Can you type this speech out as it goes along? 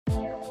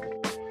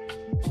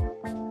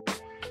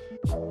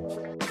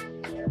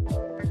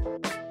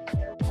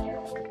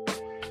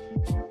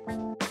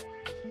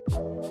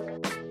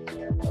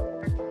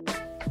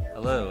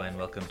Hello, and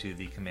welcome to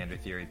the Commander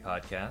Theory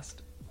podcast.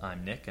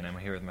 I'm Nick, and I'm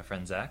here with my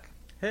friend Zach.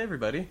 Hey,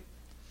 everybody.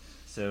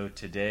 So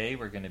today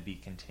we're going to be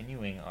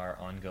continuing our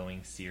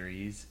ongoing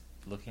series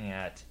looking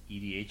at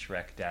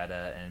EDHREC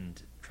data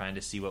and trying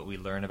to see what we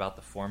learn about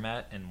the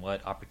format and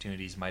what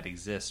opportunities might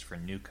exist for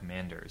new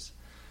commanders.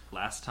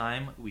 Last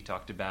time we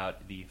talked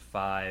about the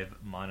 5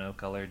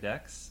 mono-color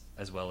decks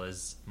as well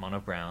as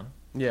mono-brown.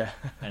 Yeah.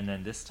 And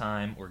then this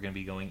time we're going to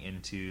be going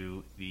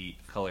into the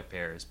color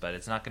pairs, but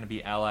it's not going to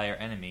be ally or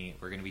enemy.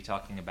 We're going to be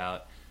talking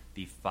about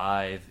the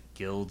 5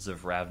 Guilds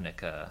of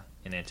Ravnica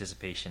in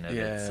anticipation of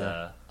its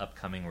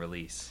upcoming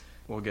release.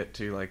 We'll get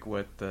to like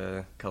what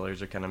the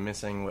colors are kind of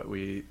missing, what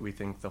we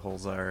think the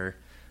holes are,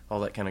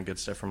 all that kind of good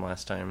stuff from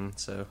last time.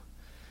 So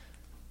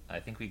I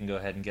think we can go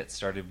ahead and get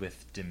started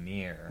with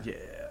Dimir.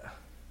 Yeah.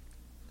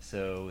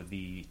 So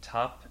the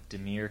top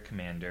Dimir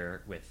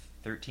commander with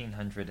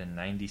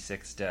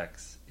 1,396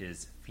 decks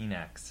is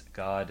Phenax,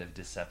 God of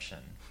Deception.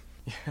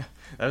 Yeah,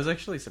 I was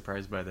actually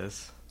surprised by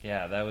this.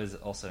 Yeah, that was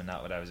also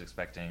not what I was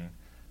expecting.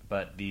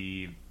 But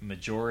the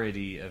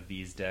majority of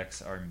these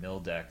decks are mill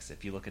decks.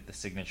 If you look at the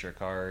signature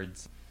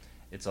cards,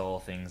 it's all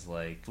things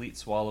like Fleet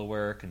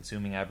Swallower,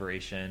 Consuming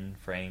Aberration,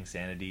 Fraying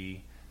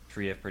Sanity,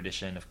 Tree of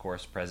Perdition, of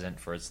course, present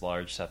for its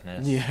large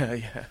toughness.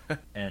 Yeah.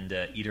 And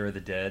Eater of the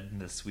Dead,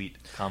 the sweet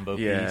combo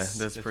piece. Yeah,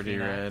 that's pretty Phenax.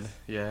 rad.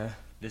 Yeah.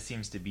 This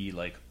seems to be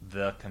like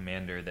the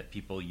commander that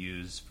people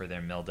use for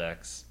their mill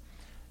decks.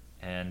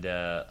 And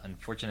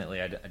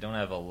unfortunately, I don't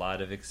have a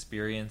lot of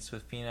experience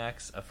with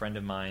Phenax. A friend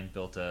of mine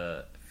built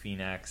a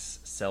Phenax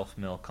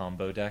self-mill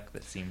combo deck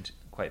that seemed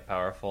quite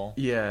powerful.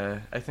 Yeah,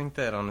 I think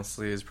that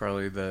honestly is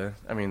probably the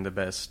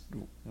best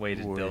way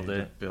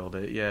to build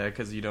it. Yeah,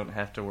 because you don't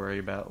have to worry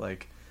about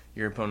like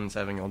your opponents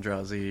having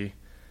Eldrazi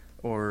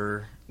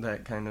or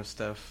that kind of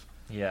stuff.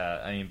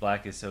 Yeah, I mean,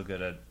 black is so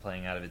good at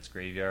playing out of its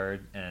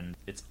graveyard, and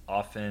it's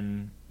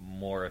often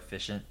more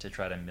efficient to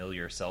try to mill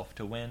yourself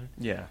to win.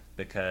 Yeah.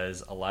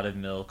 Because a lot of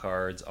mill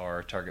cards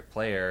are target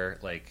player,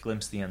 like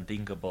Glimpse the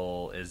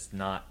Unthinkable is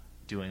not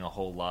doing a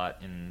whole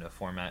lot in a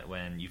format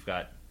when you've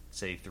got,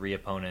 say, 3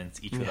 opponents,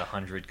 each with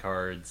 100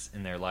 cards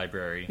in their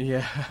library.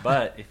 Yeah.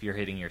 But if you're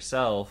hitting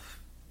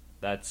yourself,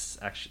 that's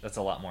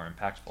a lot more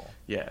impactful.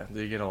 Yeah,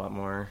 you get a lot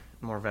more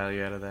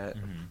value out of that.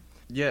 Mm-hmm.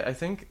 Yeah, I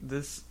think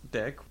this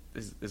deck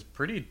is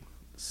pretty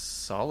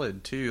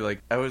solid too.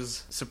 Like, I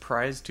was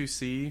surprised to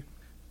see.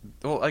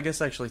 Well, I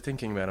guess actually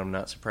thinking about it, I'm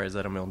not surprised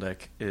that a mill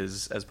deck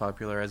is as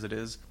popular as it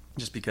is,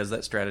 just because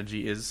that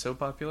strategy is so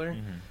popular.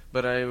 Mm-hmm.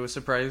 But I was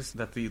surprised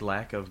that the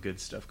lack of good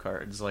stuff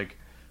cards. Like,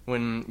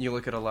 when you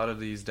look at a lot of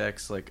these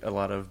decks, like, a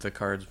lot of the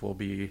cards will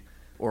be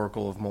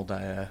Oracle of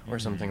Moldiah or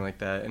something like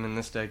that. And in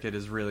this deck, it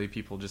is really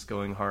people just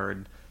going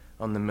hard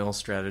on the mill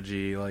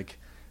strategy, like,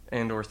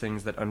 and or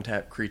things that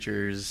untap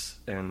creatures,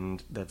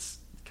 and that's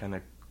kind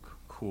of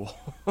cool.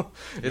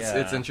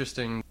 It's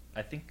interesting.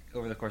 I think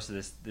over the course of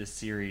this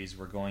series,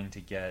 we're going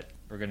to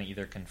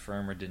either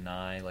confirm or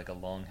deny like a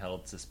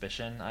long-held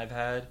suspicion I've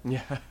had.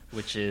 Yeah.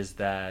 Which is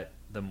that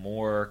the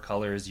more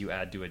colors you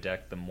add to a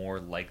deck, the more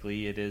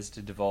likely it is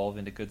to devolve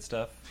into good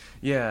stuff.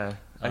 Yeah,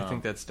 I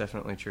think that's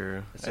definitely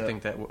true. So I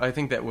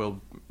think that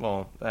will.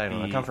 Well, I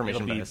don't know.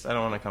 Confirmation bias. I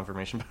don't want a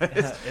confirmation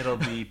bias. It'll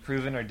be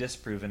proven or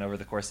disproven over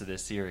the course of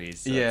this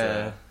series. So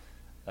yeah,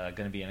 it's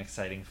going to be an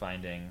exciting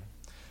finding.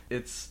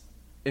 It's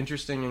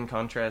interesting in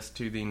contrast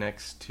to the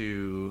next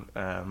 2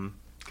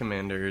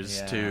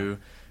 commanders,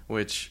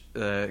 which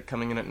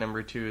coming in at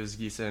number 2 is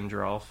Gisa and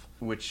Dralf,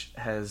 which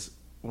has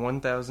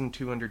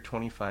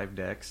 1,225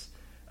 decks.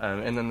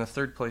 And then the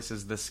third place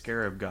is the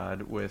Scarab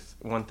God with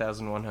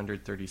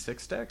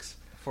 1,136 decks.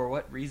 For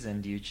what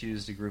reason do you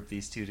choose to group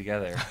these 2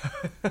 together?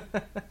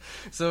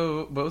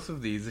 So both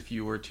of these, if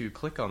you were to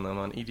click on them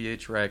on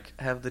EDHREC,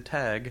 have the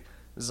tag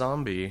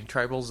Zombie,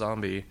 Tribal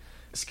Zombie.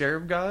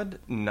 Scarab God,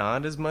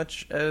 not as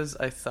much as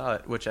I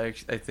thought, which I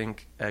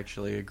think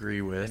actually agree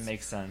with. It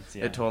makes sense,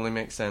 yeah. It totally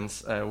makes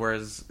sense.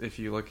 Whereas if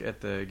you look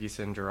at the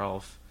Gisa and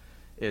Geralf,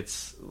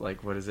 it's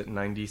like, what is it,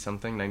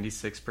 90-something,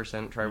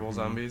 96% tribal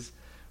zombies,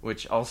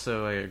 which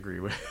also I agree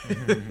with.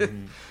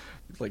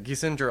 Like,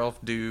 Gisa and Geralf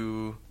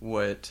do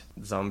what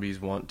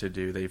zombies want to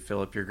do. They fill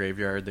up your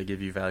graveyard, they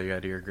give you value out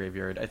of your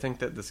graveyard. I think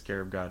that the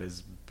Scarab God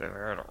is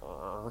better,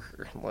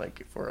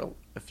 like, for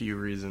a few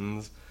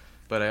reasons.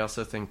 But I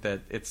also think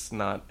that it's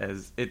not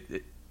as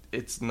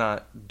it's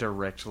not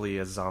directly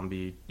a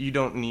zombie. You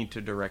don't need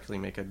to directly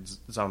make a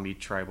zombie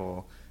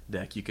tribal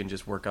deck. You can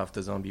just work off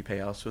the zombie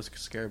payoffs with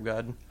Scarab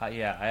God.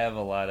 Yeah, I have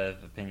a lot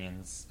of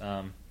opinions.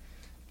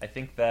 I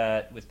think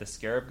that with the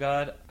Scarab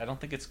God, I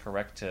don't think it's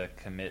correct to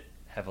commit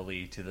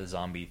heavily to the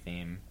zombie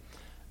theme.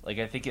 Like,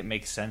 I think it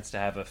makes sense to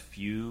have a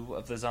few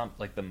of the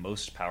the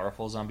most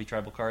powerful zombie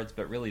tribal cards,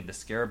 but really the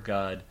Scarab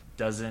God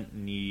doesn't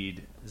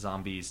need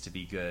zombies to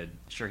be good.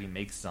 Sure, he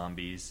makes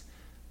zombies,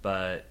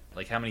 but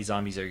like, how many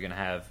zombies are you going to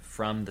have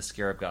from the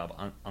Scarab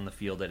God on the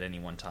field at any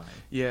one time?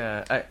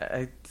 Yeah,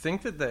 I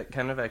think that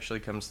kind of actually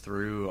comes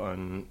through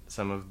on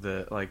some of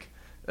the, like,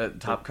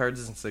 Top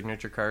cards and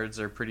signature cards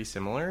are pretty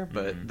similar,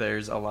 but Mhm.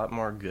 there's a lot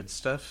more good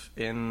stuff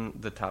in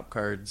the top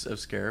cards of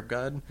Scarab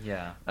God.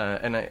 Yeah.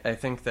 And I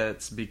think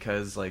that's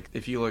because, like,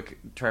 if you look,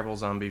 Tribal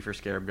Zombie for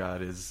Scarab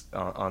God is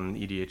on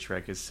EDH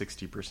Rec is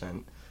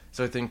 60%.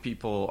 So I think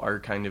people are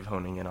kind of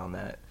honing in on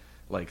that.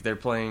 Like, they're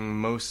playing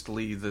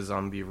mostly the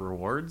zombie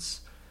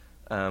rewards,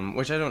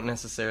 which I don't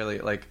necessarily,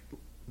 like,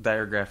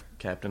 Diregraph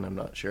Captain, I'm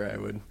not sure I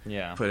would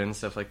Yeah. put in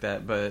stuff like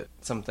that, but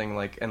something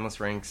like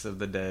Endless Ranks of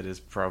the Dead is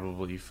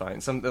probably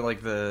fine. Something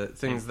like the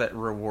things that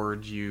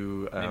reward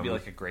you... Maybe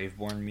like a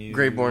Graveborn Muse.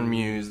 Graveborn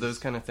Muse, those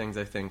kind of things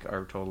I think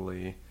are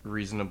totally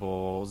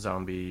reasonable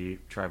zombie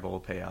tribal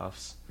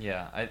payoffs.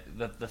 Yeah,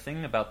 the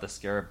thing about the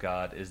Scarab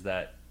God is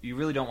that you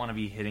really don't want to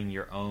be hitting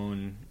your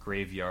own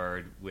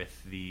graveyard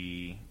with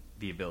the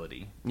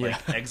ability. Like,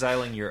 Yeah.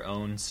 exiling your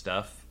own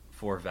stuff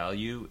for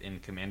value in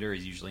Commander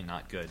is usually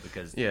not good,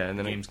 because Yeah, and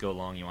then games go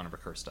long, you want to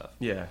recur stuff.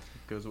 Yeah, it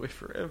goes away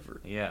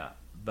forever. Yeah,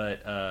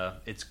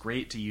 but it's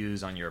great to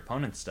use on your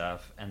opponent's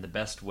stuff, and the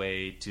best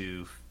way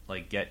to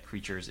like get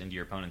creatures into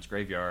your opponent's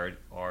graveyard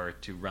are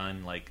to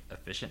run like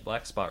efficient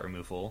black spot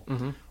removal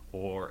Mhm.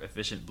 or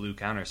efficient blue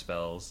counter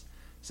spells.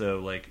 So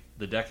like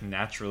the deck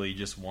naturally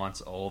just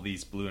wants all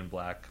these blue and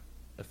black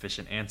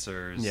efficient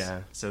answers.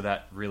 Yeah. So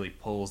that really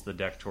pulls the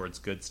deck towards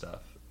good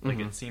stuff. Like,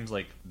 Mhm. it seems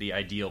like the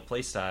ideal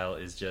playstyle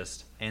is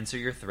just answer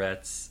your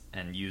threats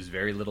and use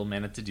very little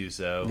mana to do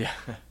so. Yeah.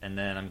 And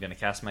then I'm going to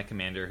cast my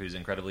commander, who's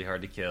incredibly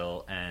hard to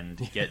kill, and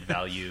get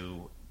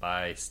value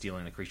by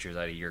stealing the creatures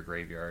out of your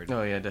graveyard.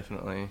 Oh yeah,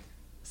 definitely.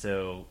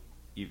 So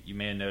you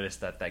may have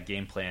noticed that that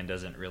game plan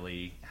doesn't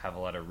really have a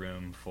lot of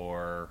room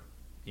for,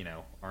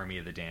 Army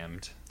of the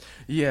Damned.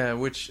 Yeah,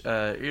 which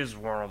is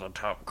one of the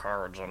top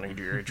cards on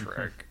EDH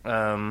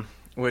Rec.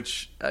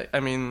 Which, I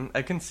mean,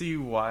 I can see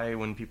why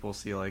when people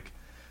see, like,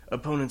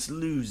 opponents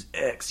lose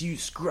X, you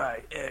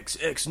scry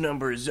X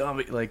number of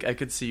zombie. Like, I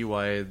could see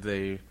why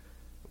they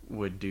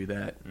would do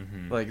that.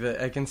 Mhm. Like,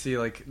 I can see,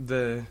 like,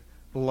 the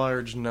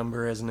large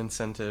number as an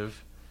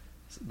incentive.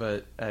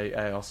 But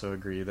I also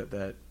agree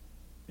that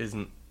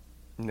isn't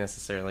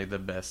necessarily the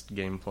best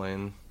game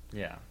plan.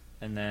 Yeah.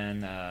 And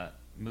then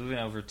moving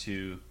over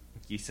to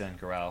Gisa and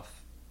Geralf.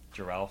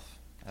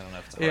 I don't know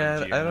if it's Yeah,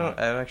 RNG or not.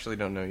 I actually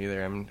don't know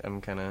either.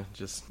 I'm kind of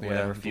just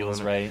Whatever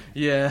feels blowing- right.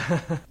 Yeah.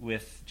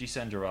 With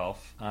Gisa and Geralf,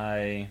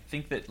 I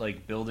think that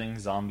like building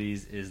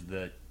zombies is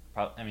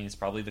it's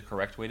probably the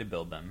correct way to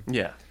build them.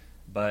 Yeah.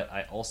 But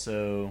I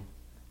also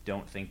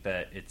don't think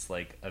that it's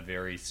like a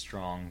very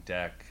strong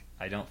deck.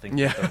 I don't think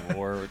Yeah.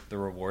 that the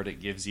reward it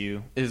gives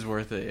you. Is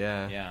worth it,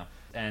 yeah. Yeah.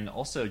 And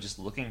also just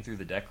looking through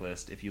the deck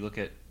list, if you look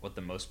at what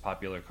the most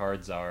popular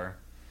cards are,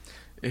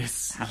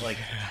 It's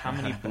how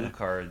many blue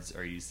cards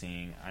are you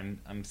seeing?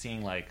 I'm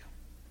seeing like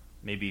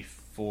maybe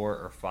 4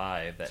 or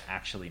 5 that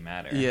actually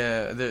matter.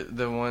 Yeah,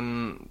 the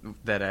one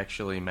that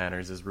actually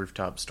matters is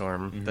Rooftop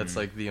Storm. Mhm. That's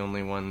like the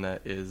only one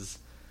that is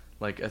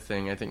like a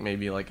thing. I think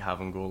maybe like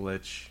Havengul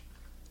Lich.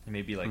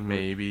 Maybe like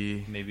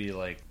Maybe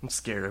like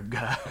Scarab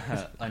God.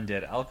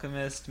 Undead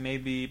Alchemist,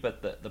 maybe.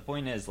 But the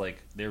point is,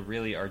 like, there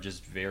really are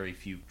just very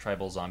few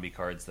tribal zombie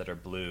cards that are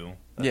blue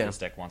that Yeah. this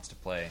deck wants to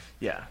play,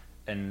 Yeah.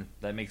 and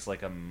that makes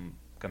like a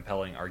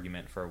compelling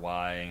argument for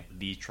why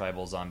the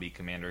tribal zombie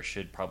commander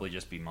should probably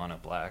just be mono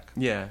black.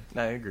 Yeah,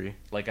 I agree.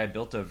 Like, I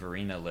built a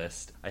Verena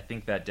list. I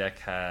think that deck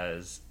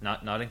has,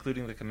 not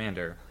including the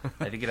commander,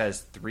 I think it has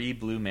 3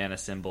 blue mana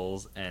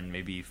symbols and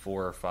maybe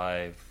 4 or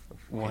 5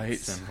 white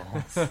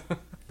symbols.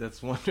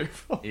 That's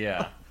wonderful.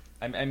 Yeah.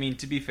 I mean,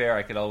 to be fair,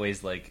 I could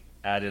always, like,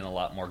 add in a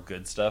lot more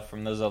good stuff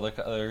from those other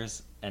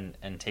colors and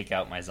take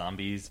out my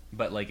zombies.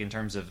 But, like, in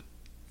terms of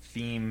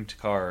themed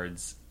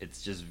cards,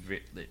 it's just...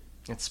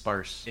 It's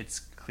sparse. It's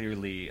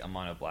clearly a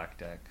mono black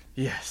deck.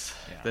 Yes,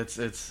 Yeah.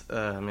 it's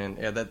man,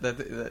 yeah.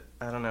 That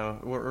I don't know.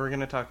 We're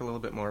gonna talk a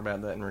little bit more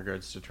about that in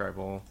regards to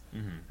tribal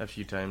a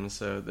few times.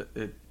 So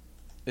it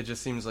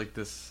just seems like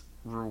this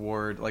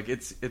reward, like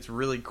it's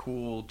really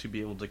cool to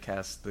be able to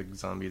cast the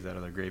zombies out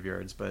of their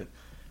graveyards, but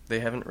they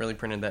haven't really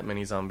printed that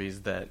many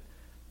zombies that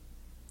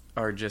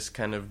are just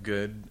kind of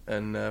good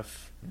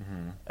enough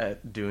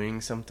at doing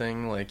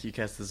something. Like you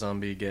cast the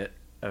zombie, get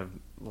a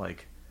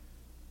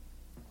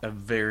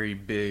very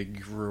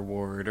big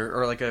reward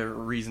or like a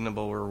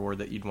reasonable reward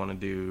that you'd want to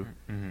do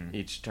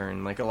each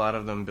turn. Like a lot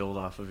of them build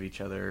off of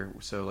each other,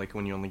 so like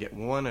when you only get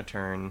one a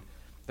turn,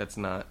 that's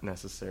not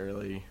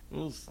necessarily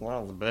it's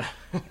not the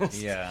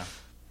best. Yeah.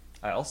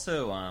 I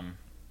also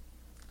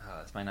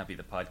this might not be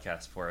the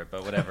podcast for it,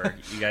 but whatever.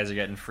 You guys are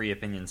getting free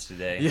opinions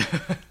today. Yeah.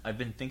 I've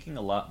been thinking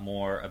a lot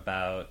more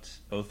about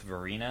both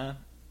Verena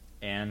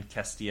and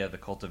Kestia the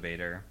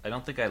Cultivator. I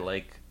don't think I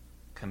like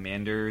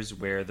commanders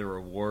where the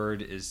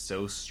reward is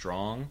so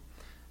strong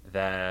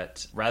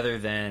that rather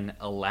than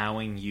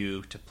allowing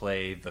you to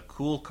play the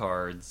cool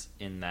cards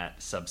in that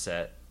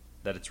subset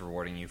that it's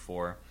rewarding you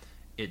for,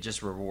 it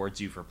just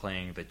rewards you for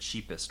playing the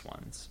cheapest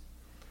ones.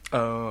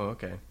 Oh,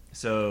 okay.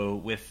 So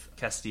with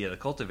Kestia the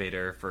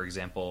Cultivator, for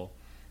example,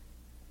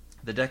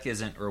 the deck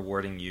isn't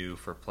rewarding you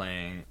for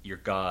playing your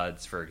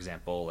gods, for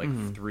example,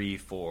 like 3,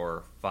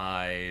 4,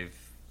 5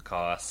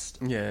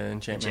 cost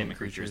enchantment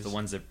creatures, the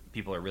ones that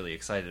people are really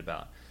excited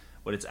about.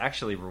 What it's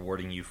actually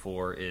rewarding you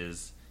for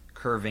is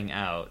curving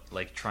out,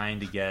 like trying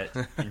to get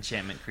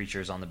enchantment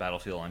creatures on the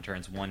battlefield on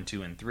turns 1,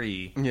 2, and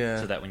 3,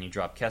 so that when you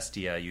drop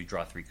Kestia, you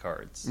draw 3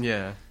 cards.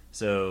 Yeah.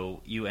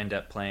 So you end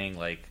up playing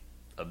like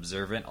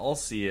Observant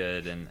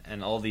Alseid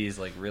and all these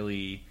like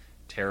really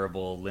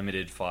terrible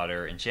limited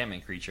fodder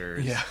enchantment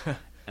creatures. Yeah.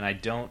 And I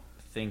don't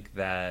think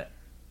that,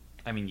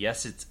 I mean,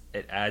 yes,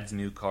 it adds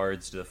new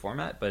cards to the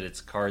format, but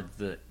it's cards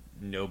that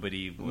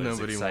nobody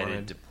excited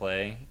wanted to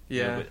play.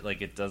 Yeah.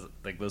 Like it does,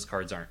 like those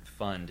cards aren't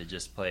fun to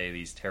just play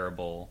these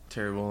terrible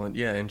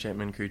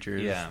enchantment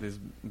creatures. Yeah. These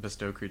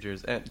bestow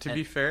creatures. And to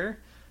be fair,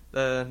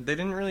 they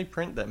didn't really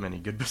print that many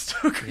good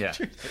bestow creatures.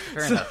 Yeah,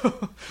 fair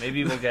enough.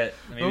 Maybe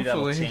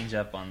that'll change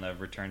up on the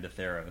Return to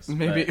Theros.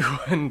 Maybe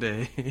one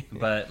day.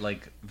 But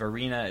like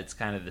Varina, it's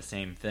kind of the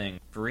same thing.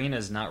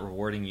 Varina's not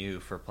rewarding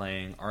you for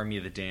playing Army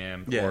of the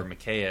Damned or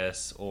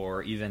Mikaeus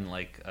or even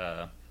like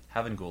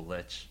Havengul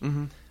Lich.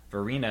 Mm-hmm.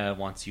 Varina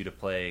wants you to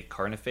play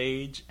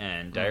Carnophage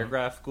and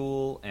Diregraph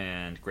Ghoul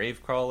and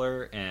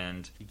Gravecrawler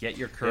and get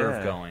your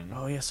curve going.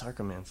 Oh yeah,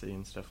 Sarcomancy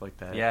and stuff like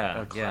that.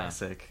 Yeah, a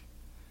classic.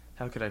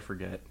 How could I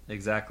forget?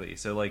 Exactly.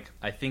 So, like,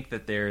 I think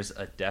that there's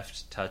a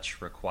deft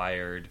touch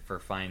required for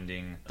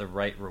finding the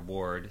right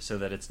reward so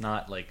that it's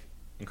not, like,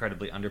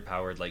 incredibly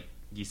underpowered like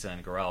Gisa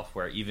and Geralf,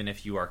 where even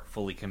if you are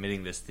fully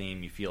committing this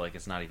theme, you feel like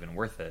it's not even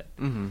worth it.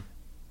 Mm-hmm.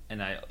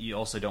 And you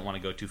also don't want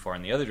to go too far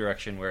in the other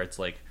direction, where it's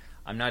like,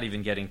 I'm not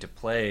even getting to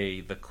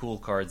play the cool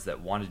cards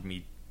that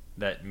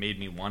made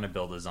me want to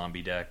build a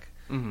zombie deck,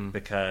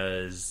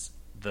 because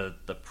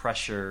the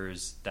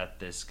pressures that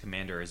this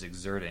commander is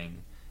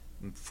exerting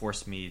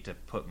force me to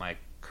put my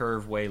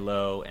curve way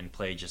low and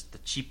play just the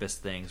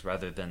cheapest things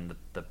rather than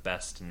the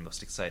best and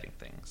most exciting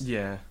things.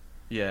 Yeah.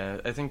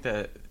 I think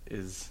that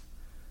is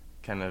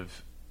kind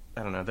of,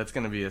 I don't know, that's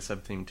going to be a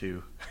sub-theme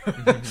too.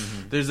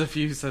 There's a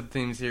few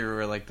sub-themes here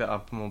where like the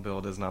optimal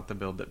build is not the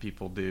build that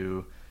people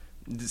do,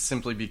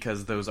 simply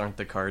because those aren't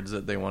the cards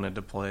that they wanted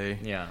to play.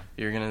 Yeah.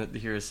 You're going to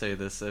hear us say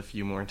this a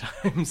few more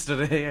times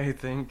today, I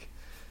think.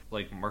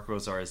 Like Mark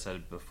Rosar has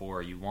said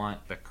before, you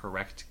want the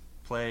correct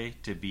play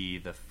to be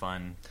the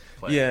fun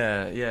play.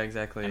 Yeah,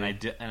 exactly. And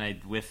I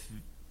with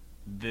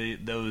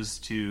those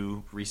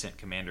two recent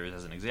commanders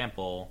as an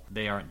example,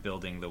 they aren't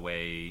building the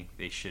way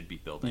they should be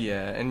building.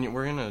 Yeah, and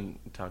we're gonna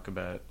talk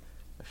about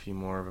a few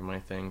more of them, I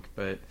think.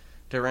 But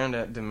to round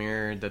out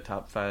Dimir, the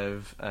top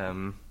 5,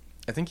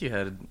 I think you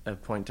had a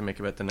point to make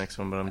about the next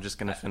one, but I'm just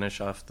gonna finish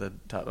off the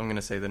top. I'm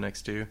gonna say the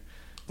next 2.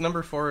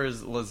 Number 4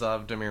 is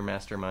Lazav Dimir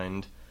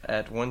Mastermind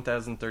at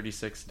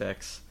 1,036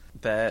 decks.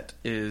 That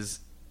is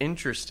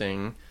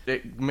interesting.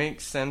 It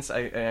makes sense.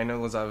 I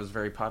know Lazav is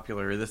very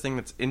popular. The thing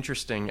that's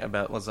interesting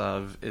about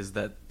Lazav is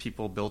that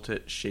people built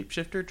it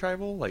shapeshifter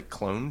tribal, like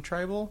clone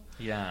tribal.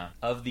 Yeah.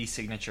 Of the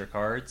signature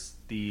cards,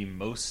 the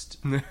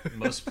most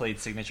played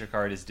signature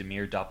card is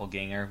Dimir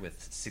Doppelganger with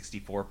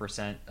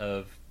 64%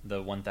 of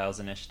the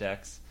 1,000-ish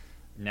decks.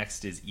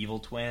 Next is Evil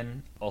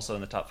Twin. Also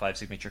in the top 5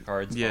 signature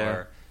cards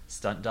are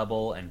Stunt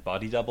Double and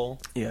Body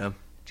Double. Yeah.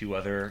 2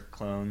 other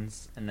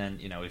clones. And then,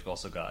 we've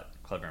also got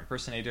Clever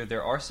Impersonator.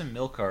 There are some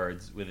mill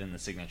cards within the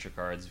signature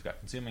cards. We've got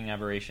Consuming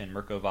Aberration,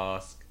 Mirko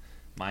Vosk,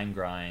 Mind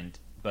Grind,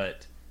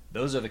 but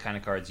those are the kind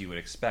of cards you would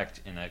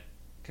expect in a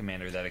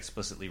commander that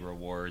explicitly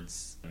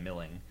rewards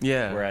milling.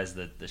 Yeah. Whereas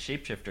the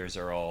shapeshifters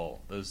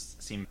those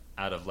seem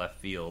out of left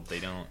field. They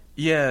don't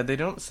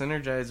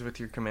synergize with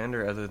your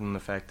commander other than the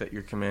fact that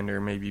your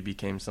commander maybe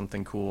became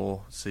something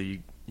cool, so you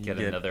get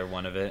another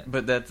one of it.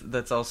 But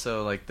that's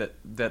also like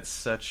that's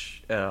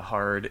such a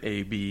hard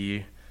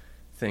A/B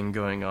thing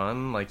going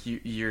on. Like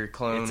your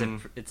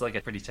clone, it's like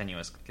a pretty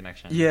tenuous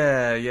connection.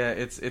 Yeah,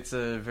 it's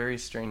a very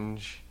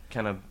strange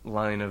kind of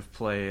line of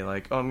play.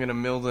 Like, I'm gonna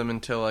mill them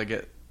until I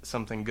get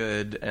something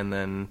good, and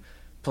then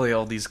play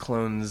all these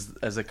clones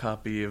as a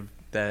copy of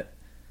that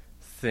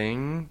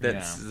thing.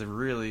 That's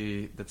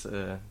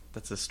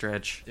a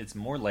stretch. It's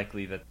more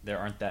likely that there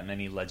aren't that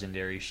many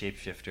legendary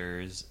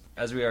shapeshifters.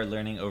 As we are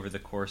learning over the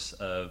course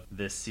of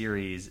this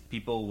series,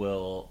 people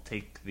will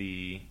take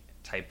the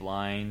type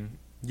line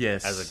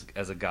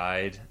as a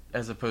guide,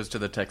 as opposed to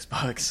the text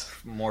box,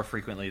 more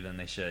frequently than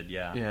they should.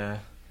 Yeah.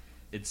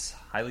 It's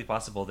highly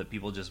possible that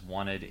people just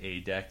wanted a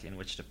deck in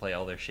which to play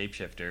all their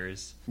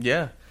shapeshifters.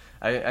 Yeah.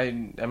 I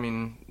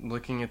mean,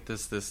 looking at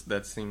this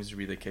that seems to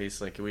be the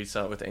case. Like, we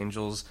saw it with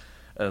Angels.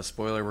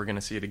 Spoiler, we're going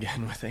to see it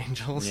again with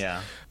Angels.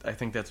 Yeah. I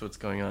think that's what's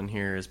going on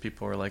here, is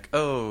people are like,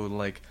 oh,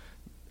 like,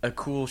 a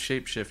cool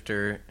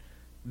shapeshifter,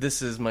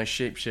 this is my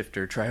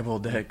shapeshifter tribal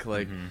deck.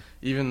 Like,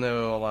 even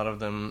though a lot of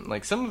them,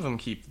 like, some of them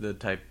keep the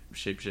type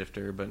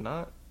shapeshifter, but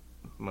not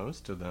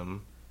most of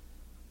them.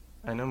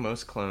 I know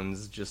most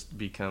clones just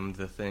become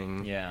the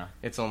thing. Yeah.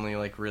 It's only,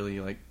 like, really,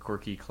 like,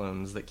 quirky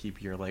clones that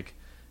keep your, like,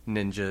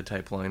 ninja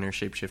type line or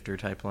shapeshifter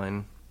type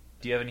line.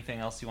 Do you have anything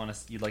else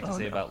you'd like to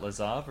say about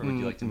Lazav, or would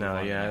you like to move on?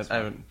 No, yeah,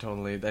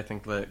 I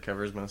think that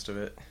covers most of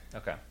it.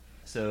 Okay.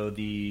 So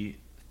the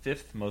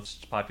 5th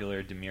most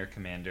popular Dimir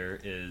commander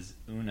is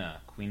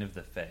Una, Queen of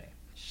the Fae.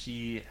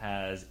 She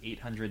has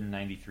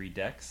 893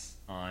 decks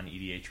on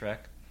EDA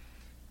Trek,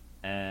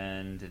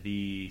 and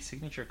the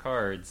signature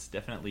cards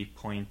definitely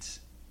point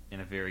in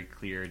a very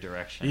clear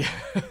direction.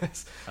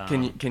 Yes.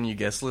 Can you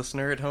guess,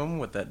 listener at home,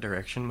 what that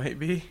direction might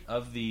be?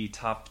 Of the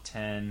top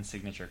 10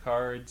 signature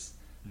cards,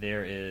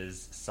 there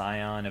is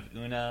Scion of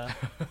Una,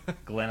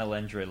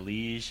 Glenelendra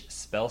Liege,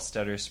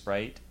 Spellstutter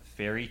Sprite,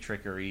 Fairy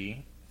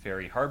Trickery,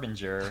 Fairy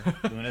Harbinger,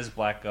 Una's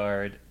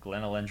Blackguard,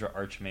 Glenelendra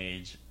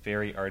Archmage,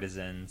 Fairy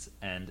Artisans,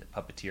 and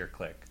Puppeteer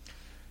Click.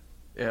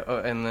 Yeah,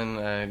 and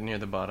then near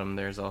the bottom,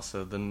 there's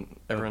also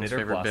everyone's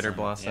favorite Bitter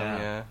Blossom.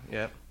 Yeah,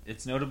 yep.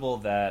 It's notable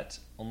that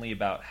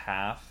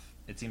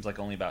it seems like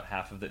only about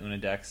half of the Una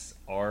decks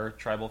are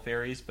tribal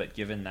fairies, but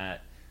given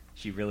that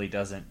she really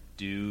doesn't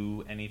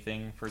do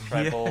anything for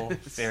tribal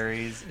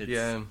fairies,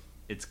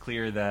 it's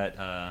clear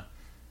that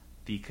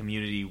the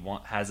community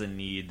has a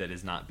need that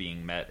is not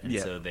being met, and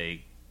so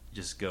they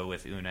just go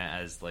with Una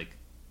as like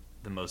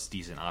the most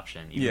decent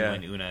option, even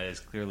when Una is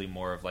clearly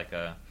more of like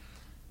a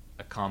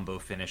combo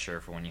finisher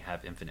for when you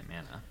have infinite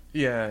mana.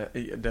 Yeah,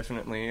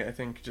 definitely. I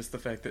think just the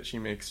fact that she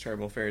makes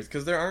tribal fairies,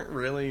 because there aren't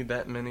really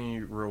that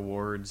many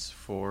rewards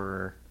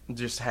for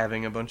just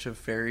having a bunch of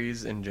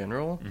fairies in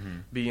general,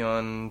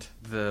 beyond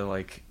the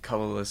like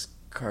colorless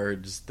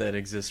cards that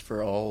exist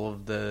for all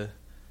of the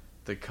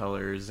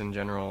colors in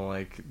general.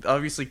 Like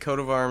obviously Coat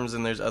of Arms,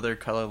 and there's other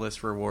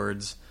colorless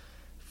rewards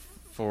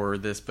for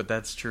this, but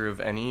that's true of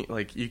any,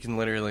 like you can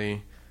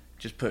literally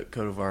just put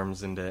Coat of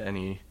Arms into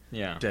any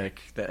deck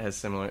that has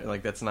similar,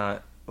 like that's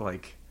not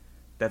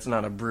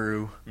a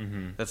brew,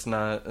 that's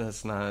not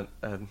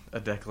a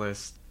deck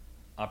list.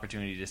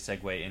 Opportunity to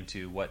segue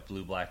into what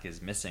blue-black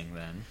is missing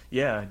then.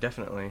 Yeah,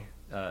 definitely.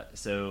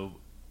 So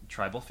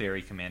Tribal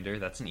Fairy Commander,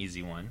 that's an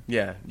easy one.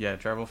 Yeah,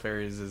 Tribal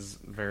Fairies is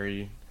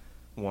very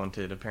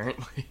wanted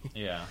apparently.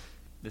 Yeah,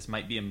 this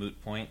might be a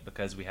moot point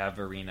because we have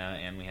Arena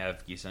and we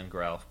have Gisa and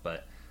Gralf,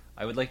 but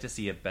I would like to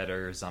see a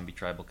better zombie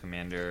tribal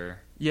commander.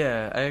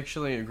 Yeah, I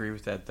actually agree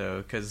with that though,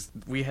 because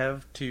we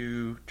have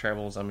 2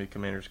 tribal zombie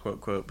commanders,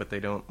 quote quote, but they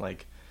don't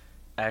like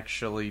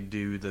actually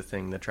do the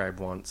thing the tribe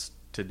wants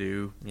to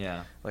do.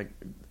 Yeah, like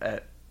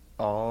at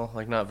all,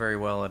 like not very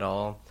well at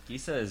all.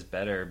 Gisa is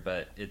better,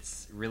 but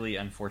it's really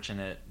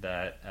unfortunate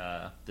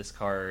that this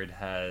card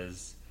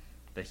has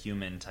the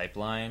human type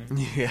line.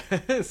 Yes,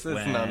 it's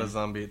not a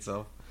zombie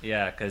itself.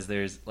 Yeah, because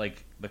there's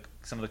like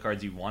some of the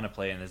cards you want to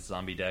play in this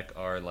zombie deck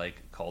are like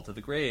Call to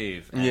the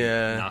Grave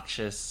and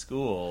Noxious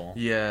School.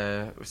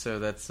 Yeah, so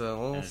that's a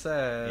little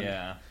sad.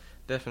 Yeah,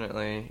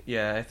 definitely.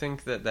 Yeah, I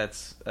think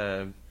that's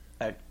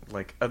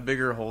like a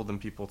bigger hole than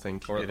people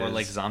think it is. Or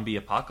like Zombie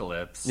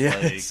Apocalypse.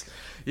 Yes.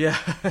 Yeah,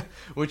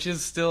 which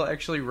is still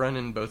actually run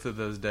in both of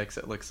those decks,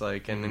 it looks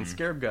like. And in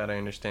Scarab God, I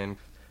understand.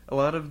 A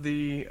lot of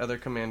the other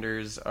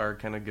commanders are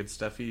kind of good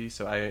stuffy,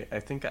 so I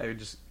think I would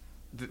just...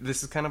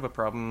 this is kind of a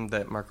problem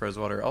that Mark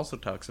Rosewater also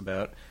talks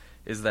about,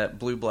 is that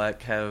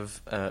blue-black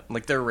have...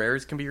 like, their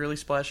rares can be really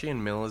splashy,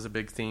 and mill is a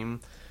big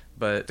theme,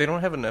 but they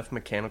don't have enough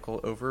mechanical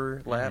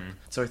overlap.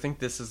 So I think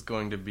this is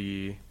going to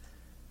be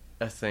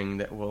a thing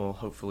that we'll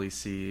hopefully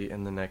see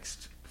in the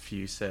next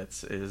few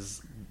sets,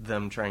 is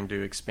them trying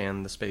to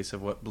expand the space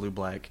of what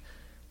blue-black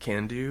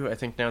can do. I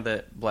think now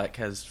that black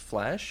has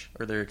flash,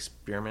 or they're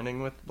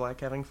experimenting with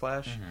black having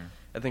flash,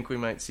 I think we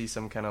might see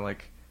some kind of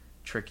like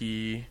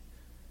tricky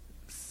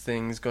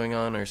things going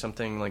on, or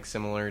something like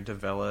similar to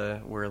Vela,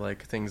 where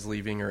like things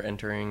leaving or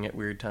entering at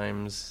weird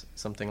times,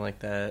 something like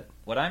that.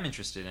 What I'm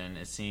interested in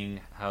is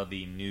seeing how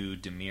the new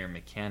Dimir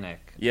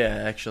mechanic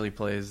actually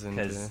plays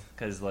into,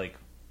 because like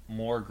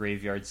more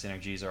graveyard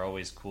synergies are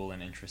always cool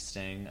and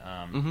interesting.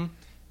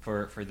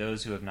 For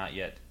those who have not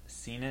yet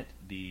seen it,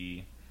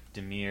 the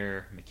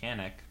Dimir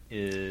mechanic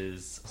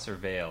is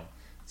Surveil.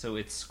 So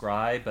it's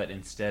Scry, but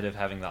instead of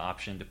having the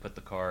option to put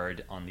the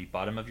card on the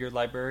bottom of your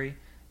library,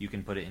 you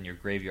can put it in your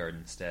graveyard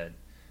instead.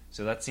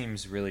 So that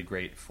seems really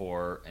great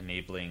for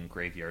enabling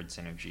graveyard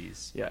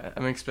synergies. Yeah,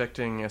 I'm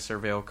expecting a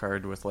Surveil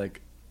card with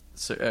like...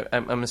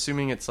 I'm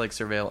assuming it's like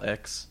Surveil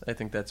X. I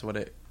think that's what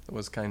it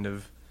was kind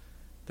of...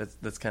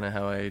 That's kind of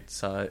how I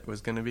saw it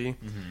was going to be.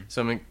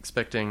 So I'm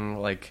expecting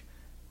like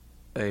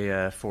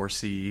a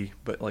 4C,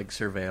 but like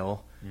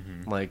Surveil.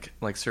 Like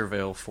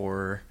Surveil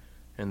 4,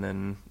 and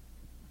then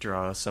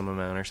draw some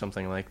amount or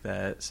something like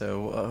that.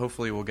 So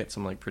hopefully we'll get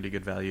some like pretty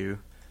good value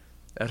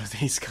out of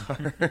these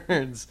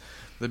cards.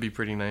 That'd be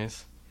pretty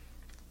nice.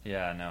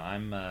 Yeah, no,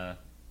 I'm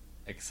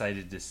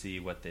excited to see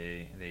what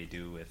they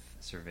do with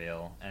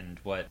Surveil and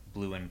what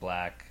blue and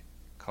black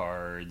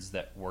cards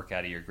that work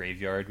out of your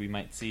graveyard we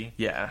might see.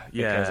 Yeah.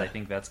 Because I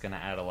think that's going to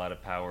add a lot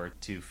of power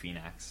to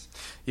Phoenix.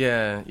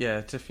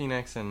 Yeah, to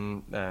Phoenix,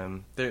 and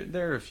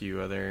there are a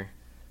few other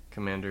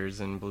commanders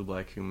in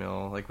blue-black who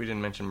mill. Like, we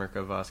didn't mention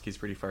Mirko Voski's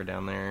pretty far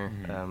down there.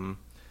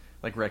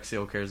 Like,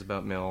 Rexiel cares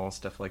about mill,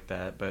 stuff like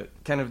that. But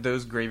kind of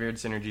those graveyard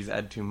synergies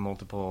add to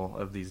multiple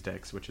of these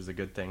decks, which is a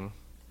good thing.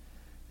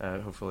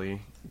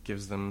 Hopefully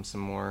gives them some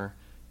more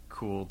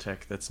cool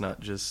tech that's not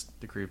just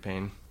the Crew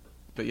Pain.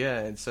 But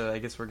yeah, so I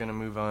guess we're going to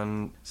move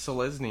on.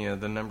 Selesnya,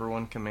 the number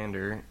 1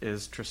 commander,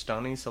 is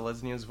Tristani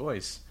Selesnya's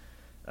voice.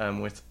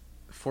 with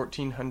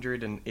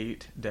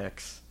 1,408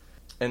 decks.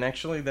 And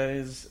actually, that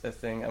is a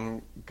thing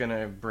I'm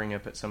gonna bring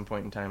up at some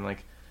point in time.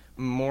 Like,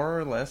 more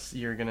or less,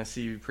 you're gonna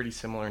see pretty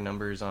similar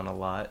numbers on a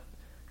lot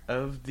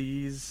of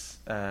these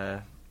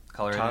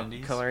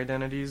color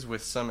identities,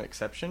 with some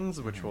exceptions,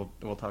 which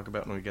we'll talk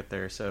about when we get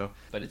there. So,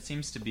 but it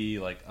seems to be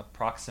like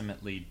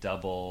approximately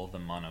double the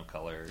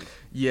monocolor.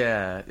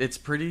 Yeah, it's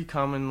pretty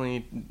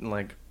commonly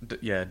like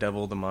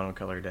double the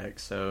monocolor deck.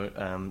 So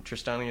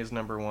Tristani is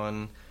number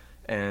one,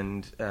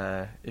 and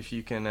if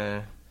you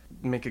can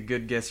make a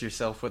good guess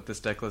yourself what this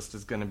deck list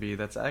is going to be,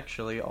 that's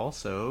actually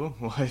also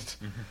what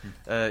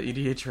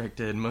EDHREC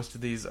did. Most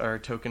of these are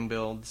token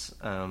builds.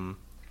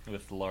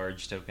 With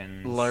large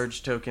tokens.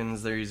 Large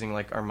tokens, they're using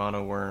like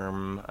Armada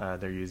Worm,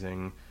 they're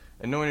using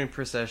Anointed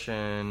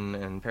Procession,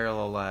 and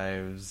Parallel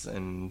Lives,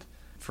 and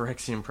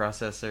Phyrexian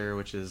Processor,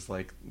 which is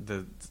like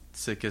the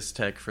sickest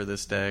tech for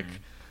this deck.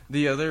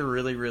 The other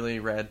really, really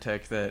rad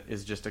tech that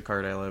is just a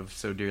card I love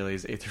so dearly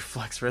is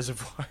Aetherflux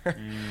Reservoir.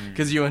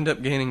 Because you end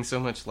up gaining so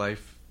much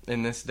life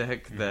in this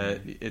deck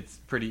that it's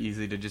pretty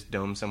easy to just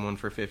dome someone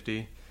for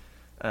 50.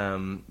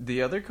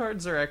 The other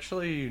cards are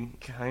actually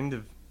kind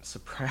of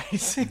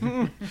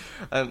surprising.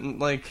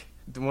 Like,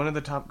 one of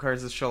the top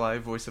cards is Shalai,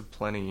 Voice of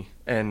Plenty,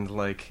 and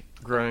like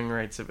Growing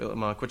Rights of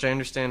Illimak, which I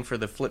understand for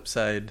the flip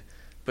side,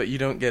 but you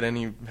don't get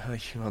any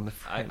value on the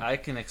front. I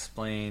can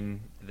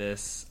explain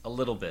this a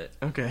little bit.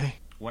 Okay.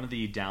 One of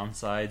the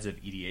downsides of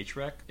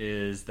EDHREC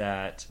is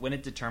that when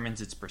it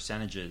determines its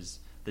percentages,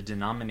 the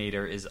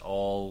denominator is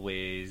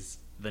always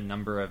the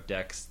number of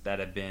decks that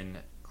have been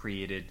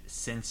created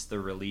since the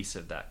release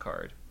of that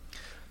card.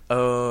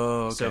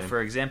 Oh, okay. So,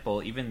 for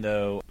example, even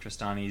though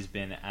Tristani's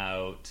been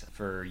out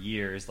for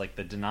years, like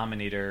the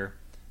denominator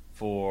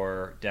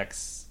for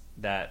decks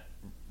that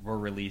were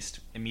released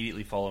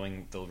immediately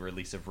following the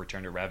release of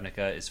Return to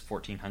Ravnica is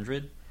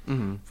 1,400.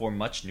 For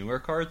much newer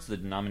cards, the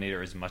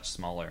denominator is much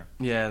smaller.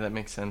 Yeah, that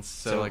makes sense.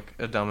 So like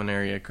a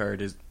Dominaria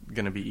card is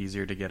going to be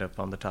easier to get up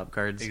on the top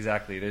cards.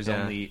 Exactly. There's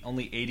only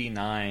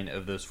 89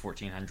 of those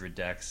 1,400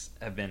 decks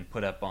have been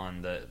put up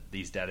on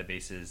these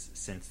databases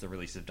since the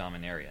release of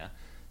Dominaria.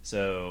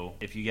 So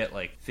if you get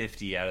like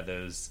 50 out of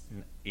those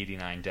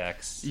 89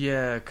 decks...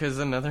 Yeah, because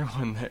another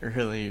one that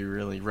really,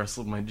 really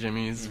rustled my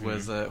jimmies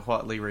was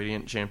Huatli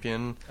Radiant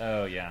Champion.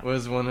 Oh, yeah.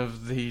 Was one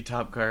of the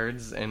top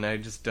cards, and I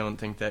just don't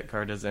think that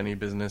card has any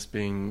business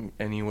being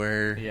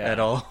anywhere at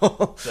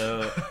all.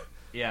 So,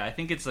 yeah, I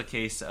think it's a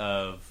case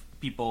of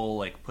people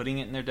like putting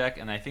it in their deck,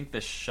 and I think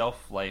the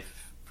shelf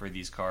life for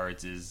these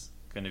cards is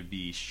going to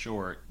be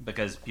short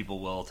because people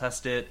will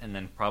test it and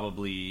then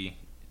probably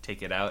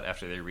take it out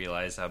after they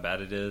realize how bad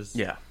it is.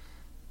 Yeah.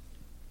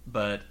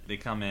 But they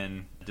come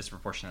in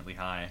disproportionately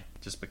high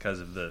just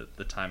because of the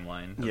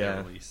timeline of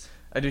their release.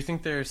 I do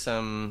think there are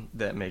some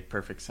that make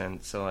perfect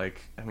sense. So, like,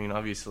 I mean,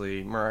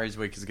 obviously, Mirari's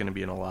Wake is going to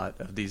be in a lot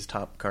of these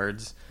top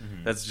cards.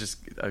 That's just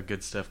a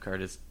good stuff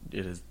card. It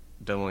is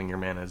doubling your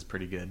mana is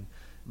pretty good.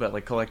 But,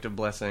 like, Collective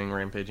Blessing,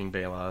 Rampaging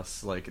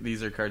Balos, like,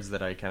 these are cards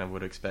that I kind of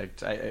would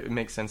expect. It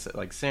makes sense that,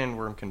 like,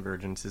 Sandworm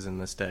Convergence is in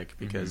this deck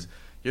because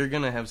you're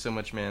going to have so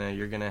much mana.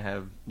 You're going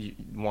to you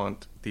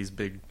want these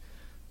big,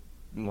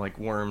 like,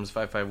 worms.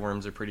 5/5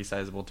 worms are pretty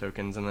sizable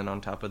tokens. And then on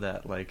top of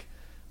that, like,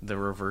 the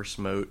reverse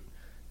moat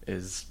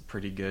is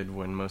pretty good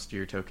when most of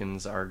your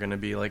tokens are going to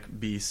be, like,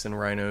 beasts and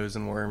rhinos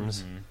and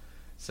worms.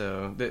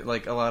 So,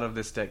 like, a lot of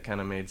this deck kind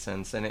of made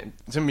sense. And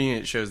to me,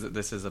 it shows that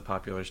this is a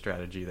popular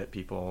strategy that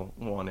people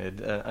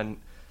wanted. And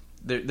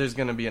there's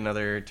going to be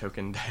another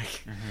token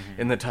deck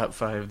in the top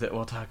 5 that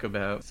we'll talk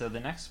about. So the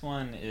next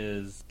one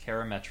is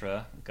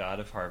Karametra,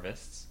 God of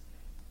Harvests.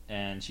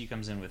 And she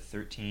comes in with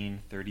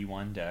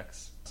 1331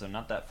 decks. So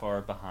not that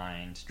far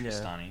behind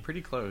Tristani. Yeah,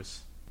 pretty close.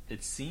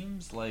 It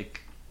seems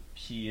like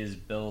she is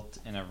built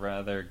in a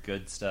rather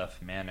good stuff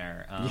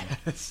manner.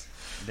 Yes.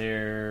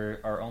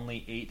 There are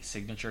only 8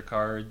 signature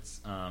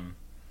cards.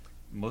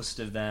 Most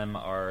of them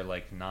are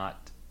like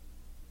not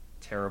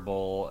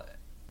terrible.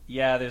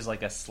 Yeah, there's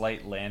like a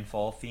slight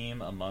landfall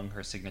theme among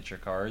her signature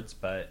cards,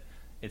 but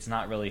it's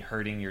not really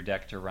hurting your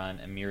deck to run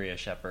Emiria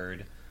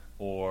Shepherd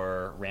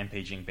or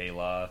Rampaging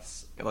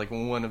Balos. Like,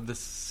 one of the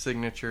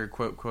signature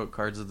quote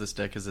cards of this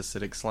deck is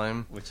Acidic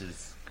Slime, which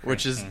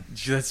is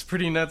that's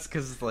pretty nuts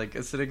because like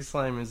Acidic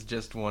Slime is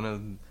just one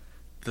of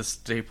the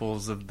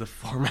staples of the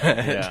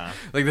format. Yeah.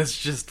 Like,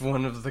 that's just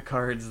one of the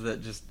cards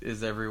that just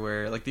is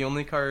everywhere. Like, the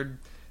only card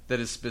that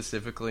is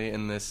specifically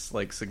in this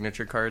like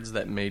signature cards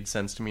that made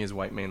sense to me is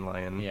White Mane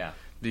Lion. Yeah.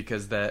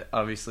 Because that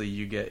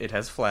obviously it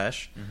has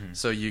flash,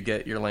 so you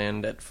get your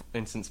land at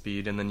instant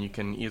speed, and then you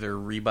can either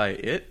rebuy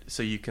it,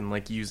 so you can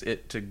like use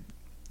it to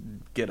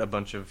get a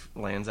bunch of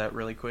lands out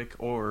really quick,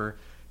 or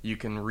you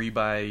can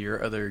rebuy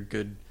your other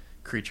good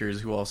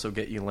creatures who also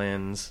get you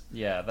lands.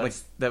 Yeah,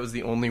 that was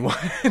the only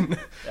one.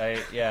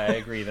 I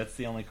agree. That's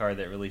the only card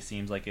that really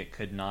seems like it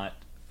could not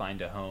find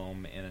a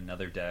home in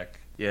another deck.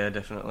 Yeah,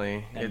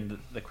 definitely. And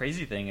the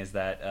crazy thing is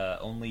that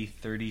only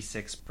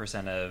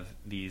 36% of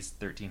these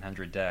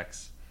 1,300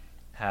 decks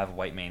have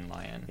Whitemane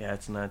Lion. Yeah,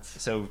 it's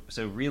nuts. So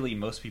really,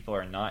 most people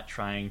are not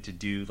trying to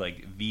do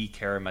like the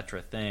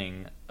Karametra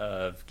thing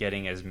of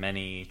getting as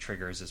many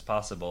triggers as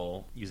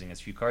possible, using as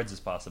few cards as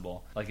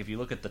possible. Like if you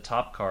look at the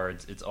top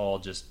cards, it's all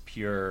just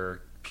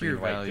pure white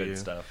value. good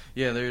stuff.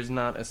 Yeah, there's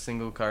not a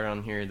single card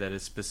on here that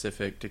is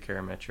specific to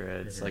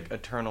Karametra. It's like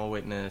Eternal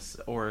Witness,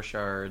 Aura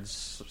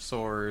Shards,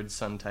 Sword,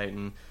 Sun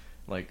Titan.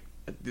 Like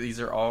these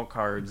are all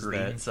cards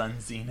Green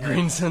Sun Zenith.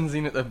 Green Sun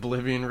Zenith,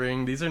 Oblivion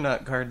Ring. These are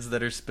not cards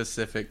that are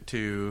specific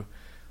to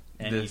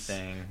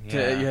anything.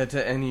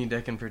 To any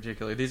deck in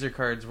particular. These are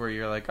cards where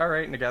you're like, all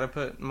right, I gotta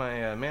put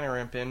my mana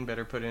ramp in.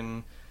 Better put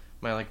in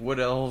my like Wood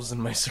Elves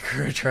and my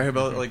Sakura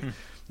Tribal. Like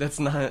that's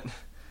not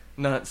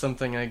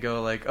something I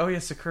go like, oh yeah,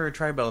 Sakura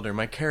Tribelder,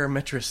 my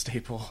Karametra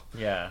staple.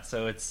 Yeah,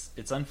 so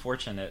it's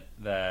unfortunate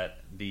that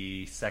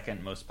the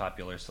second most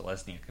popular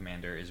Celestia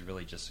commander is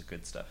really just a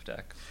good stuff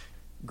deck.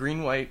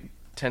 Green-white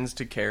tends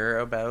to care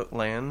about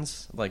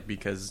lands, like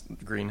because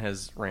green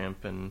has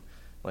ramp and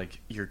like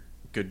your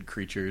good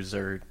creatures,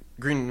 or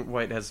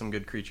green-white has some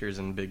good creatures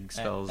and big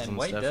spells and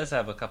white stuff. does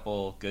have a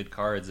couple good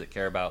cards that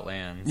care about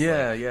lands.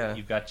 Yeah, like, yeah.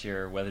 You've got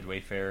your Weathered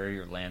Wayfarer,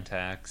 your Land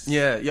Tax.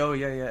 Yeah,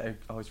 I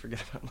always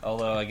forget about that.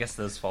 Although I guess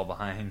those fall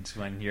behind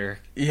when your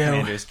Yeah.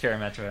 commander's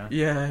Karametra.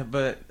 Yeah,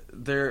 but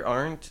there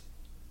aren't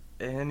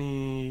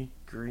any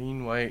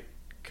green-white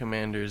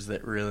commanders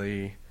that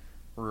really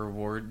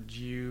reward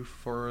you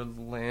for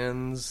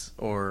lands,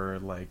 or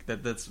like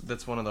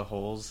that's one of the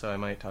holes, so I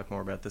might talk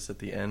more about this at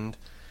the end.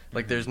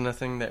 Like there's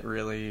nothing that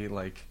really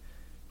like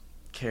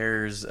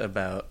cares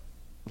about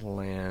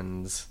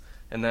lands,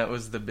 and that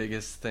was the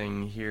biggest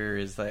thing here,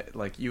 is that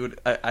like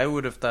I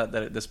would have thought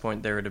that at this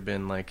point there would have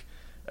been like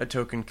a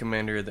token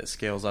commander that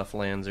scales off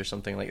lands or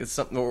something, like it's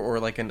something, or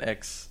like an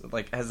X,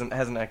 like has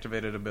an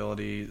activated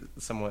ability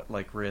somewhat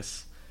like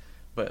Riss,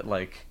 but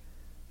like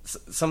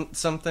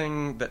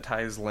something that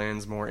ties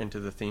lands more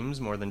into the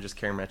themes more than just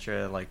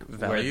Karametra like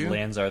value. Where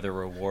lands are the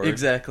reward.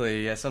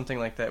 Exactly, yeah, something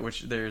like that,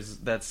 which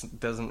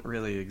doesn't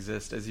really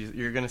exist. As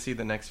you're going to see,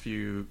 the next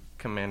few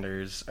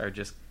commanders are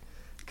just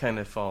kind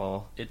of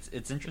fall.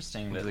 It's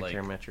interesting that the like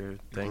Karametra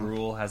thing.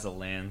 Gruul has a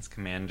lands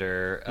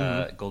commander,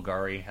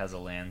 Golgari has a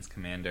lands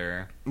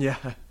commander. Yeah.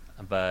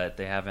 But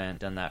they haven't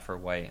done that for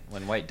white.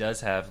 When white does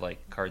have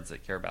like cards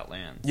that care about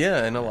lands.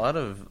 Yeah, and a lot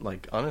of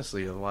like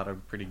honestly a lot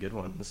of pretty good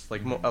ones.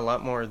 Like a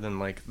lot more than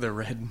like the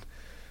red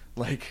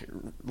like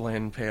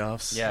land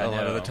payoffs. Yeah, a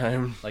lot of the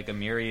time. Like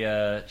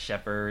Emiria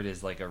Shepherd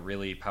is like a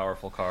really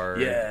powerful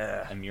card.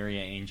 Yeah.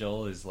 Emiria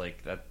Angel is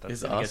like that's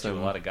is gonna awesome. get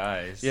you a lot of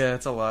guys. Yeah,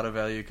 it's a lot of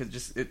value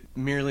because it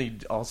merely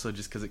also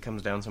just because it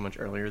comes down so much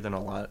earlier than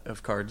a lot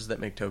of cards that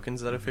make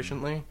tokens that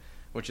efficiently.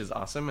 Which is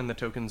awesome, and the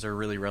tokens are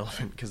really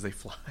relevant because they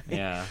fly.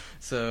 Yeah.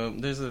 So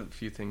there's a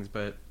few things,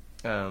 but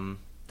the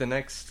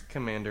next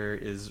commander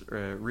is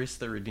Riss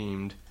the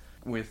Redeemed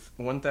with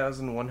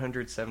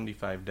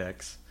 1,175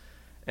 decks,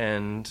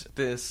 and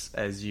this,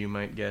 as you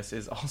might guess,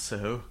 is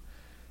also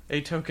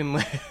a token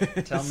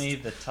list. Tell me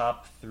the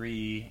top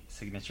 3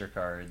 signature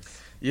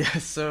cards. Yeah.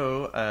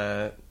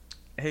 So.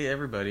 Hey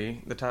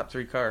everybody, the top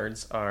 3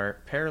 cards are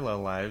Parallel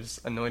Lives,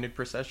 Anointed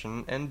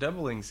Procession, and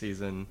Doubling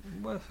Season.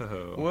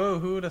 Whoa,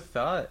 who would have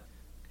thought?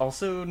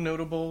 Also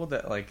notable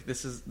that like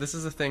this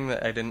is a thing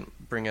that I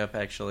didn't bring up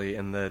actually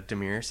in the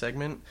Dimir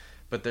segment,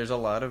 but there's a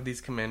lot of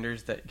these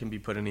commanders that can be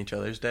put in each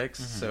other's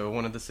decks. Mm-hmm. So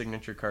one of the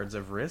signature cards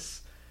of Riss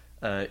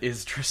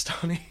is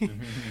Tristani.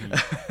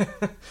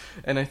 Mm-hmm.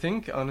 And I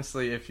think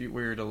honestly if you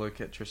were to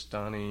look at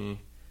Tristani,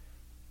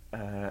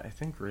 I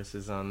think Riss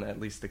is on at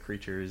least the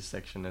creatures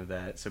section of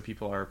that, so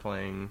people are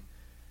playing.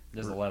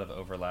 There's a lot of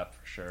overlap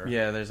for sure.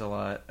 Yeah, there's a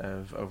lot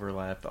of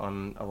overlap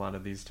on a lot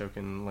of these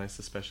token lists,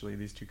 especially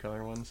these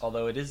 2-color ones.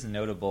 Although it is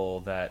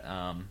notable that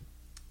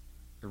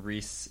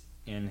Riss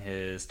in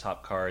his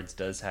top cards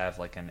does have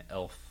like an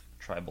elf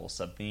tribal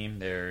sub-theme.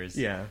 There's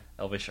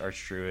Elvish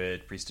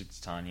Archdruid, Priest of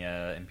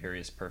Titania,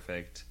 Imperious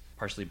Perfect,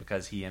 partially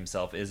because he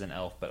himself is an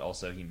elf, but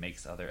also he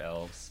makes other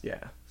elves.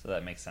 Yeah. So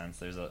that makes sense.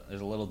 There's a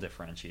little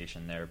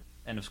differentiation there.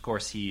 And of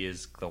course he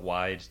is the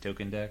wide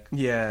token deck.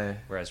 Yeah.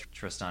 Whereas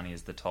Tristani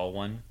is the tall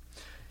one.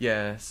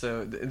 Yeah,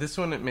 so this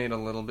one it made a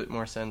little bit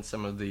more sense.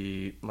 Some of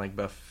the like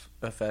buff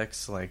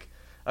effects, like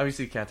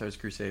obviously Kathos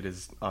Crusade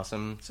is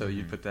awesome, so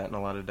you put that in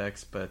a lot of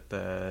decks, but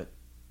the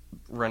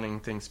running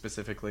things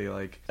specifically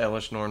like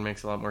Elish Norn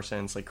makes a lot more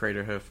sense. Like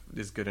Craterhoof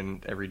is good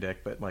in every deck,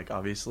 but like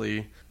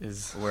obviously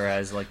is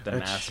whereas like the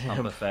mass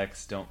pump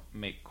effects don't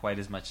make quite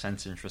as much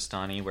sense in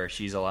Tristani, where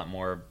she's a lot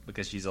more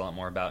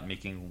about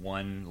making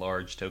one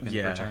large token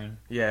per turn.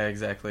 Yeah,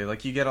 exactly.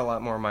 Like you get a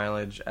lot more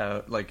mileage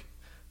out. Like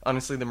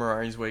honestly, the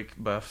Mirari's Wake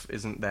buff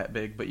isn't that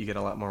big, but you get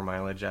a lot more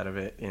mileage out of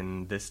it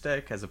in this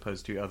deck as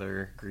opposed to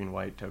other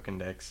green-white token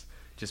decks,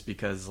 just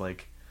because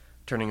like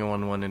turning a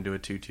 1/1 into a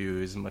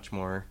 2/2 is much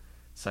more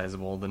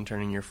sizable than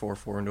turning your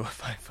 4/4 into a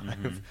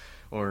 5/5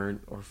 or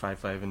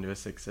 5/5 into a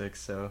 6/6.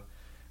 So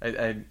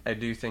I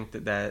do think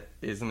that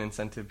is an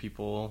incentive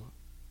people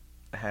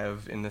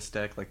have in this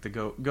deck. Like the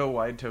go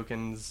wide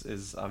tokens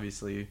is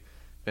obviously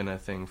been a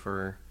thing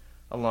for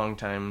a long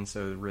time,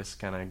 so Riss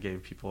kind of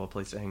gave people a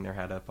place to hang their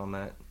hat up on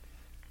that.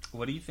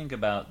 What do you think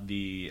about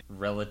the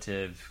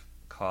relative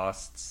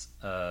costs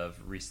of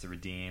Riss the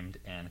Redeemed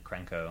and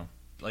Krenko?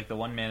 Like the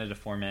 1 mana to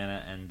 4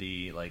 mana and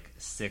the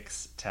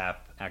 6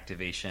 tap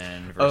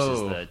activation versus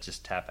the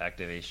just tap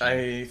activation.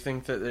 I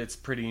think that it's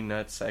pretty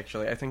nuts,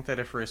 actually. I think that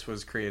if Riss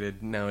was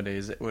created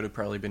nowadays, it would have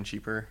probably been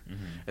cheaper.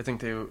 Mm-hmm. I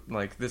think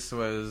this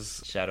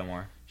was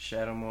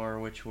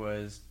Shadowmoor, which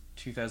was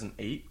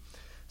 2008.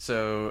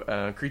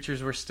 So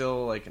creatures were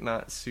still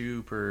not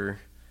super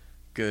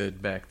good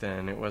back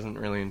then. It wasn't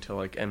really until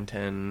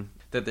M10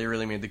 that they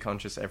really made the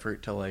conscious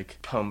effort to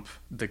pump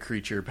the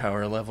creature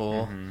power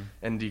level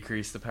and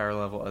decrease the power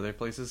level other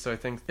places. So I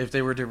think if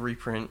they were to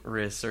reprint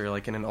Riss or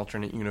in an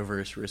alternate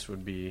universe, Riss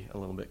would be a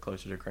little bit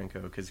closer to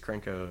Krenko, because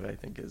Krenko I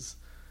think is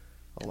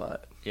a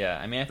lot. Yeah,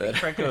 I mean, I think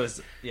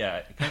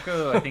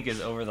Krenko I think is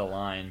over the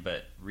line,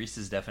 but Riss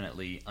is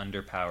definitely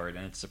underpowered,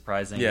 and it's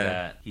surprising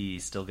that he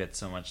still gets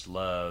so much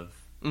love.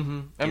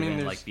 Mm-hmm.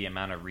 Given the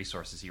amount of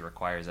resources he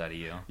requires out of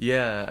you.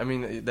 Yeah, I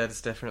mean,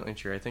 that's definitely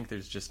true. I think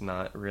there's just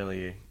not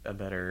really a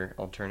better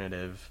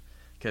alternative,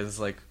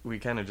 because we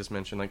kind of just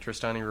mentioned,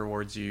 Tristani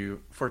rewards you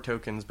for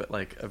tokens, but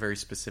a very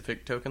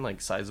specific token,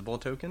 sizable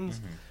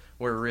tokens,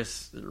 where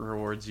Riss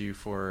rewards you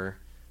for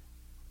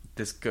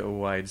this go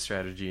wide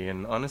strategy.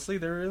 And honestly,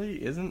 there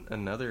really isn't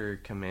another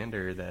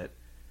commander that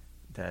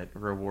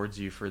rewards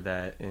you for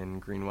that in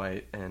green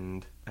white,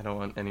 and I don't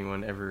want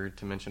anyone ever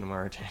to mention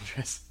Amara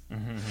Tantris.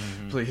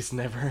 Please,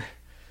 never.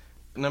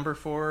 Number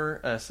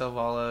 4,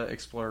 Selvala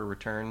Explorer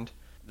Returned.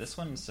 This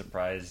one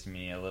surprised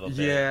me a little bit.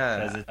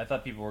 Yeah. Because I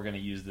thought people were going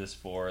to use this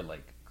for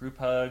group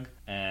hug,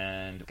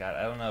 and God,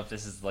 I don't know if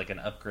this is an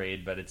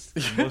upgrade, but it's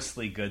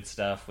mostly good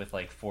stuff with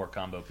 4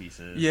 combo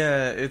pieces.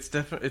 Yeah,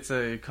 it's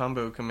a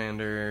combo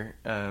commander,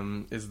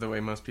 is the way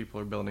most people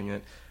are building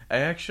it. I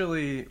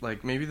actually,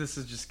 maybe this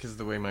is just because of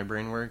the way my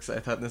brain works,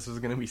 I thought this was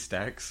going to be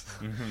stacks.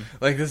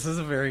 This is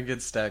a very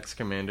good stacks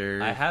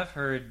commander. I have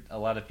heard a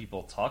lot of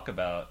people talk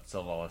about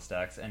Selvala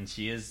stacks, and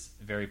she is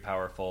very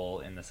powerful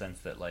in the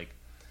sense that,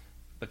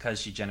 because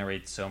she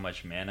generates so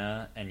much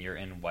mana and you're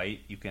in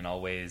white, you can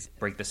always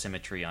break the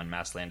symmetry on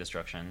mass land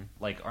destruction.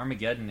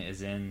 Armageddon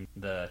is in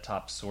the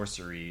top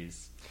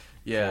sorceries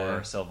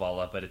for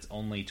Selvala, but it's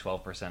only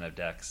 12% of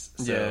decks.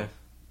 So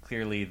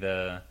clearly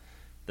the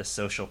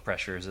social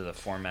pressures of the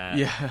format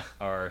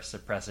are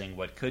suppressing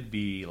what could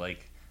be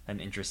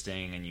an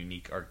interesting and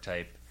unique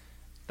archetype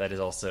that is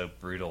also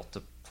brutal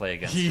to play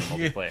against in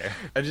multiplayer.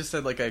 I just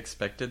said I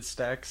expected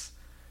stacks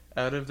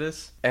out of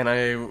this, and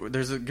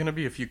there's going to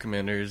be a few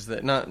commanders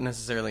that, not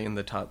necessarily in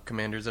the top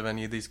commanders of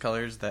any of these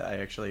colors, that I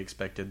actually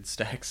expected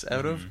stacks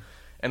out of,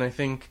 and I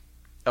think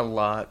a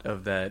lot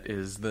of that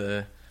is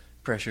the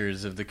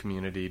pressures of the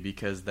community,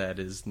 because that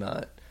is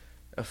not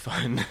a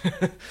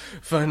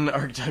fun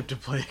archetype to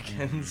play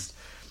against.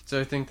 So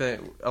I think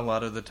that a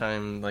lot of the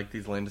time,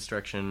 these land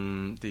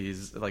destruction,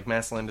 these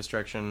mass land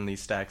destruction,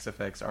 these stacks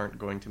effects aren't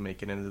going to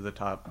make it into the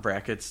top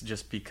brackets,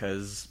 just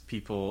because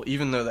people,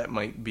 even though that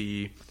might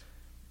be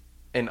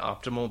an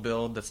optimal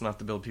build, that's not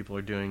the build people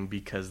are doing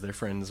because their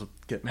friends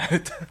get mad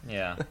at them.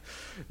 Yeah.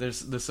 There's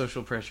the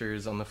social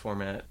pressures on the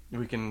format.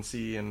 We can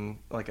see in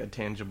a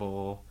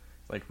tangible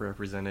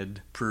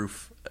represented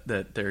proof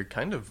that they're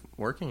kind of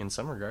working in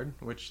some regard,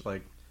 which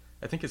I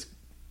think is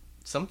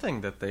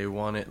something that they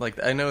wanted.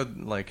 I know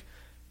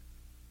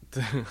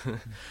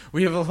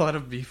we have a lot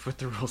of beef with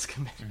the rules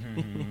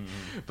committee,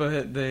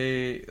 but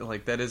they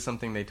that is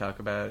something they talk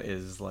about,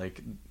 is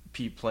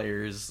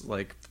players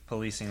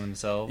policing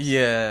themselves.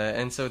 Yeah,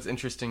 and so it's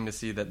interesting to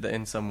see that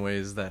in some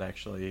ways that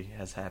actually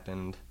has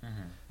happened,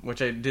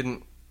 which I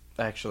didn't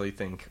actually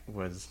think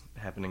was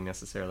happening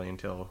necessarily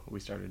until we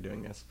started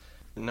doing this.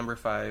 Number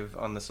 5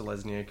 on the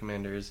Selesnya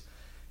commanders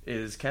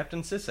is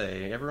Captain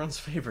Sisay, everyone's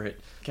favorite.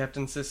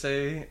 Captain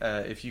Sisay,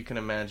 if you can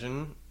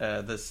imagine,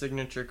 the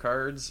signature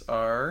cards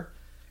are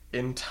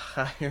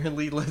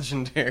entirely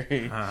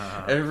legendary.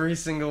 Every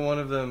single one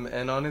of them,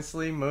 and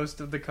honestly, most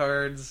of the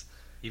cards...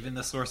 Even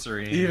the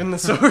sorcery.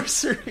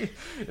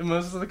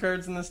 Most of the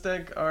cards in this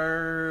deck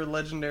are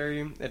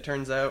legendary. It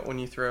turns out when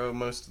you throw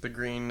most of the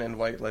green and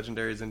white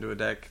legendaries into a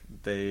deck,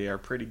 they are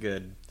pretty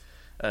good.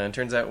 It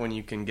turns out when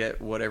you can get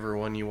whatever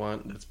one you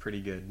want, that's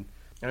pretty good.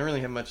 I don't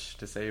really have much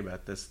to say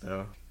about this,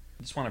 though.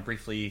 I just want to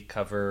briefly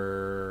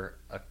cover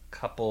a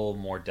couple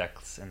more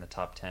decks in the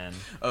top 10.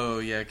 Oh,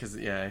 yeah, because,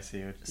 I see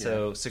it. Yeah.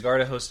 So,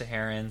 Sigarda Host of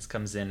Herons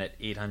comes in at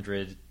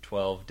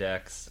 812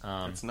 decks.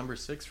 That's number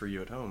 6 for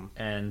you at home.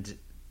 And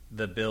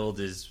the build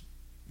is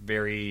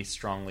very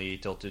strongly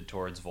tilted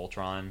towards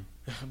Voltron.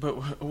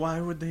 But why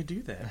would they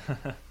do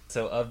that?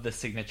 So, of the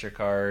signature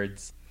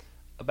cards...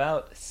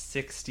 About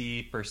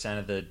 60%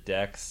 of the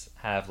decks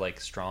have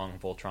strong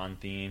Voltron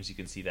themes. You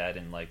can see that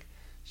in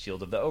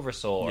Shield of the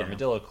Oversoul,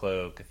 Armadillo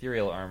Cloak,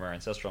 Ethereal Armor,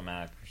 Ancestral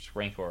Map,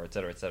 Rancor,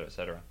 etc., etc.,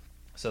 etc.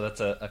 So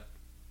that's a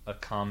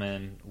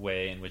common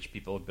way in which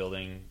people are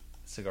building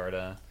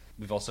Sigarda.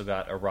 We've also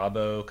got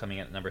Arabo coming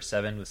in at number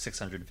 7 with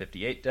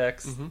 658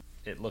 decks.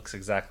 It looks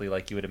exactly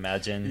like you would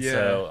imagine,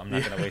 so I'm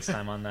not going to waste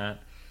time on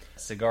that.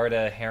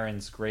 Sigarda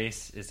Heron's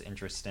Grace is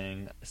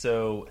interesting.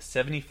 So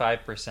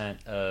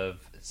 75% of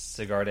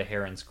Sigarda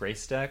Heron's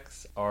Grace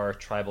decks are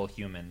tribal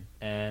human.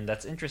 And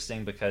that's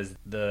interesting because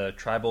the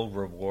tribal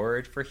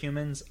reward for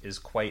humans is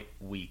quite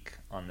weak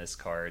on this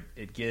card.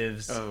 It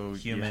gives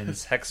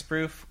humans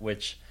hexproof,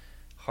 which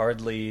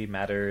hardly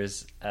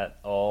matters at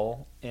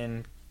all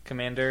in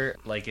Commander.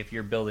 Like, if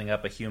you're building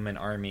up a human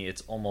army,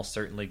 it's almost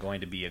certainly going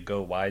to be a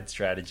go wide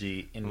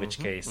strategy, in which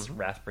case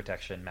wrath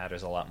protection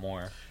matters a lot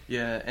more.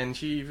 Yeah, and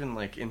she even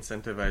like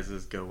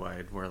incentivizes go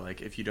wide, where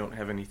like if you don't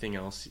have anything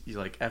else, you,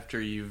 like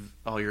after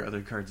all your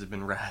other cards have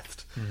been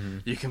wrathed,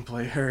 you can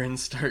play her and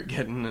start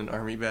getting an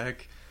army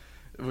back,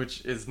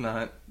 which is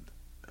not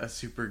a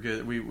super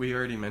good. We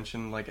already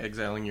mentioned like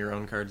exiling your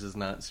own cards is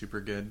not super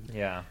good.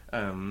 Yeah.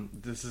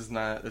 This is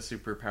not a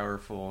super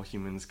powerful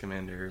humans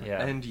commander.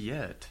 Yeah. And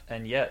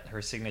yet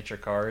her signature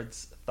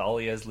cards,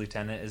 Thalia's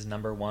Lieutenant is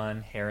number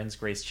 1, Heron's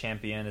Grace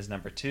Champion is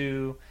number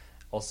 2.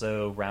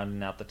 Also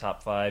rounding out the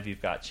top 5,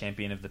 you've got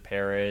Champion of the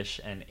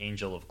Parish and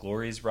Angel of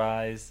Glory's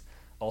Rise.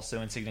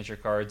 Also in signature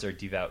cards are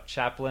Devout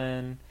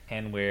Chaplain,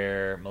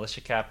 Handwear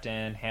Militia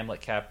Captain,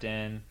 Hamlet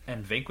Captain,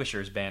 and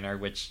Vanquisher's Banner,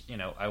 which,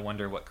 I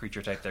wonder what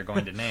creature type they're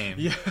going to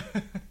name.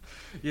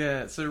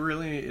 Yeah, so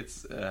really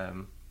it's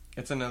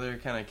another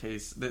kind of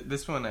case.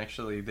 This one,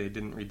 actually, they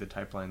didn't read the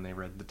type line, they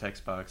read the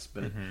text box,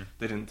 but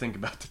they didn't think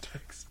about the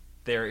text.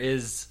 There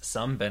is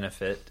some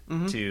benefit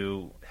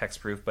to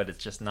hexproof, but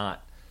it's just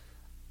not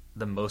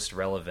the most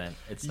relevant.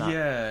 It's not.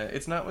 Yeah,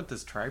 it's not what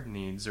this tribe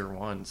needs or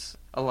wants.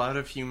 A lot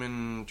of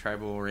human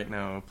tribal right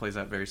now plays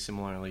out very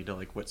similarly to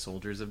like what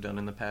soldiers have done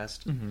in the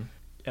past. And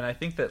I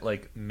think that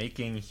like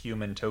making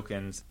human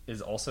tokens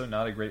is also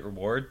not a great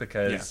reward,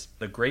 because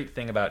the great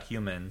thing about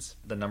humans,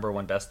 the number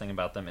one best thing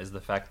about them, is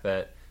the fact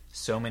that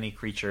so many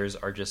creatures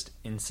are just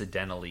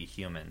incidentally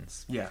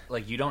humans. Yeah.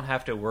 Like, you don't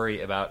have to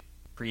worry about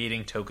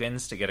creating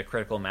tokens to get a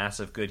critical mass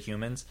of good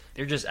humans.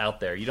 They're just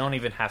out there. You don't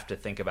even have to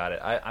think about it.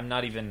 I'm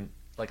not even...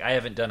 Like, I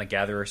haven't done a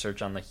gatherer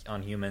search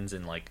on humans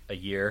in like a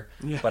year,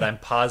 but I'm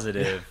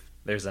positive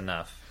there's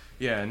enough.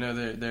 Yeah, no,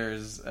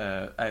 there's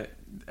as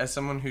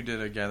someone who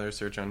did a gatherer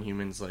search on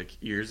humans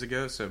like years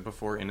ago, so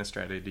before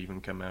Innistrad had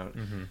even come out,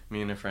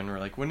 me and a friend were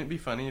like, wouldn't it be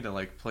funny to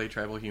like play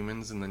tribal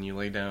humans and then you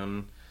lay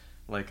down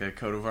like a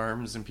coat of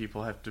arms and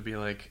people have to be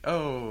like,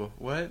 oh,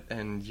 what?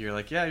 And you're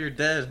like, yeah, you're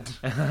dead.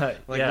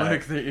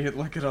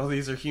 Look at all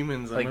these are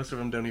humans, and like, most of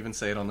them don't even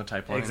say it on the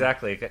type line.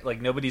 Exactly.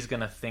 Like, nobody's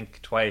gonna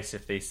think twice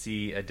if they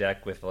see a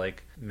deck with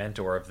like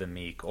Mentor of the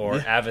Meek or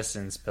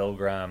Avacyn's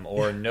Pilgrim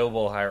or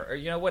Noble Hire,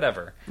 or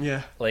whatever.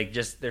 Yeah. Like,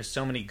 just there's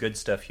so many good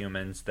stuff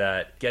humans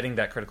that getting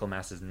that critical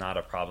mass is not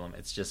a problem.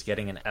 It's just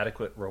getting an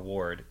adequate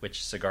reward, which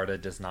Sigarda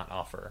does not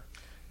offer.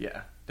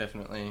 Yeah,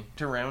 definitely.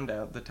 To round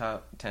out the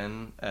top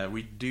 10,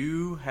 we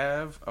do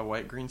have a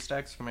white-green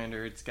stacks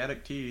commander. It's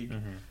Gaddock Teeg.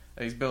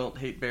 He's built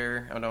Hate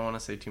Bear. I don't want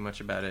to say too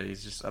much about it.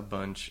 He's just a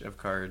bunch of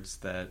cards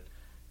that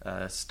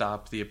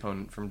stop the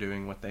opponent from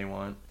doing what they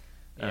want.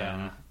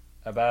 Yeah,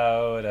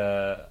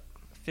 about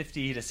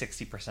 50 to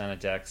 60% of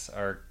decks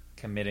are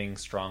committing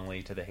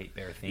strongly to the Hate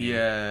Bear theme.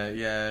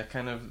 Yeah,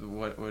 kind of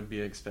what would be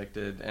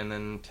expected. And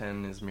then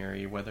 10 is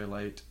Miri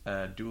Weatherlight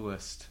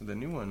Duelist, the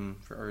new one,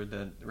 or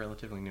the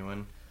relatively new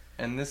one.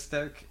 And this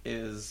deck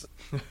is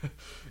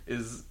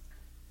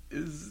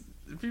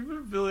people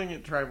are billing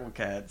it tribal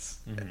cats,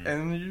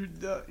 and you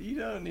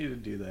don't need to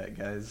do that,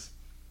 guys.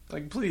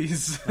 Like,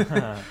 please.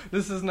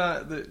 This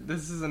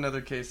is another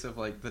case of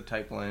like the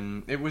type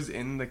line. It was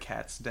in the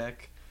cats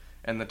deck,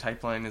 and the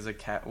type line is a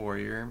cat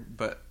warrior,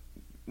 but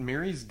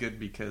Miri's good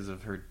because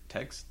of her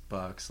text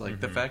box.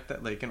 Like, the fact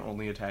that they can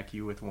only attack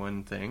you with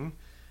one thing,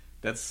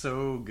 that's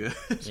so good.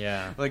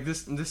 Yeah. Like,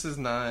 this is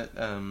not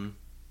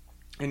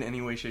in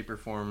any way, shape, or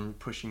form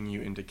pushing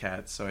you into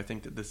cats, so I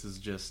think that this is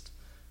just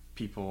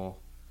people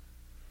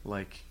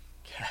like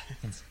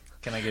cats.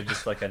 Can I give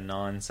just like a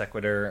non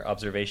sequitur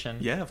observation?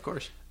 Yeah, of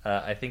course.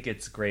 I think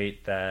it's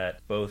great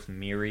that both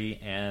Miri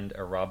and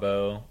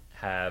Arabo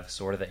have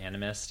Sword of the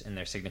Animist in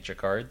their signature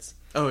cards.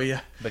 Oh,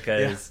 yeah.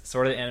 Because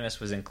Sword of the Animist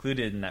was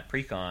included in that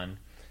precon.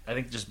 I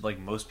think just like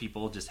most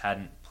people just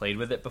hadn't played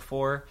with it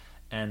before,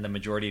 and the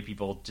majority of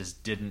people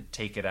just didn't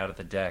take it out of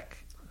the deck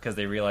because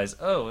they realized,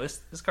 oh,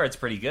 this card's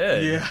pretty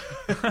good.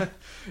 Yeah.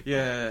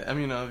 Yeah, I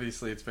mean,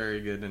 obviously it's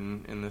very good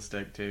in this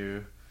deck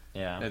too.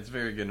 Yeah. It's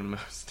very good in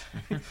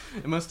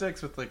most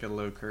decks with like a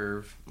low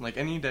curve. Like,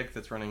 any deck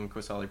that's running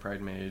Qasali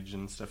Pride Mage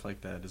and stuff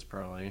like that is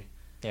probably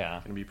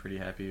gonna be pretty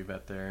happy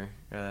about their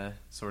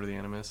Sword of the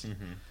Animist.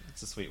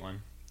 It's a sweet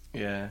one.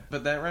 Yeah,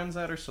 but that rounds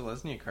out our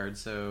Selesnya card,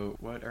 so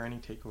what are any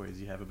takeaways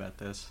you have about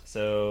this?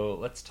 So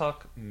let's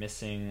talk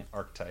missing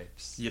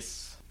archetypes.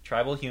 Yes.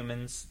 Tribal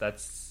humans,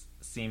 that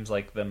seems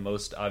like the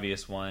most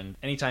obvious one.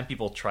 Anytime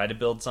people try to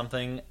build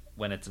something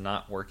when it's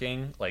not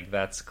working, like,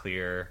 that's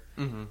clear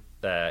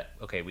that,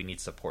 okay, we need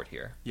support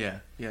here. Yeah.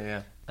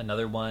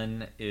 Another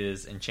one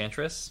is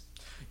Enchantress.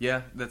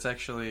 Yeah, that's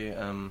actually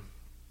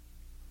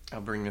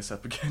I'll bring this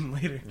up again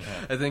later. Yeah.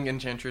 I think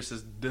Enchantress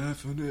is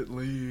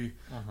definitely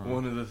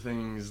one of the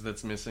things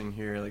that's missing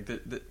here. Like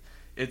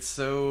it's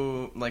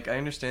so like I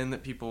understand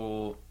that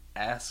people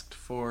asked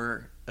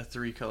for a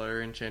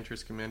 3-color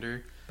Enchantress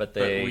Commander, but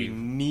we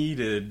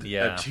needed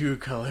a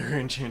 2-color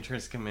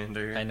Enchantress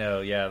Commander. I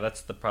know, yeah,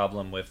 that's the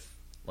problem with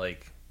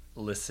like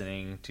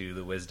listening to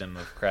the wisdom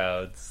of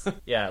crowds.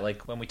 Yeah,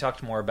 like when we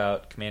talked more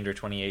about Commander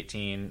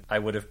 2018, I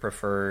would have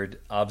preferred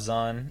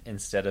Abzan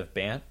instead of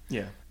Bant.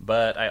 Yeah.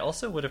 But I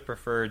also would have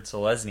preferred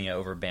Selesnya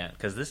over Bant,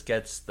 because this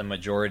gets the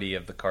majority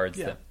of the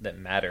cards that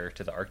matter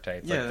to the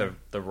archetype, like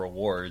the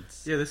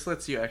rewards. Yeah, this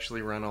lets you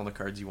actually run all the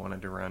cards you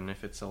wanted to run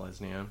if it's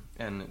Selesnya,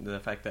 and the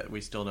fact that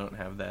we still don't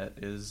have that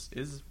is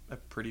a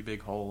pretty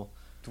big hole.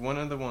 One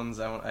of the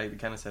ones I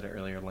kind of said it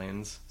earlier,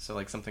 lands. So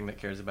like something that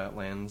cares about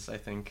lands, I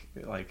think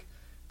like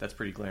that's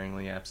pretty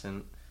glaringly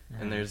absent.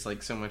 And there's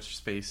like so much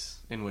space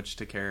in which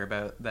to care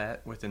about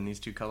that within these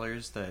 2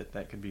 colors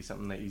that could be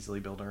something they easily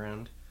build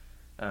around.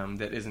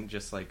 That isn't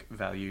just like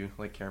value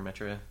like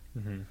Karametra.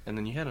 And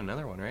then you had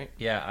another one, right?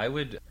 Yeah, I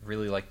would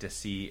really like to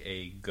see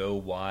a go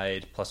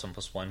wide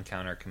 +1/+1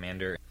 counter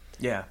commander.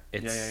 Yeah.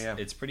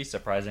 It's pretty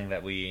surprising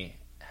that we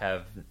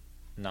have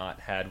not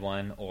had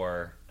one,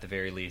 or at the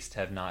very least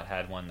have not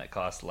had one that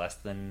costs less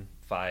than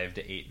 5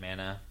 to 8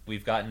 mana.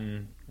 We've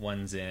gotten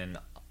ones in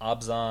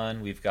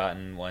Abzan, we've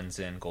gotten ones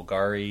in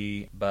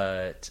Golgari,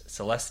 but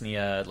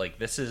Selesnya, like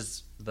this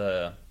is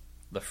the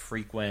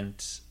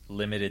frequent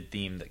limited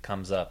theme that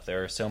comes up.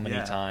 There are so many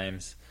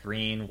times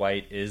green,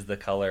 white is the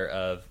color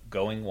of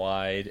going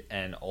wide,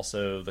 and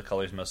also the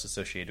colors most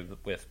associated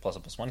with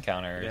 +1/+1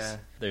 counters. Yeah.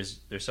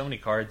 There's so many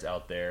cards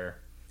out there.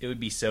 It would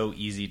be so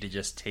easy to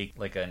just take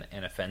like an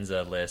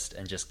Anafenza list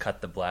and just cut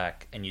the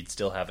black, and you'd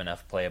still have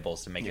enough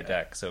playables to make a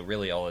deck. So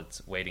really all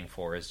it's waiting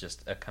for is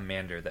just a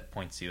commander that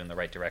points you in the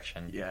right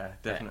direction. Yeah,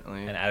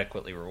 definitely. And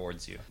adequately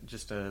rewards you.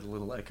 Just a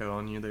little echo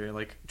on you there.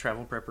 Like,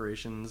 travel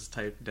preparations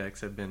type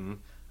decks have been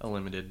a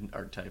limited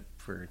archetype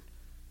for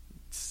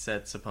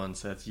sets upon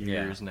sets,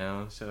 years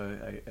now. So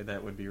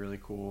that would be really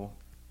cool.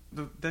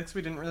 The decks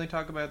we didn't really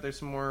talk about, there's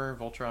some more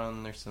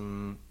Voltron, there's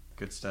some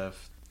good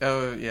stuff.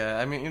 Oh, yeah,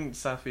 I mean,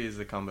 Safi is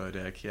the combo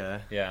deck,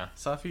 yeah. Yeah.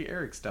 Safi,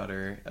 Eric's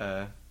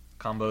daughter.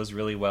 Combos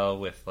really well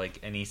with,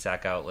 like, any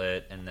sack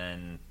outlet, and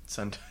then...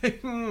 Sun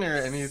Titan or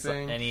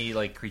anything. Any,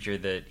 like, creature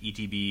that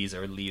ETBs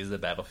or leaves the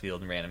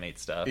battlefield and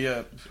reanimates stuff.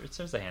 Yeah.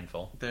 There's a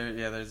handful.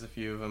 There's a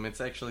few of them.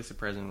 It's actually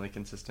surprisingly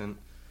consistent.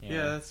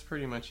 Yeah, that's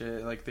pretty much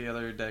it. Like, the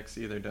other decks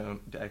either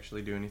don't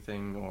actually do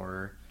anything,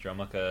 or...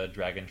 Dromoka,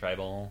 Dragon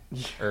Tribal,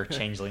 or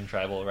Changeling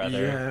Tribal,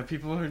 rather. Yeah,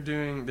 people are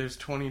doing... There's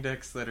 20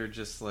 decks that are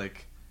just,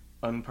 like...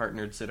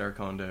 unpartnered Sidar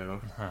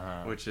Kondo,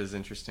 which is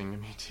interesting to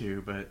me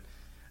too, but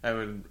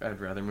I'd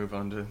rather move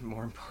on to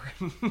more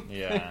important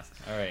Yeah,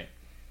 alright.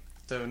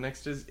 So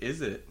next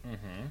is It?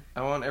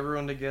 I want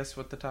everyone to guess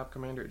what the top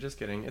commander... Just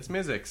kidding. It's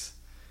Mizzix.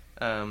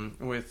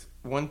 With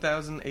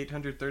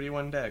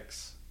 1,831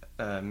 decks.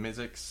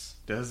 Mizzix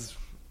does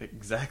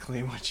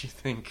exactly what you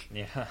think.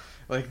 Yeah.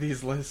 Like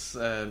these lists,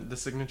 the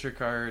signature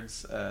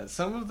cards,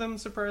 some of them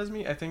surprise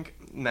me. I think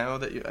now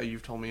that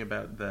you've told me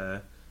about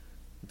the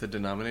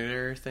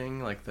denominator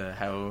thing, like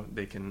how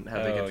they get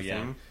the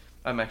thing,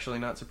 I'm actually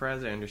not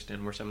surprised. I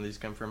understand where some of these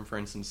come from. For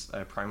instance,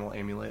 Primal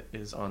Amulet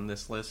is on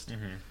this list.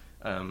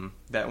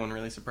 That one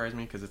really surprised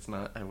me because it's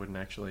not. I wouldn't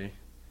actually.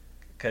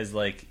 Because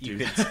like you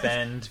could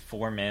spend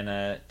 4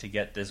 mana to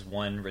get this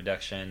one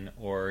reduction,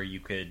 or you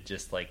could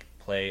just like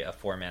play a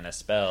 4 mana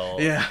spell,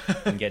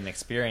 and get an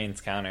experience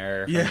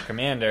counter from the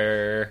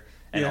commander.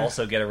 And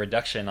also get a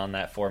reduction on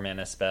that 4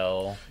 mana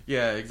spell.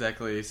 Yeah,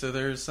 exactly. So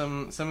there's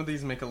some of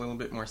these make a little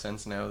bit more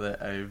sense now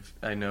that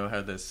I know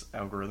how this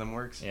algorithm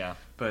works. Yeah.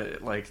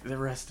 But like the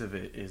rest of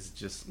it is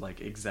just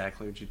like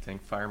exactly what you'd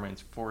think.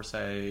 Firemind's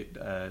Foresight,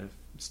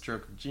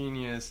 Stroke of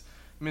Genius,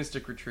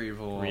 Mystic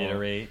Retrieval,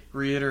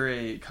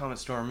 Reiterate, Comet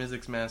Storm,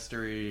 Mizzix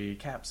Mastery,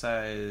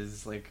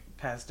 Capsize, like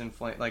Past in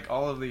Flight. Like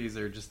all of these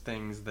are just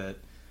things that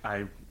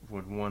I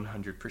would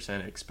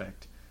 100%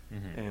 expect.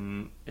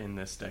 In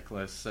this deck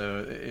list.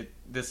 So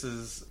this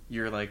is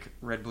your like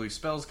red blue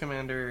spells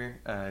commander.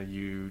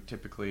 You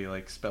typically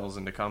like spells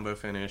into combo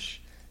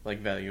finish, like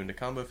value into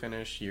combo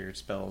finish. Your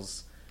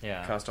spells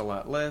cost a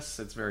lot less.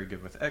 It's very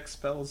good with X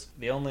spells.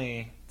 The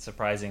only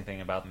surprising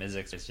thing about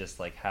Mizzix is just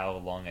like how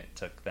long it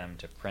took them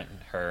to print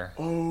her.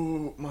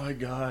 Oh my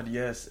god,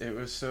 yes. It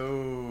was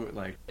so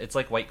like... It's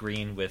like white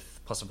green with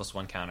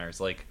 +1/+1 counters.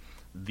 Like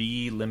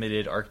the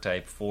limited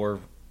archetype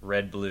for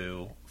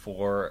red-blue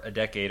for a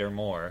decade or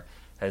more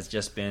has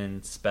just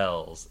been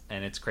spells,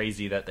 and it's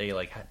crazy that they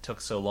like took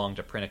so long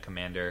to print a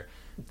commander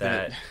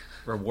that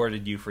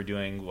rewarded you for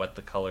doing what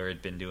the color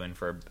had been doing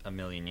for a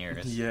million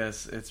years.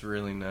 Yes, it's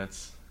really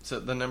nuts. So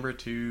the number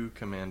 2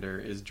 commander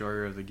is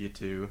Jorah of the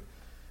Gitu,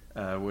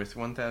 with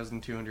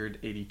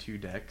 1,282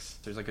 decks.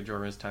 There's like a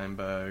Jorah's Time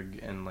Bug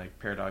and like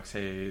Paradox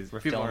Haze.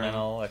 Rift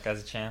Elemental, like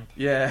as a champ.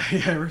 Yeah,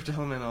 Rift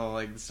Elemental,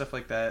 like stuff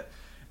like that.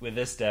 With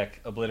this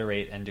deck,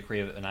 Obliterate and Decree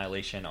of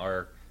Annihilation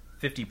are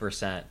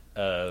 50%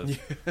 of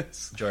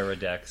Jorah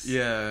decks.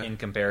 Yeah. In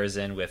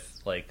comparison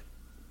with like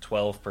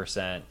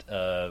 12%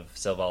 of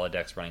Selvala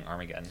decks running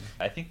Armageddon.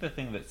 I think the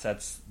thing that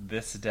sets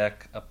this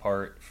deck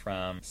apart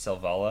from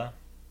Selvala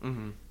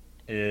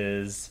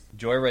is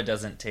Joyra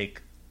doesn't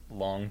take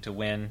long to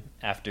win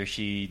after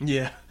she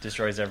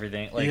destroys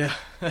everything.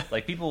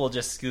 Like people will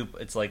just scoop.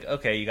 It's like,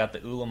 okay, you got the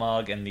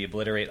Ulamog and the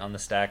Obliterate on the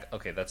stack.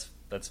 Okay, that's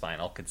fine.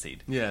 I'll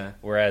concede. Yeah.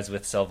 Whereas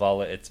with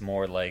Selvala, it's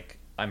more like,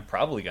 I'm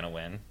probably gonna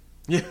win.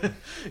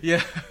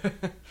 Yeah.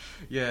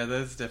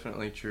 That's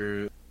definitely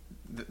true.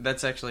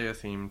 That's actually a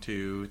theme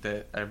too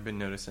that I've been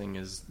noticing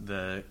is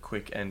the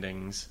quick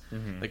endings.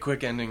 The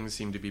quick endings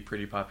seem to be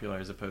pretty popular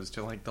as opposed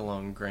to like the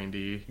long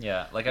grindy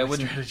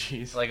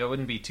strategies. I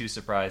wouldn't be too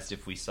surprised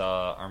if we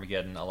saw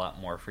Armageddon a lot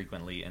more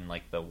frequently in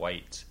like the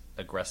white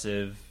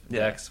aggressive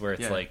decks where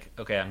it's like,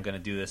 okay, I'm gonna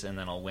do this and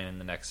then I'll win in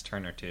the next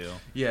turn or two.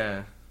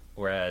 Yeah.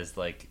 Whereas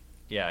like,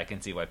 I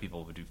can see why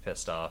people would be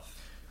pissed off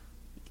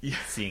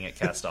seeing it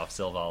cast off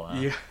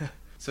Selvala. Yeah.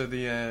 So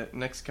the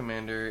next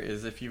commander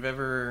is, if you've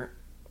ever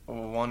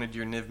wanted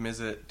your Niv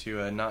Mizzet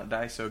to not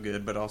die so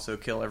good, but also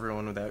kill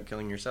everyone without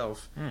killing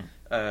yourself,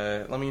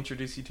 let me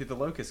introduce you to the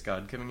Locust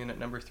God, coming in at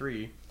number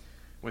 3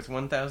 with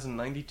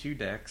 1,092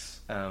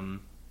 decks.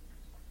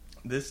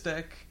 This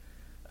deck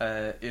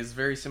is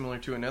very similar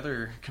to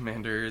another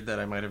commander that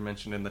I might have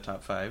mentioned in the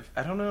top 5.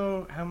 I don't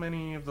know how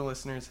many of the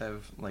listeners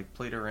have like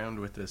played around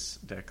with this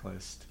deck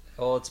list.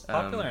 Well, it's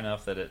popular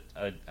enough that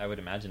I would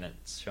imagine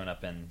it's shown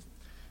up in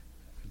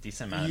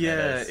decent amount of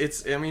metas.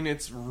 It's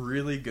it's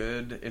really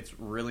good, it's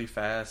really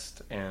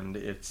fast, and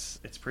it's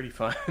pretty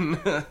fun.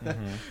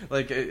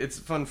 Like it's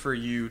fun for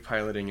you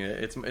piloting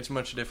it. It's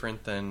much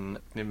different than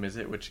Niv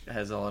Mizzet, which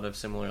has a lot of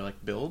similar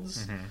like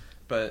builds,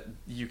 but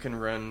you can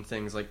run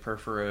things like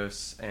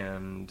Perforos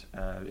and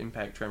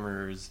Impact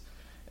Tremors,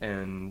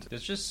 and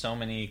there's just so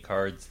many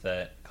cards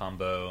that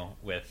combo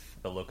with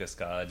the Locust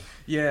God.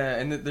 Yeah,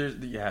 and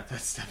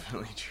that's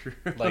definitely true.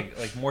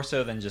 like more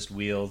so than just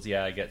wheels.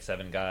 Yeah, I get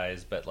 7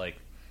 guys, but like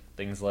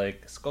things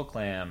like Skull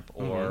Clamp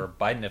or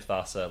Biden of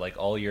Thassa, like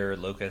all your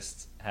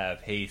locusts have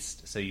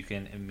haste, so you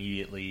can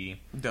immediately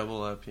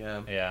double up.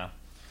 Yeah,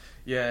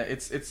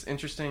 it's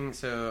interesting.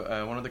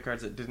 So one of the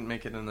cards that didn't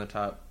make it in the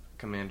top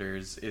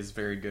commanders is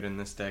very good in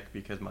this deck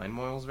because Mind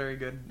Moil is very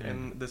good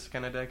in this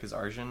kind of deck, is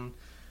Arjun,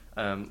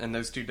 and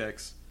those two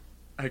decks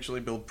actually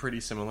build pretty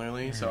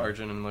similarly. So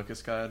Arjun and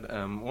Locust God,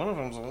 one of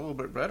them's a little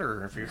bit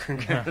better if you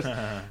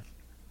can.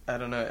 I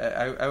don't know.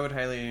 I would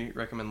highly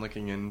recommend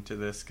looking into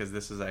this because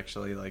this is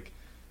actually like,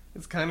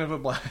 it's kind of a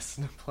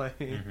blast to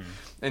play,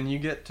 and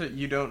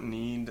you don't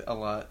need a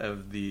lot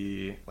of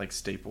the like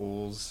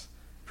staples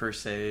per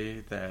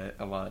se that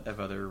a lot of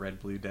other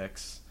red-blue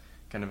decks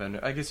kind of end.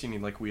 I guess you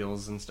need like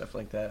wheels and stuff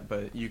like that,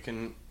 but you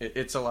can.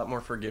 It's a lot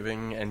more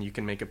forgiving, and you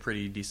can make a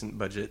pretty decent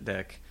budget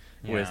deck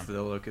with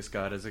the Locust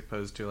God as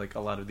opposed to like a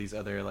lot of these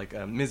other like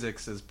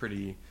Mizzix is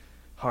pretty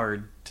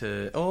hard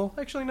to. Oh,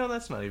 actually, no,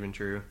 that's not even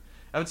true.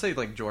 I would say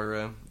like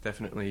Joyra,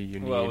 definitely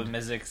you need. Well, with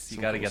Mizzix, you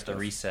got to get the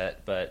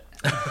reset, but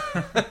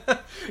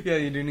yeah,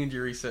 you do need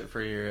your reset for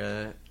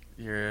your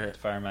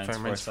Firemind's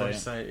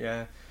Foresight.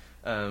 Yeah,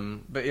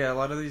 but yeah, a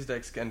lot of these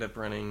decks end up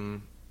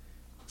running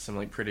some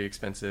like pretty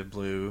expensive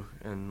blue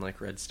and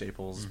like red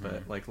staples,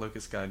 but like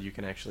Locust God, you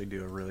can actually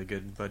do a really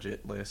good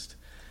budget list.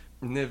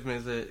 Niv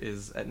Mizzet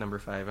is at number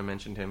 5. I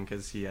mentioned him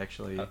because he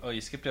actually...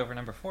 you skipped over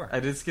number 4. I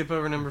did skip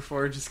over number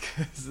 4 just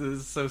because it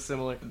is so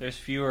similar. There's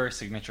fewer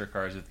signature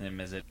cards with Niv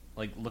Mizzet.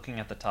 Like, looking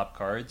at the top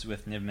cards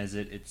with Niv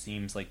Mizzet, it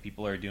seems like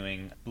people are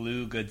doing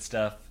blue good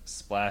stuff,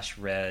 splash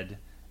red,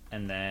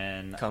 and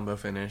then... Combo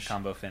finish.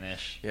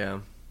 Yeah.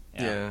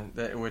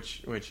 That,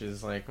 which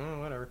is like,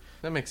 whatever.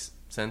 That makes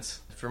sense.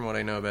 From what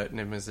I know about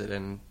Niv Mizzet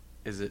and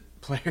Izzet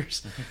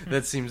players,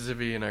 that seems to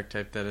be an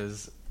archetype that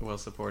is well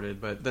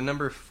supported. But the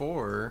number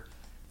 4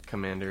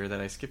 commander that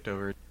I skipped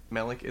over,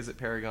 Melek Izzet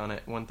Paragon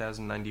at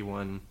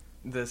 1091.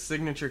 The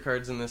signature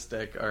cards in this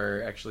deck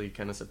are actually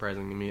kind of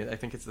surprising to me. I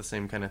think it's the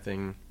same kind of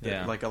thing,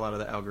 like a lot of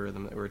the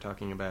algorithm that we were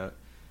talking about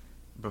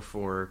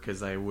before,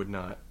 because I would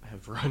not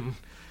have run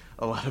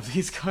a lot of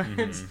these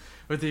cards,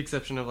 with the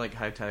exception of like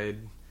High Tide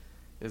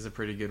is a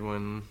pretty good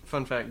one.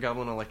 Fun fact,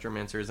 Goblin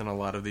Electromancer is in a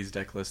lot of these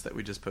deck lists that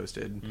we just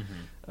posted.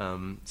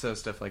 So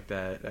stuff like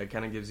that. It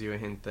kind of gives you a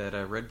hint that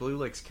Red-Blue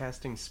likes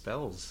casting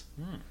spells.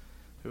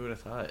 Who would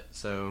have thought?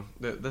 So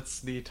that's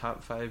the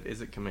top 5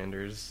 Izzet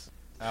commanders.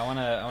 I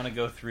wanna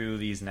go through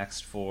these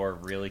next 4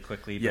 really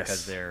quickly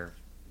because they're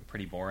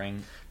pretty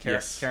boring.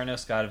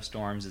 Keranos, God of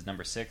Storms, is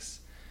number 6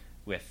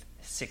 with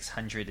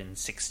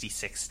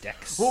 666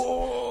 decks.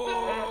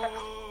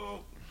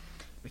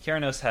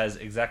 Keranos has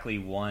exactly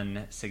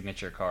 1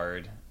 signature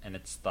card, and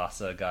it's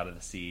Thassa, God of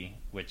the Sea,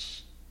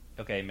 which,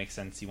 okay, makes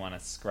sense. You want to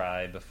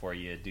scry before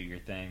you do your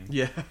thing.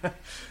 Yeah.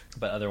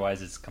 But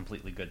otherwise, it's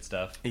completely good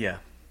stuff. Yeah.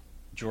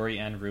 Jori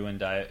and Ruin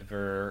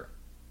Diver,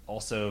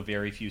 also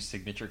very few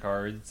signature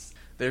cards.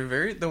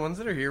 The ones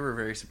that are here were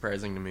very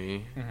surprising to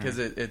me, because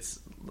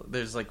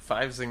there's like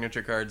 5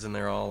 signature cards, and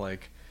they're all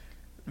like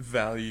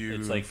value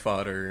it's like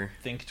fodder.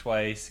 Think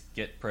Twice,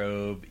 Get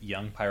Probe,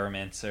 Young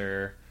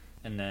Pyromancer,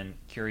 and then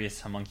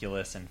Curious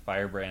Homunculus and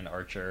Firebrand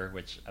Archer,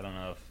 which I don't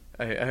know if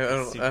I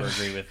don't super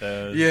agree with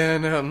those. Yeah,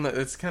 no,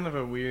 it's kind of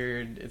a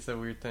weird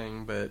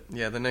thing, but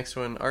yeah, the next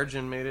one,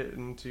 Arjun made it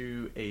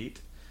into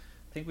 8.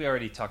 I think we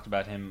already talked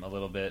about him a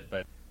little bit,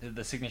 but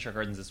the signature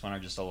cards in this one are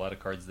just a lot of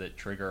cards that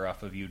trigger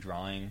off of you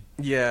drawing.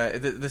 Yeah,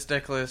 this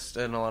deck list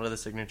and a lot of the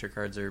signature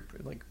cards are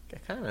like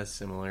kind of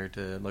similar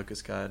to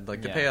Locust God.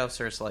 Like the payoffs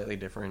are slightly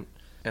different.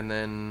 And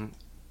then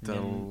the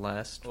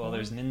last one?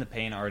 There's Nin the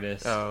Pain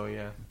Artist. Oh,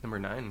 yeah. Number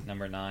 9.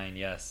 Number 9,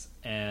 yes.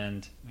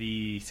 And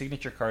the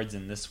signature cards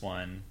in this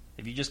one,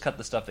 if you just cut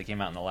the stuff that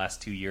came out in the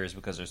last 2 years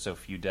because there's so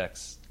few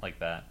decks like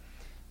that,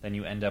 then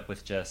you end up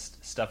with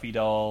just Stuffy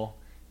Doll,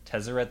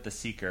 Tezzeret the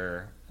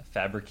Seeker,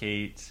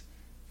 Fabricate,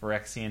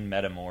 Phyrexian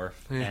Metamorph,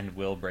 and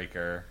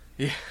Willbreaker.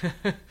 Yeah.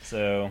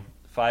 So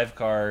 5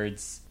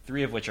 cards,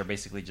 3 of which are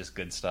basically just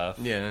good stuff.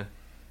 Yeah.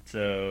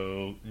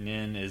 So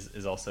Nin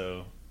is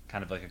also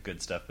kind of like a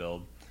good stuff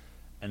build.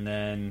 And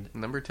then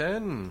number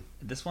 10.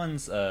 This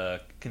one's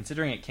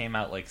considering it came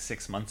out like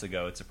 6 months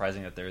ago, it's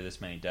surprising that there are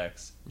this many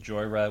decks.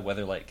 Joyra,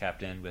 Weatherlight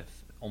Captain with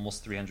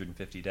almost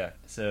 350 decks.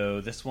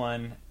 So this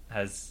one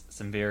has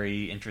some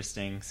very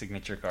interesting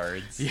signature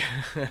cards,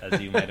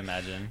 as you might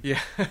imagine. Yeah.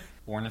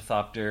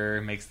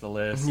 Ornithopter makes the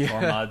list. Yeah.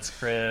 Ormod's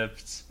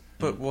Crypt.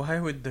 But why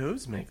would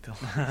those make the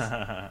list?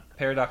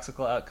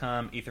 Paradoxical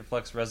Outcome,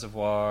 Aetherflux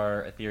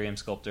Reservoir, Ethereum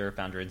Sculptor,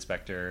 Founder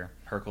Inspector,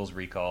 Hercules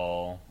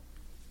Recall,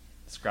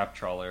 Scrap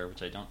Trawler,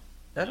 which I don't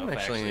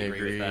actually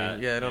agree with that.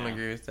 Yeah, I don't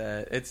agree with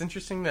that. It's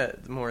interesting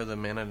that more of the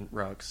mana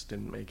rocks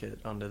didn't make it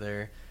onto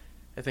there.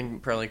 I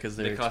think probably because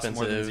they're expensive. They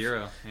cost more than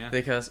 0. Yeah.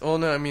 They cost. Well,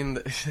 no, I mean,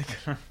 I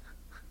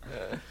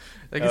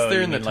guess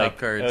they're in the top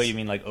cards. Oh, you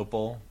mean like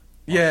Opal?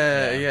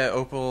 Yeah,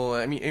 Opal.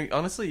 I mean,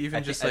 honestly,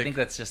 even I think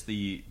that's just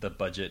the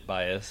budget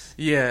bias.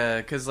 Yeah,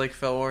 because like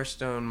Felwar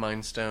Stone,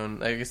 Mind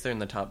Stone, I guess they're in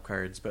the top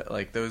cards, but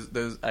like those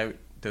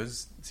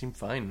seem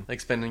fine. Like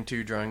spending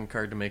 2, drawing a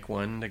card to make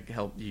 1 to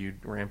help you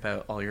ramp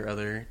out all your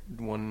other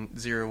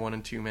 0, 1,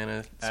 and 2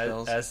 mana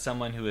spells. As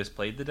someone who has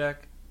played the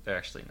deck, they're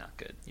actually not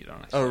good. You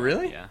don't. Oh,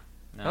 really? Yeah.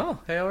 No. Oh,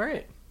 hey, all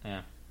right.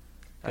 Yeah.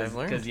 I've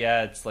learned. Because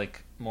it's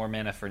like more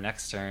mana for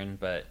next turn,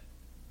 but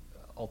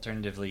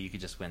alternatively, you could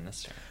just win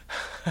this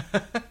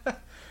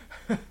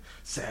turn.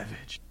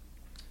 Savage.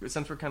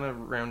 Since we're kind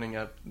of rounding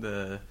up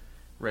the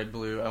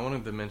red-blue, I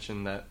wanted to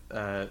mention that,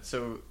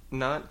 so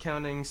not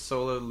counting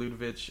Solo,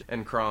 Ludovic,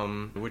 and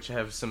Crom, which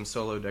have some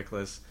solo deck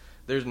lists,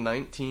 there's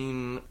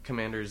 19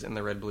 commanders in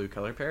the red-blue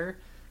color pair,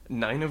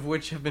 9 of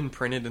which have been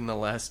printed in the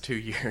last 2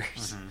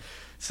 years. Mm-hmm.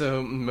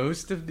 So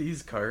most of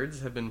these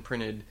cards have been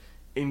printed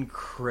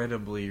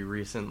incredibly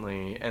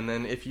recently, and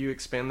then if you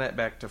expand that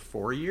back to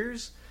 4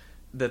 years,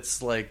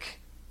 that's like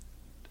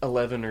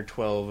 11 or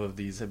 12 of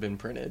these have been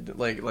printed.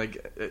 Like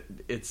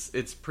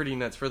it's pretty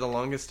nuts. For the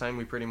longest time,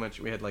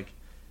 we had like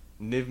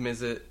Niv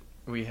Mizzet,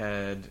 we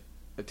had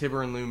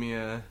Tibur and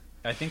Lumia.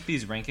 I think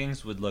these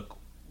rankings would look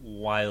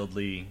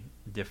wildly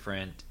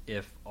different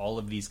if all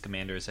of these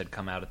commanders had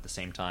come out at the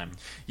same time.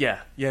 Yeah.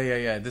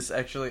 This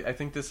actually, I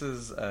think this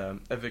is a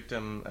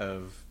victim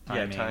of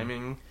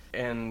timing.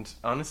 And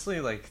honestly,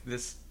 like the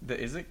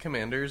Izzet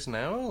commanders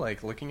now,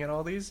 like looking at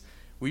all these,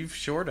 we've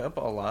shored up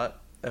a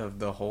lot of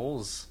the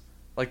holes.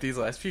 Like these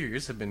last few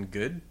years have been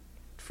good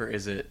for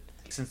Izzet.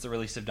 Since the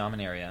release of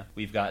Dominaria,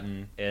 we've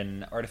gotten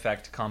an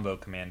artifact combo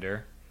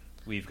commander,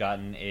 we've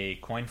gotten a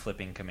coin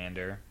flipping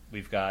commander,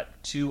 we've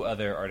got 2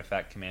 other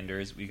artifact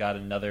commanders, we got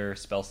another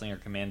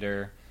Spellslinger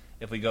commander.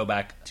 If we go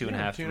back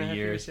 2.5, 3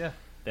 years,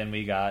 then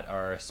we got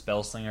our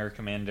Spellslinger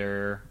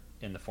commander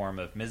in the form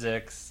of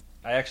Mizzix.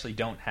 I actually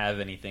don't have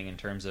anything in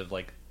terms of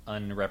like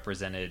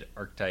unrepresented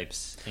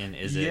archetypes in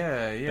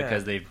Izzet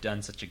because they've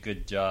done such a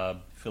good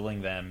job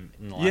filling them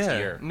in the last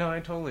year. No, I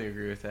totally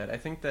agree with that. I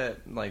think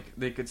that like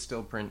they could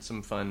still print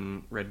some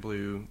fun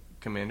red-blue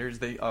commanders.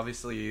 They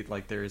obviously,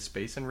 like, there is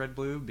space in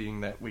red-blue,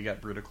 being that we got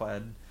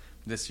Brutaclad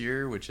this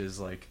year, which is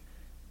like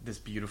this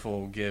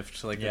beautiful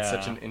gift. Like it's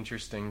such an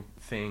interesting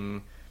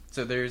thing.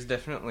 So there's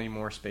definitely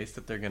more space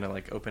that they're gonna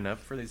like open up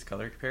for these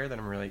color pair that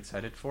I'm really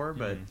excited for.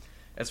 But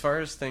as far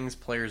as things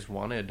players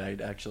wanted, I'd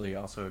actually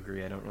also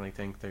agree. I don't really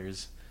think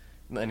there's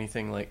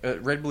anything like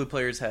red-blue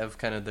players have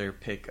kind of their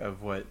pick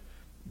of what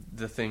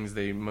the things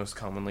they most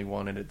commonly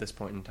wanted at this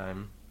point in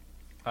time.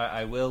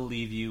 I will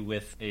leave you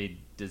with a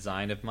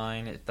design of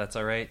mine, if that's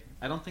all right.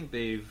 I don't think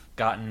they've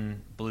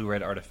gotten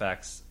blue-red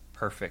artifacts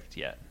perfect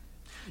yet.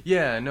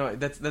 Yeah, no,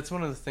 that's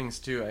one of the things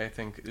too. I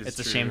think is it's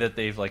true. A shame that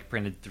they've like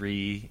printed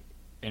 3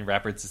 in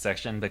rapid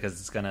succession because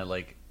it's gonna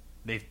like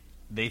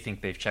they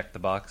think they've checked the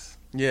box.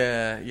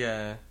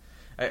 Yeah.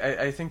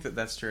 I think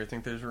that's true. I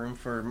think there's room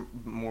for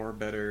more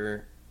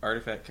better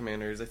artifact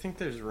commanders. I think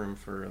there's room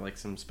for like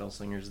some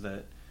Spellslingers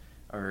that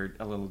are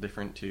a little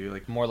different too,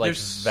 like more like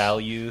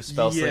value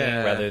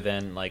spellslinging rather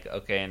than like,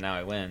 okay, now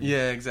I win.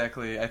 Yeah,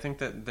 exactly. I think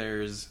that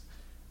there's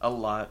a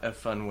lot of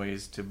fun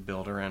ways to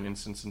build around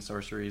instants and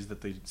sorceries that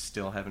they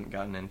still haven't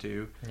gotten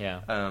into. Yeah.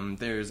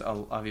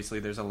 Obviously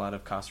there's a lot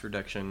of cost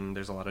reduction.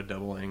 There's a lot of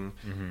doubling,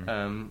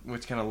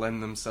 which kind of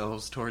lend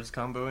themselves towards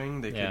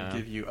comboing. They could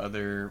give you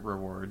other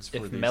rewards for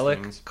these things. If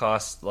Melek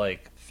costs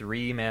like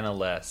 3 mana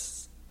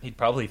less He'd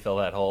probably fill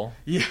that hole.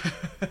 Yeah.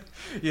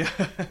 Yeah.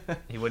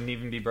 He wouldn't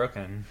even be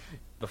broken.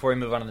 Before we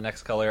move on to the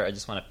next color, I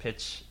just want to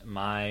pitch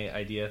my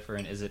idea for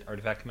an Izzet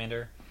Artifact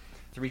Commander.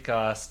 3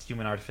 cost,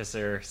 Human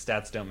Artificer,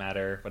 stats don't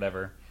matter,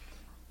 whatever.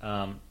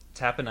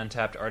 Tap an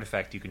untapped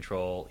artifact you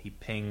control, he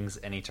pings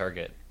any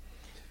target.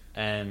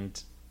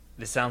 And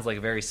this sounds like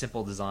a very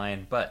simple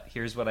design, but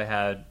here's what I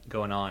had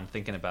going on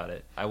thinking about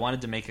it. I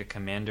wanted to make a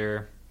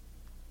commander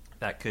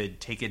that could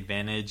take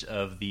advantage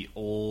of the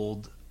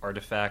old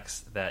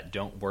artifacts that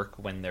don't work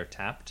when they're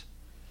tapped.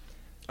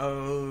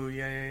 Oh,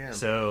 yeah.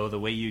 So the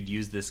way you'd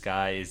use this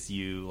guy is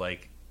you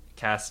like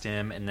cast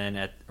him, and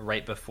then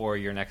right before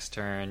your next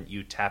turn,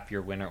 you tap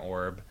your Winter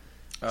Orb.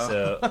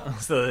 Oh.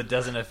 So it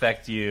doesn't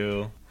affect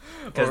you.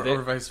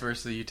 Or vice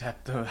versa, you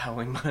tap the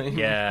Howling Mine.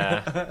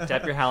 Yeah,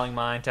 tap your Howling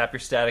Mine, tap your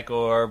Static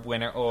Orb,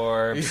 Winter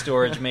Orb,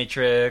 Storage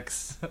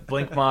Matrix,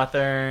 Blink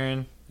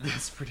Mothern.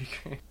 That's pretty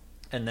great.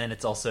 And then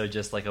it's also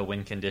just like a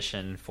win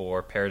condition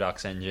for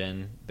Paradox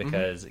Engine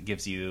because it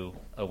gives you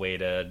a way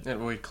to...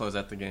 We close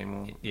out the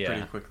game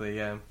pretty quickly,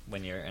 yeah.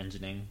 When you're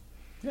engineering.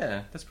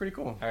 Yeah, that's pretty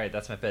cool. All right,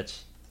 that's my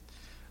pitch.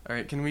 All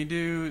right, can we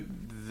do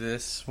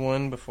this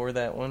one before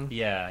that one?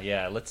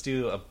 Yeah. Let's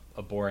do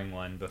a boring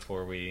one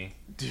before we...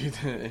 do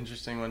the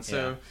interesting one.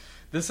 So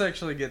this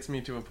actually gets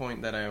me to a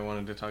point that I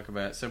wanted to talk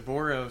about. So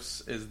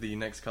Boros is the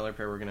next color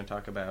pair we're going to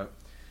talk about.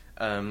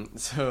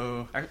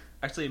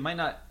 Actually, it might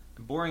not...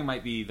 Boring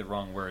might be the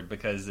wrong word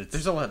because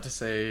there's a lot to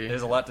say.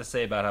 There's a lot to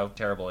say about how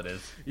terrible it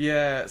is.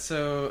 Yeah,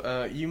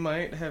 so you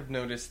might have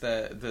noticed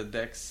that the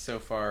decks so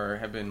far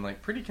have been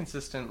like pretty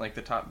consistent. Like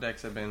the top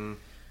decks have been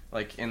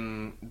like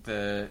in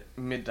the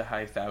mid to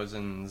high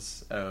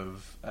thousands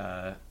of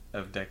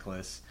deck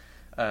lists.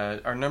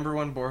 Our number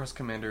one Boros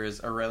commander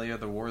is Aurelia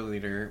the War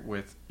Leader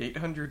with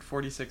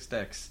 846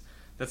 decks.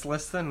 That's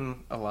less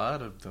than a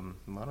lot of them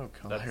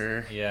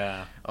monocolor.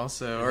 Yeah.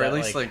 Also, is or that at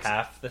least like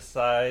half the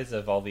size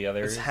of all the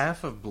others. It's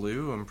half of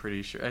blue. I'm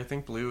pretty sure. I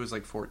think blue is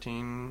like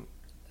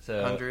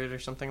 1,400 or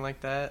something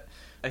like that.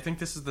 I think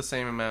this is the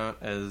same amount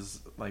as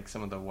like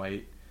some of the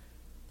white,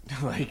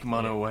 like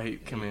mono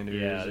white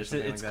commanders. Yeah,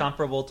 it's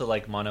comparable to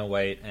like mono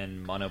white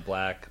and mono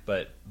black,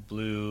 but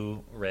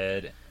blue,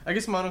 red. I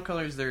guess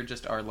monocolors there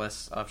just are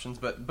less options,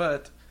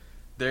 but.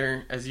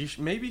 There, as you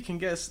maybe can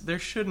guess, there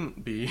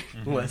shouldn't be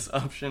less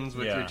options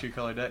with your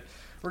 2-color deck.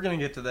 We're going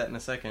to get to that in a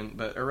second,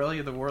 but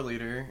Aurelia the War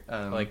Leader...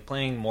 like,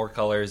 playing more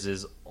colors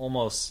is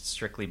almost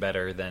strictly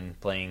better than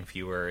playing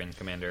fewer in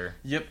Commander.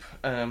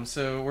 Yep.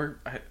 So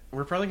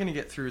we're probably going to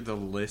get through the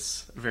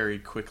lists very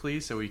quickly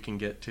so we can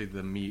get to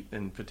the meat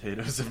and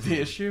potatoes of the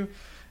issue.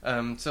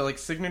 So, like,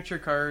 signature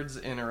cards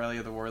in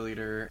Aurelia the War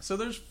Leader... So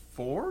there's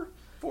 4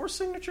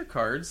 signature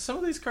cards. Some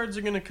of these cards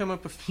are going to come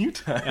up a few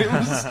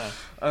times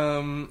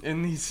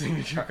in these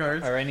signature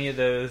cards. Are any of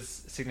those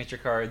signature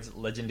cards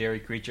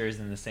legendary creatures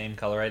in the same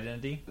color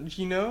identity?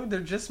 You know, there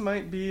just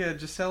might be a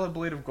Gisela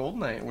Blade of Gold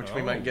Knight, which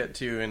we might get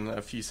to in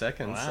a few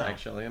seconds,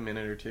 actually, a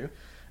minute or two.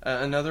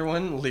 Another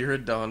one, Lyra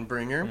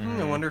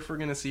Dawnbringer. I wonder if we're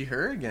going to see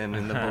her again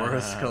in the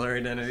Boros color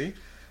identity.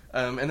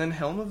 And then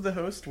Helm of the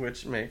Host,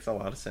 which makes a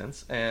lot of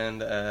sense.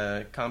 And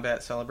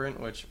Combat Celebrant,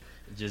 which...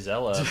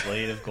 Gisela,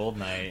 Blade of Gold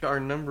Knight. Our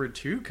number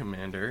 2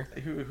 commander.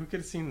 Who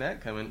could have seen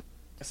that coming?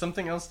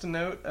 Something else to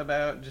note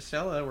about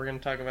Gisela, we're going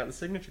to talk about the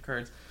signature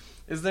cards.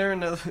 Is there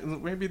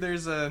maybe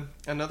there's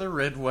another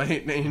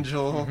red-white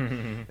angel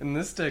in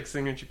this deck's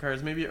signature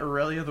cards. Maybe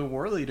Aurelia the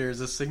War Leader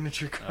is a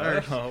signature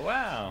card. Oh,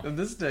 wow. Of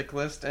this deck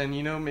list. And,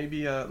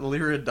 maybe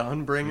Lyra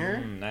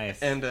Dawnbringer.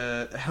 Nice. And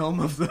Helm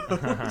of the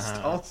Host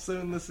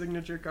also in the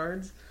signature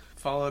cards.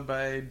 Followed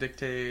by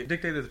Dictate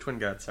of the Twin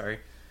Gods,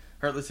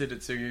 Heartless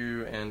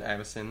Hidetsugu and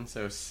Avacyn.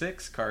 So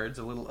 6 cards,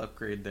 a little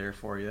upgrade there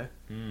for you.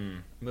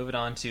 Moving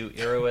on to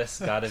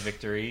Iroas, God of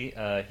Victory.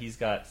 He's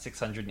got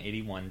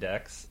 681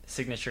 decks.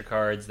 Signature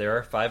cards, there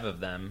are 5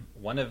 of them.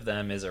 One of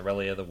them is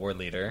Aurelia the War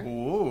Leader.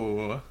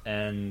 Ooh.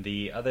 And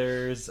the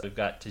others, we've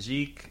got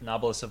Tajik,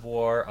 Novelist of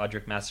War,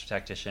 Audric Master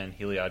Tactician,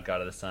 Heliod,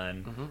 God of the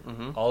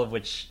Sun. All of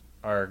which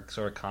are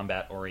sort of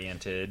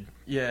combat-oriented.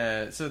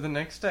 Yeah, so the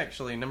next,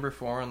 actually, number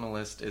 4 on the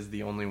list is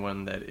the only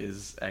one that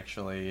is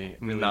actually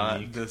really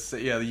not unique.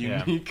 The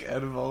unique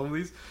out of all of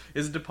these,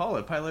 is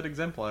Depala, Pilot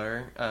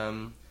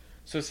Exemplar.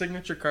 So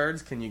signature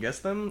cards, can you guess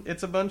them?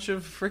 It's a bunch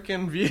of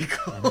frickin'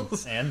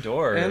 vehicles. And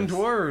dwarves. And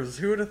dwarves.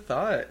 Who would have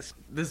thought?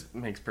 This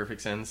makes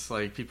perfect sense.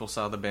 Like, people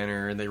saw the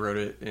banner and they wrote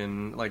it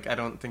in... Like, I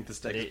don't think this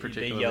deck is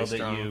particularly They yelled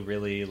strong. at you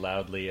really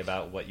loudly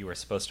about what you were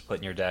supposed to put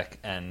in your deck,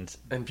 and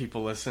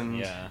people listened.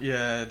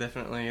 Yeah,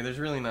 definitely. There's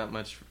really not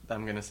much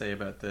I'm going to say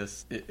about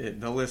this.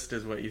 The list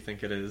is what you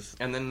think it is.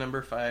 And then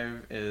number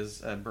 5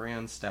 is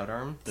Bryon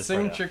Stoutarm. The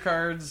signature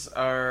cards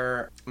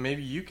are,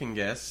 maybe you can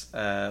guess,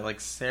 like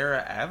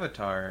Sarah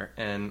Avatar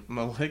and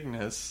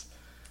Malignus.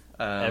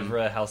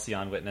 Evra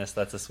Halcyon Witness,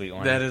 that's a sweet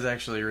one. That is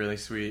actually really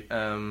sweet.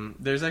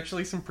 There's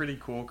actually some pretty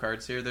cool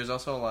cards here. There's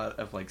also a lot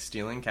of like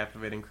Stealing,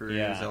 Captivating Crew,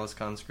 Zealous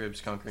Conscripts,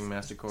 Conquering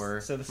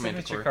Masticore. So the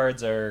signature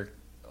cards are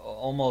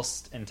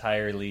almost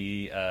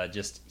entirely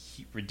just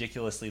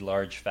ridiculously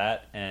large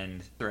fat,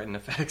 and Threaten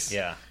effects.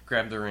 yeah,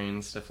 Grab the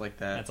reins, stuff like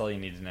that. that's all you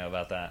need to know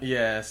about that.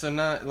 Yeah, so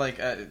not like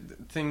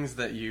things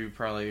that you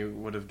probably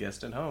would have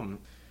guessed at home.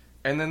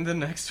 And then the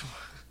next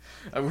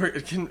one,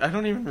 I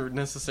don't even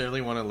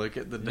necessarily want to look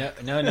at the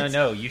deck.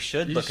 No. You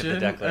should You look at the should?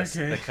 deck list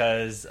Okay.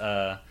 because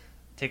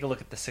take a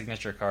look at the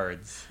signature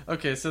cards.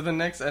 Okay, so the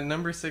next at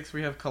number 6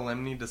 we have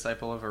Kalemny,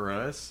 Disciple of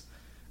Aroas.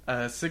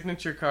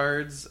 Signature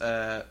cards,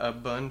 a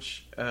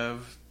bunch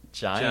of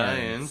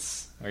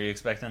Giants. Were you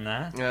expecting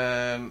that?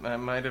 I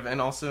might have,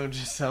 and also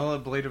Gisela,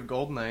 Blade of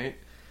Gold Knight.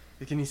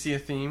 Can you see a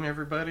theme,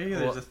 everybody?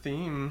 There's Well, a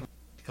theme.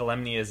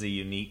 Kalemny is a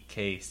unique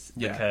case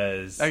Yeah.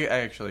 because I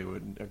actually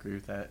would agree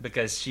with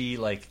that. she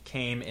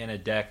came in a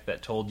deck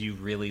that told you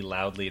really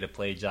loudly to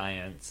play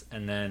Giants,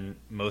 and then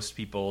most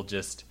people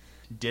just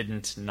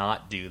didn't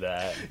not do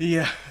that.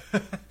 Yeah.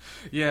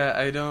 Yeah,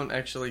 I don't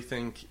actually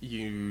think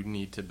you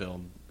need to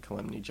build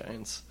Kalemny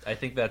Giants. I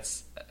think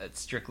that's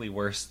strictly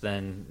worse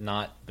than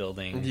not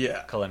building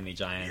Yeah. Kalemny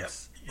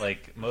Giants.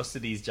 Most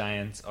of these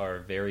Giants are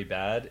very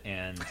bad,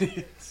 and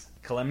Yes.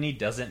 Kalemny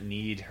doesn't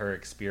need her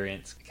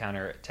experience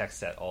counter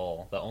text at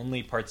all. The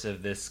only parts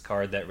of this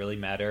card that really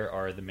matter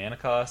are the mana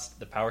cost,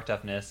 the power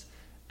toughness,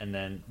 and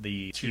then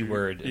the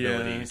keyword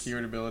abilities. Yeah,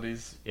 keyword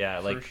abilities.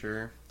 Yeah, for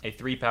sure. a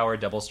 3-power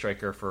double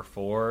striker for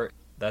 4,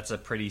 that's a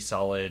pretty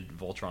solid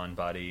Voltron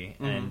body.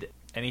 Mhm. And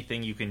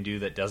anything you can do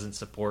that doesn't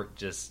support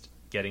just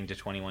getting to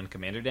 21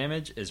 commander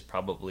damage is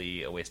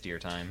probably a waste of your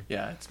time.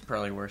 Yeah, it's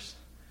probably worse.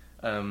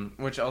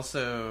 Which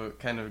also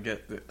kind of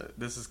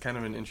this is kind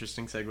of an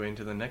interesting segue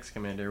into the next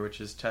commander, which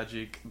is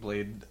Tajik,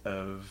 Blade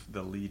of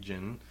the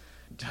Legion.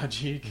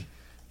 Tajik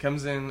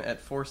comes in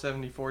at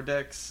 474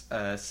 decks,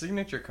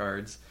 signature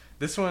cards.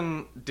 This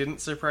one didn't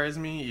surprise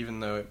me,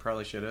 even though it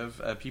probably should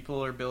have.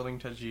 People are building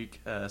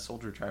Tajik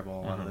Soldier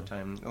Tribal a lot of the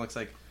time. It looks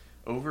like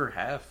over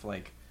half,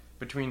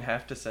 between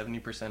half to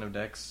 70% of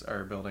decks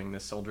are building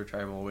this Soldier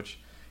Tribal, which,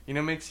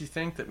 makes you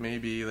think that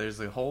maybe there's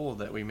a hole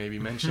that we maybe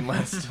mentioned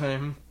last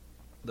time.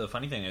 The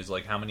funny thing is,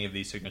 how many of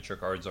these signature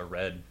cards are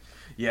red?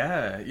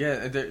 Yeah.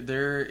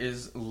 There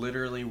is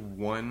literally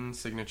one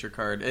signature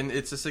card, and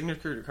it's a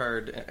signature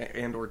card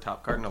and or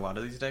top card in a lot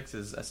of these decks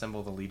is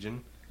Assemble the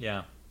Legion.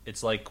 Yeah.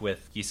 It's like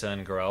with Gisa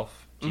and Geralf.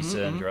 And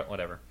Geralf,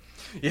 whatever.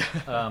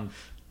 Yeah.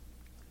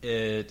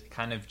 It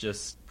kind of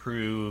just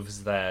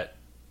proves that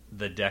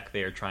the deck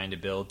they are trying to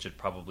build should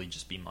probably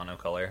just be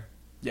monocolor.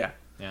 Yeah.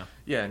 Yeah.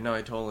 Yeah, no,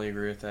 I totally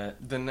agree with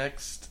that. The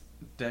next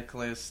deck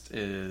list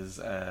is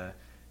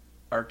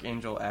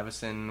Archangel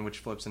Avacyn, which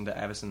flips into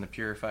Avacyn the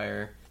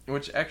Purifier,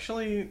 which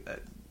actually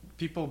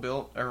people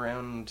built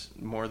around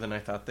more than I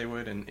thought they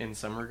would in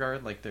some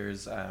regard.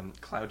 There's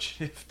Cloud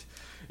Shift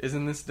is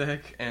in this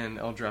deck, and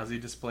Eldrazi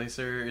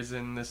Displacer is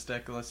in this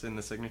deck list in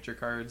the signature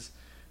cards.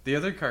 The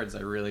other cards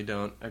I really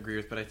don't agree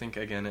with, but I think,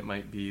 again, it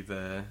might be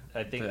the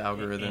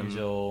algorithm.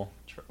 Angel...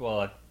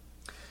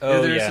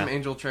 There's some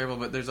Angel Tribal,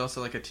 but there's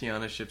also a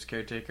Tiana Ship's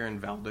Caretaker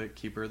and Valdic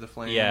Keeper of the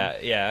Flame. Yeah,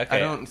 okay. I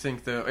don't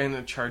think, though, and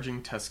a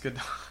Charging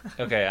Tuscadon.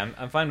 Okay,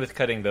 I'm fine with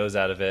cutting those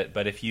out of it,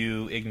 but if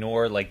you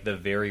ignore, the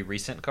very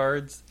recent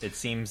cards, it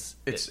seems...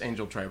 It's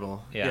Angel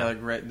Tribal. Yeah.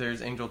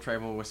 There's Angel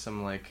Tribal with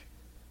some,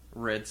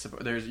 red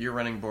support. You're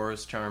running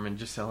Boros Charm and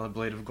Gisela,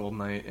 Blade of Gold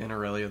Knight, and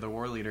Aurelia the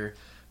War Leader.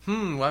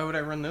 Why would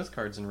I run those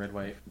cards in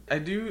red-white? I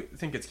do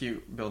think it's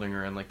cute building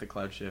around, the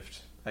Cloud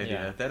Shift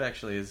idea. Yeah. That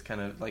actually is kind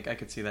of, I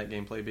could see that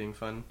gameplay being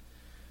fun.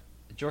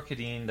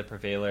 Jorkadine, the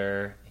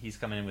Prevailer, he's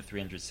coming in with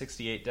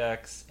 368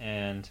 decks,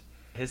 and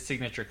his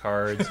signature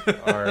cards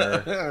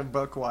are...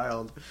 Buck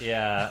Wild.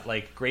 Yeah,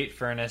 Great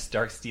Furnace,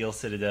 Dark Steel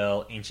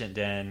Citadel, Ancient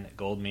Den,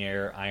 Gold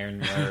Mirror, Iron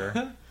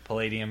Mirror,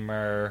 Palladium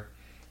Mirror,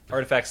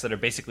 artifacts that are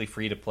basically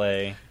free to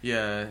play.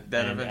 Yeah,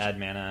 and add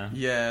mana.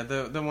 Yeah,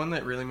 the one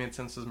that really made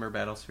sense was Mer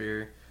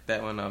Battlesphere.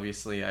 That one,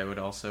 obviously, I would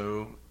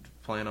also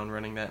plan on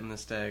running that in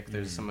this deck.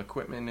 There's some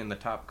equipment in the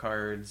top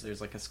cards.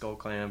 There's a Skull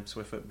Clamp,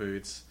 Swiftfoot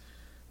Boots.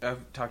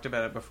 I've talked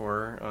about it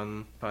before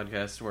on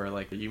podcasts where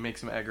you make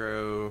some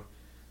aggro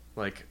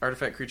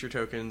artifact creature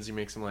tokens, you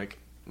make some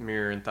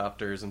Mirror and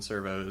Thopters and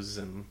Servos,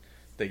 and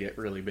they get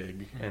really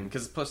big. And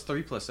because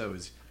 +3/+0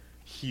 is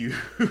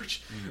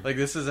huge.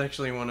 This is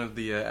actually one of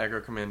the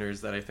aggro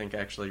commanders that I think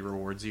actually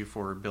rewards you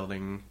for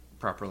building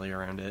properly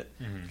around it,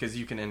 because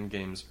you can end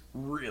games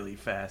really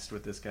fast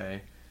with this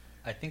guy.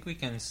 I think we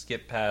can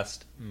skip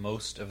past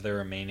most of the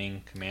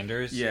remaining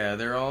commanders. Yeah,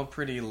 they're all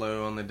pretty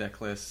low on the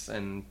deck lists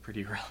and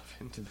pretty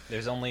relevant.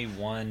 There's only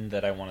one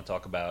that I want to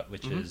talk about,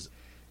 which is...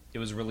 It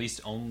was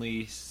released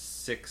only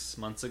 6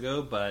 months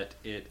ago, but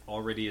it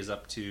already is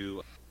up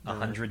to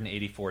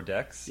 184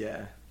 decks.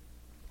 Yeah.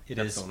 That's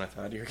That's the one I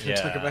thought you were going to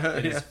talk about.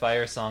 It is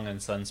Fire Song and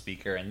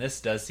Sunspeaker, and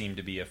this does seem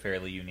to be a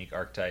fairly unique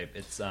archetype.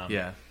 It's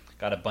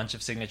got a bunch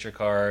of signature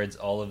cards,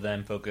 all of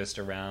them focused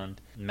around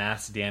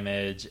mass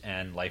damage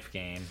and life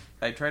gain.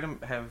 I try to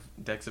have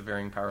decks of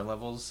varying power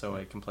levels so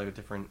I can play with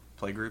different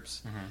play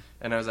groups.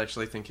 And I was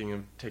actually thinking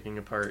of taking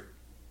apart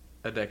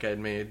a deck I'd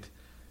made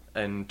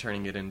and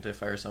turning it into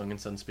Fire Song and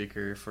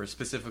Sunspeaker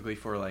specifically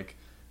for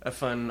a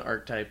fun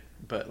archetype,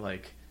 but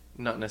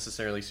not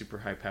necessarily super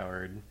high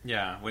powered.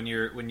 Yeah, when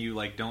you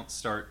like don't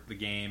start the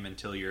game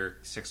until your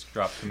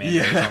 6-drop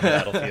commanders on the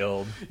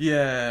battlefield.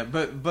 Yeah,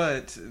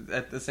 but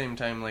at the same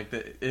time, like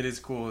it is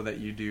cool that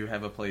you do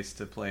have a place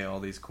to play all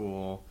these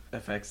cool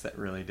effects that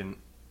really didn't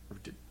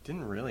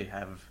really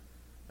have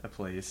a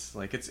place.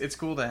 Like it's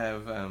cool to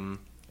have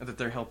that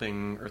they're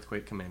helping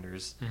Earthquake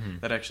commanders. Mm-hmm.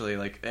 That actually,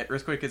 like,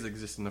 Earthquake has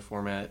existed in the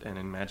format and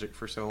in Magic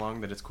for so long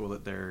that it's cool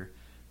that they're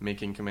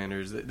making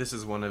commanders. This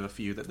is one of a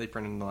few that they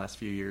printed in the last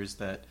few years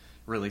that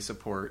really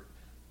support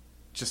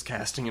just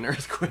casting an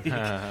Earthquake,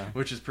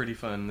 which is pretty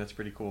fun. That's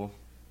pretty cool.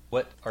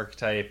 What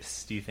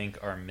archetypes do you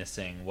think are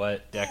missing?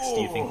 What decks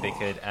do you think they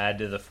could add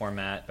to the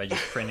format by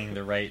just printing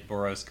the right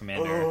Boros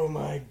commander? Oh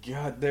my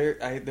god,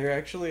 there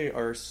actually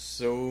are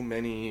so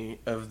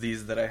many of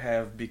these that I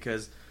have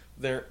because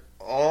they're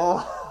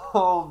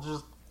all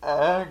just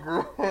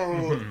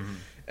aggro.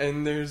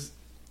 And there's...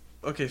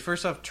 Okay,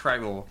 first off,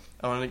 Tribal.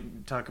 I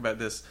want to talk about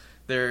this.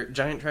 Their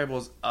Giant Tribal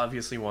is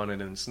obviously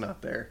wanted and it's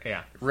not there.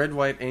 Yeah. Red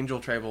White Angel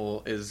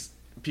Tribal is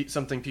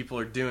something people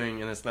are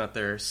doing and it's not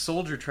there.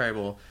 Soldier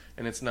Tribal,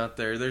 and it's not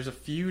there. There's a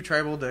few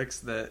tribal decks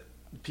that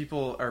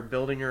people are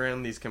building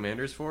around these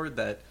commanders for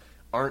that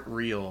aren't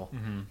real.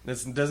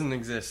 This doesn't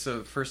exist.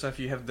 So first off,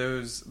 you have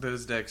those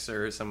decks,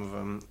 or some of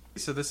them.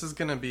 So this is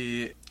going to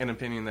be an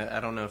opinion that I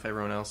don't know if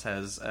everyone else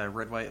has.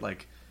 Red-white,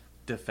 like,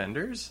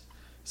 defenders.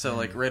 So,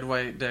 like,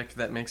 red-white deck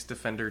that makes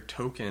defender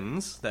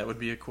tokens. That would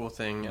be a cool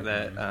thing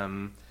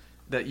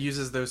that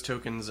uses those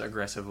tokens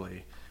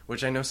aggressively.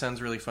 Which I know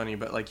sounds really funny,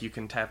 but, like, you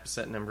can tap a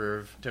set number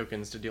of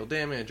tokens to deal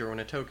damage, or when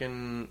a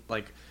token,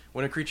 like,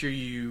 when a creature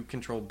you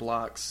control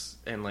blocks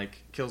and,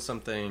 like, kills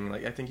something,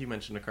 like, I think you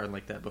mentioned a card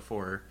like that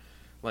before.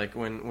 Like,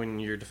 when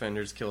your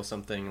defenders kill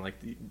something, like,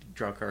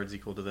 draw cards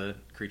equal to the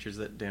creatures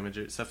that damage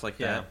it, stuff like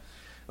that.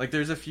 Like,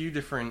 there's a few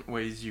different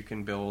ways you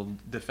can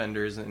build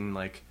defenders in,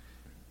 like,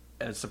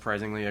 a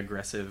surprisingly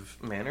aggressive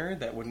manner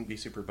that wouldn't be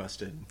super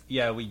busted.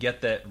 Yeah, we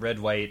get that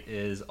red-white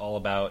is all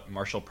about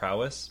martial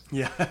prowess.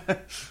 Yeah.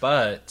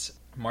 But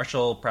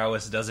martial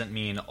prowess doesn't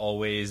mean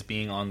always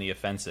being on the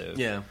offensive.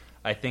 Yeah.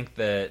 I think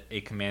that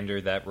a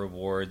commander that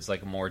rewards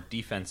like a more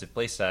defensive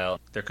playstyle,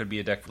 there could be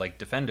a deck like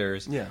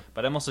defenders. Yeah.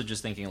 But I'm also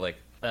just thinking like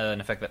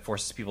an effect that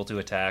forces people to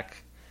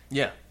attack.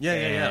 Yeah.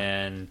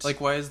 And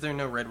like, why is there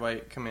no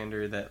red-white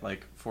commander that,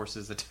 like,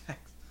 forces attacks?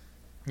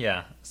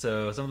 Yeah,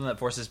 so something that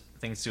forces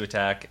things to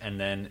attack and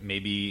then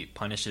maybe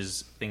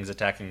punishes things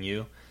attacking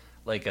you.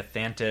 Like a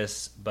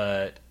Thantis,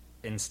 but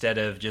instead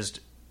of just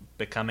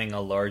becoming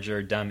a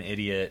larger dumb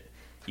idiot,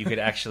 you could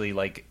actually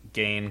like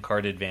gain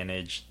card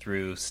advantage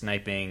through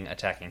sniping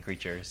attacking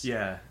creatures.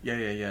 Yeah,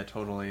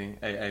 totally.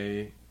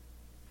 I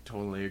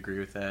totally agree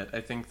with that.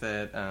 I think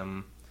that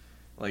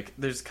like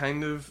there's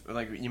kind of,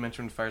 like you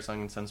mentioned,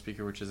 Firesong and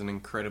Sunspeaker, which is an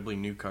incredibly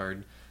new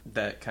card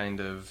that kind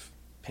of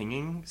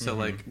pinging. So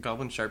like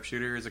Goblin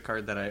Sharpshooter is a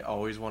card that I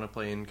always want to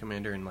play in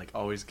Commander and like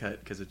always cut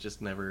because it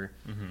just never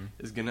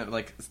is gonna,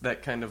 like,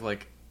 that kind of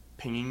like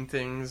pinging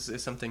things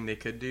is something they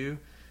could do,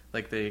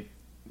 like they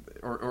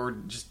or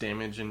just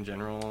damage in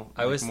general.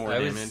 I was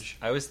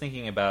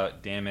thinking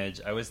about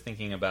damage. I was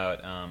thinking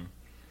about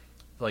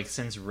like,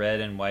 since red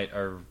and white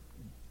are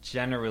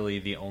generally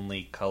the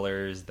only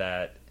colors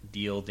that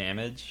deal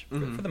damage for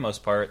the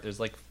most part. There's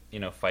like, you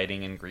know,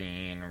 fighting in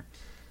green,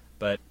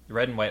 but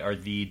red and white are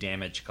the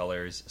damage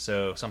colors.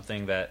 So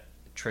something that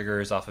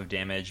triggers off of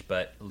damage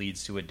but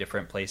leads to a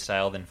different play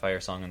style than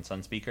Firesong and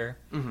Sunspeaker.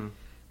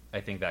 I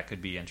think that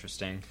could be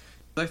interesting.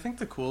 I think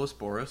the coolest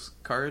Boros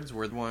cards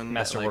were the one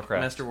Master that, like,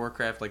 Warcraft. Master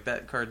Warcraft, like,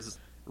 that card's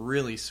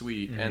really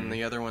sweet. And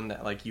the other one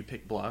that, like, you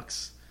pick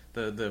blocks,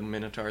 the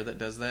Minotaur that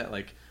does that,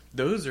 like,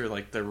 those are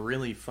like the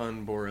really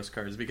fun Boros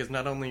cards, because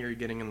not only are you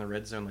getting in the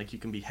red zone, like, you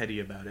can be heady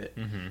about it,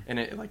 and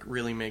it like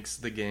really makes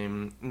the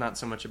game not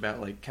so much about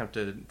like count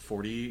to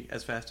 40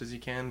 as fast as you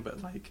can,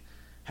 but like,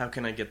 how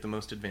can I get the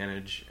most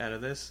advantage out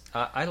of this?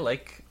 I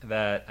like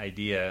that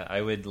idea.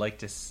 I would like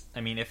to.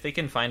 I mean, if they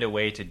can find a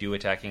way to do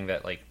attacking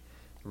that like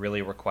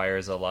really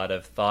requires a lot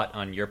of thought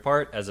on your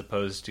part, as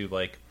opposed to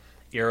like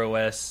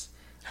Eros,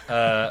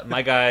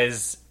 my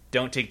guys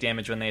don't take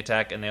damage when they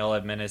attack, and they all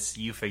have menace.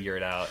 You figure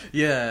it out.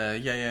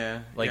 Yeah.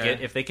 Like,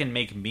 if they can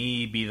make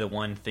me be the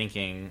one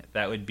thinking,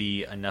 that would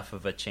be enough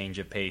of a change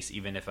of pace,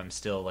 even if I'm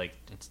still, like,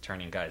 it's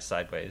turning guys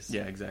sideways.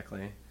 Yeah,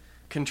 exactly.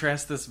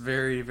 Contrast this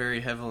very, very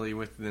heavily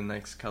with the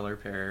next color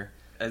pair.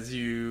 As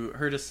you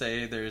heard us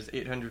say, there's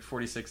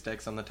 846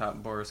 decks on the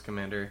top Boros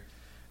Commander.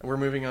 We're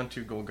moving on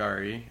to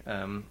Golgari,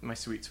 my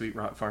sweet, sweet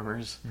Rot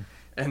Farmers.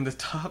 And the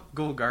top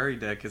Golgari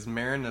deck is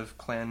Marin of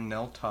Clan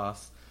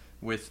Neltoth,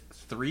 with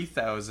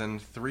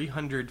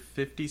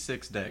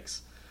 3,356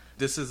 decks.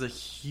 This is a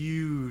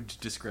huge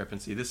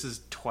discrepancy. This is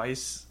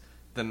twice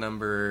the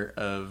number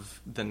of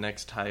the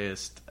next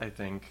highest, I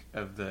think,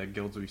 of the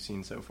guilds we've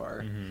seen so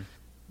far.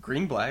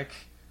 Green-Black,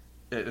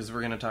 as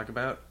we're going to talk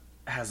about,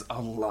 has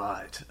a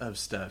lot of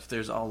stuff.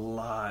 There's a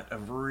lot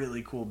of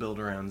really cool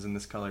build-arounds in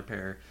this color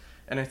pair.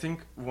 And I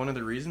think one of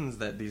the reasons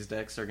that these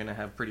decks are going to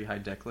have pretty high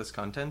deck list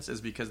contents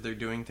is because they're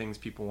doing things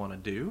people want to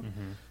do.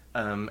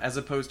 as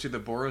opposed to the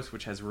Boros,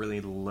 which has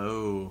really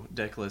low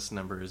deck list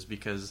numbers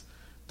because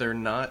they're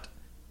not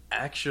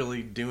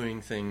actually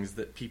doing things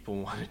that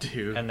people want to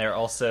do. And they're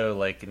also,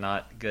 like,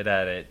 not good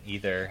at it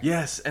either.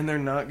 Yes, and they're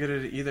not good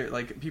at it either.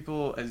 Like,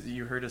 people, as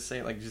you heard us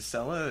say, like,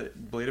 Gisela,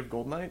 Blade of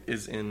Goldnight,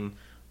 is in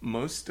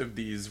most of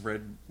these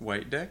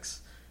red-white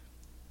decks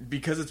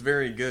because it's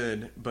very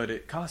good, but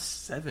it costs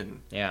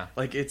 7. Yeah.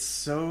 Like, it's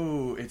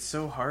so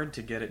hard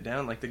to get it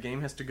down. Like, the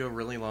game has to go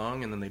really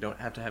long, and then they don't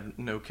have to have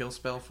no kill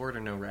spell for it or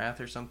no wrath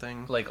or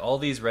something. Like, all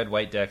these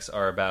red-white decks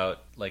are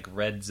about, like,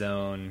 red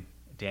zone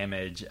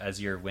damage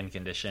as your win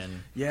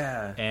condition.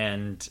 Yeah.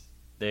 And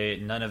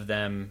none of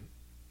them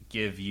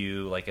give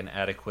you, like, an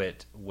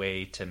adequate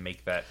way to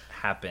make that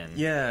happen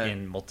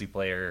in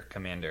multiplayer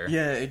Commander.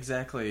 Yeah,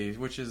 exactly,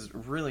 which is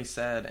really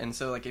sad. And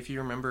so, like, if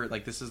you remember,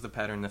 like, this is the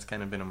pattern that's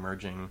kind of been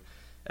emerging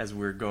as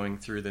we're going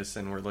through this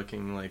and we're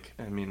looking, like,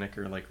 me and Nick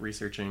are, like,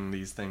 researching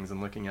these things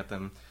and looking at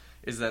them,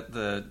 is that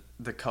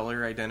the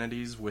color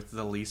identities with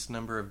the least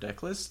number of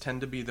deck lists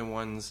tend to be the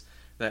ones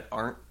that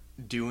aren't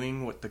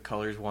doing what the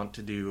colors want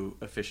to do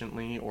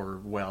efficiently or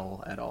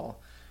well at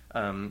all.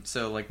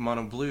 So, like,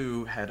 Mono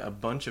Blue had a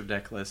bunch of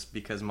deck lists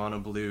because Mono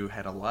Blue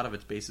had a lot of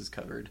its bases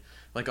covered.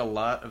 Like, a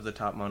lot of the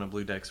top Mono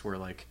Blue decks were,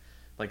 like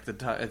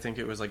I think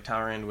it was, like,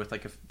 Tower End with,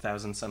 like,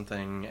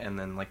 1,000-something, and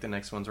then, like, the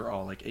next ones were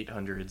all, like,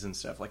 800s and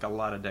stuff. Like, a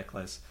lot of deck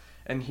lists.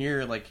 And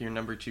here, like, your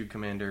number 2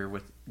 commander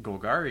with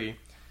Golgari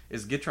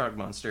is Gitrog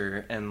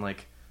Monster, and,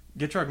 like,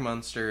 Gitrog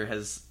Monster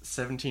has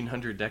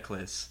 1,700 deck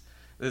lists.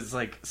 There's,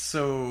 like,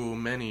 so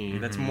many.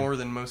 That's more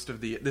than most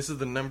of the... This is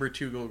the number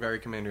 2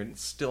 Golgari commander, and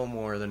it's still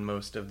more than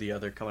most of the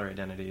other color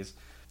identities.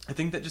 I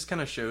think that just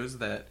kind of shows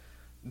that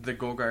the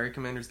Golgari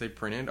commanders they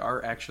printed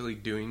are actually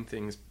doing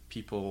things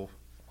people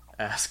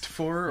asked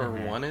for or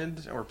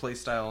wanted, or play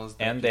styles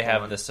that and they people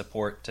have want. the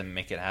support to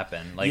make it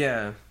happen. Like,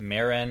 yeah.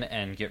 Marin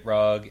and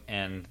Gitrog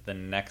and the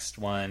next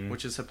one...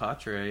 Which is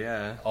Hapatra,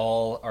 yeah.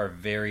 All are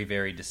very,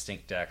 very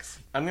distinct decks.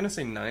 I'm going to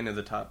say 9 of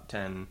the top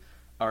 10...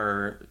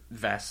 are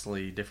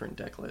vastly different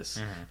deck lists.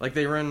 Like,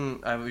 they run,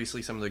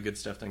 obviously, some of the good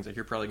stuff, things like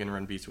you're probably going to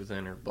run Beast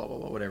Within or blah, blah,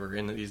 blah, whatever,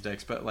 in these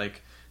decks, but,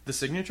 like, the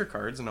signature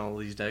cards in all of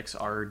these decks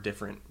are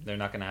different. They're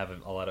not going to have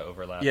a lot of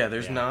overlap. Yeah,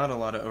 there's not a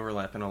lot of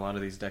overlap in a lot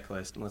of these deck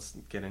lists. Let's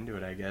get into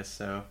it, I guess.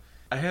 So,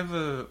 I have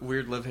a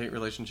weird love-hate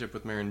relationship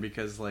with Marin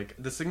because, like,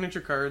 the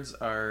signature cards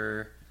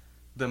are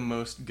the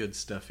most good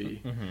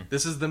stuffy.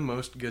 This is the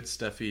most good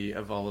stuffy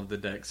of all of the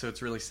decks, so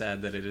it's really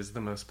sad that it is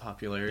the most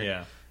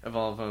popular of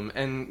all of them.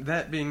 And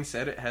that being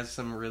said, it has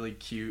some really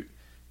cute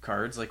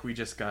cards. Like, we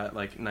just got,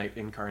 like, Knight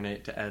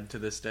Incarnate to add to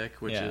this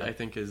deck, which I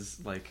think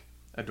is, like,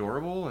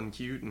 adorable and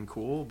cute and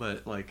cool,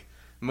 but, like,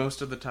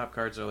 most of the top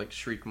cards are, like,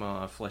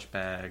 Shriekmaw,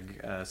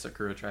 Fleshbag,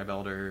 Sakura Tribe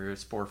Elder,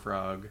 Spore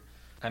Frog.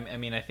 I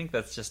mean, I think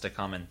that's just a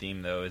common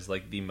theme, though, is,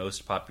 like, the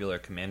most popular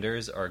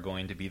commanders are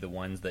going to be the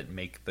ones that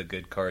make the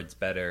good cards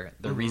better.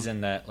 The reason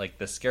that, like,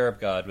 the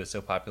Scarab God was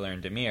so popular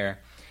in Dimir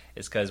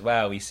is because,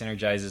 wow, he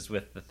synergizes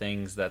with the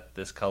things that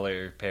this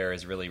color pair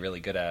is really,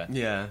 really good at.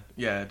 Yeah,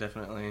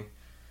 definitely.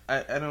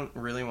 I don't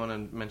really want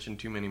to mention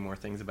too many more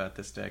things about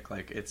this deck.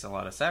 Like, it's a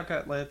lot of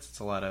Sabcatlets, it's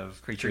a lot of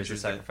creatures that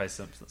sacrifice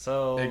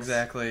themselves.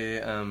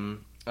 Exactly.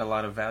 A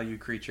lot of value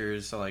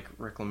creatures, so like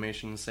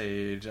Reclamation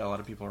Sage, a lot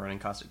of people are running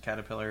Caustic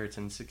Caterpillar, it's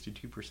in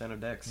 62% of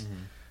decks.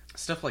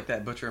 Stuff like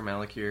that, Butcher of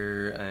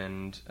Malakir,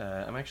 and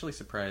I'm actually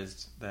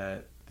surprised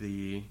that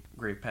the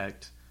Grave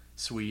Pact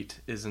suite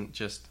isn't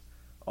just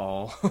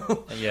all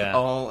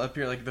all up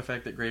here. Like, the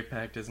fact that Grave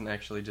Pact isn't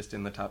actually just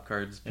in the top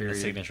cards, period. In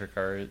the signature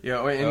card.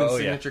 Yeah, the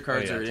signature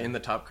cards are in the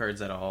top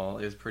cards at all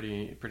is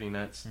pretty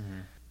nuts.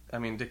 I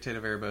mean, Dictate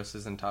of Erebos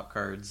is in top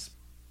cards.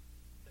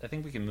 I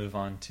think we can move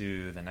on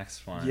to the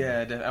next one.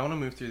 Yeah, I want to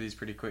move through these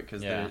pretty quick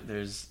because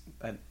there's...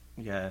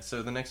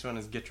 so the next one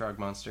is Gitrog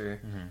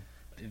Monster.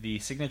 The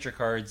signature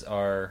cards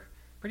are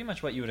pretty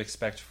much what you would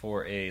expect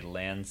for a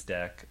lands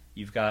deck.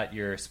 You've got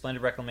your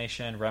Splendid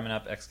Reclamation,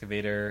 Ramunap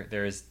Excavator.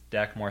 There's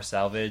Dakmor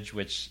Salvage,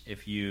 which,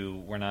 if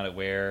you were not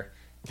aware,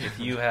 if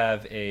you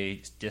have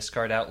a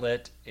discard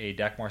outlet, a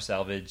Dakmor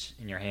Salvage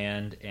in your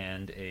hand,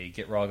 and a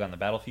Gitrog on the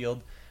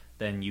battlefield,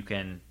 then you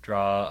can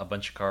draw a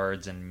bunch of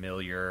cards and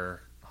mill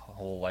your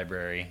whole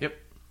library.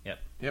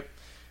 Yep.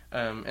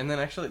 And then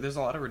actually there's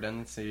a lot of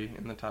redundancy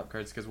in the top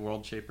cards because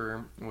World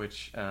Shaper,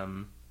 which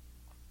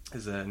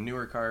is a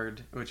newer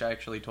card, which I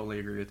actually totally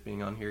agree with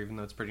being on here, even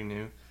though it's pretty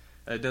new.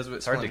 It does what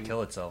it's hard to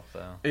kill itself,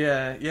 though.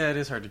 Yeah, it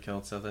is hard to kill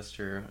itself, that's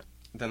true.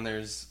 Then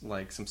there's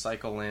like some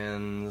cycle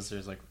lands,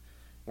 there's like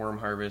Worm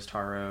Harvest,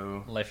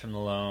 Harrow, Life from the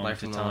Loam,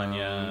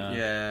 Titania.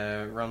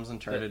 Yeah, Realms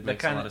Uncharted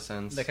makes a lot of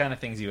sense. The kind of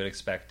things you would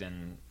expect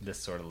in this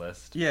sort of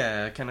list.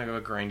 Yeah, kind of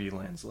a grindy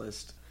lands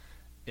list.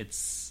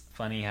 It's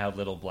funny how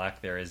little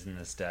black there is in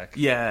this deck.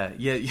 Yeah.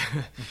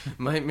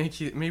 Might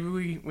make you... Maybe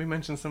we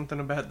mentioned something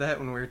about that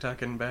when we were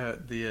talking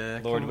about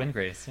the... Lord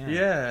Windgrace,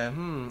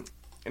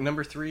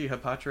 Number 3,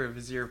 Hapatra,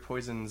 Vizier of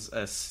Poisons,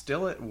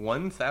 still at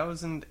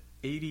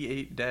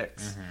 1,088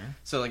 decks.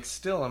 So, like,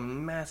 still a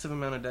massive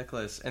amount of deck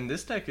lists. And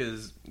this deck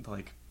is,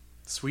 like,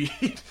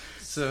 sweet.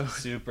 So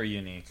super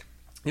unique.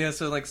 Yeah,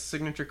 so like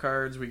signature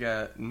cards, we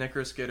got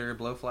Necroskitter,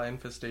 Blowfly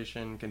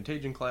Infestation,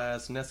 Contagion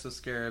Class, Nest of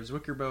Scarabs,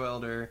 Wickerbow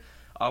Elder,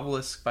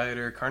 Obelisk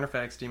Spider,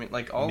 Carnifex Demon,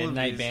 like all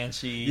Midnight of these.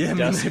 Banshee, Yeah,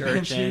 Dusk Midnight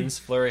Urchins,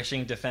 Banshee.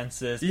 Flourishing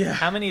Defenses. Yeah.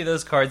 How many of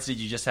those cards did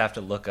you just have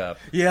to look up?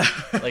 Yeah.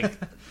 Like,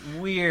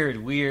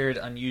 weird,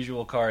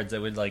 unusual cards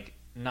that would, like,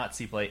 not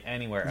see play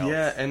anywhere else.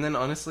 Yeah, and then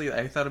honestly,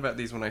 I thought about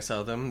these when I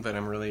saw them, but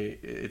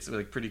it's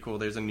like pretty cool.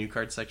 There's a new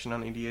card section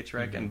on EDH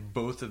Rec, and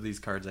both of these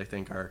cards I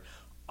think are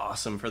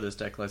awesome for this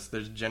deck list.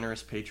 There's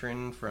Generous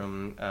Patron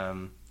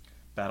from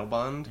Battle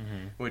Bond,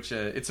 which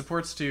it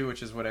supports too,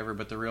 which is whatever,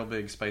 but the real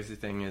big spicy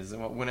thing is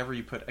whenever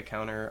you put a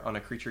counter on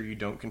a creature you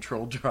don't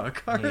control, draw a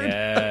card.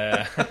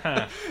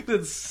 Yeah.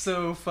 That's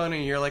so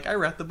funny. You're like, I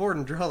rat the board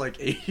and draw like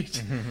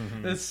 8.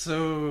 That's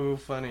so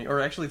funny.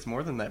 Or actually, it's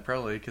more than that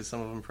probably, because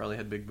some of them probably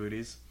had big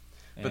booties.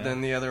 But Yeah.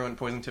 then the other one,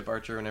 Poison Tip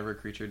Archer, whenever a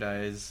creature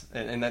dies,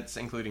 and that's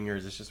including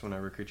yours, it's just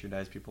whenever a creature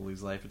dies, people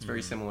lose life. It's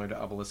very similar to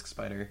Obelisk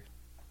Spider,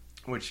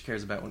 which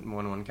cares about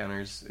 1/1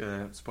 counters.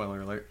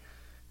 Spoiler alert.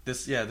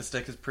 This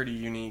deck is pretty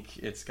unique.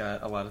 It's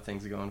got a lot of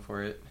things going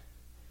for it.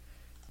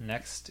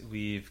 Next,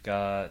 we've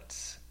got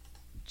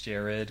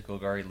Jared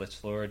Golgari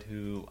Lichlord,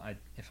 who,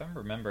 if I'm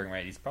remembering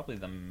right, he's one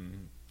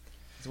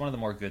of the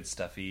more good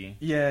stuffy.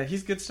 Yeah,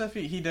 he's good stuff.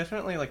 He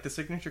definitely, like, the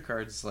signature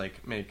cards,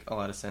 like, make a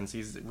lot of sense.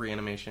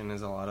 Reanimation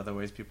is a lot of the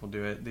ways people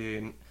do it.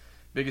 The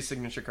biggest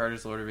signature card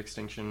is Lord of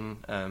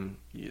Extinction.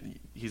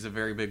 He's a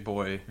very big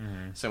boy,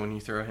 so when you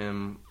throw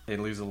him, they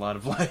lose a lot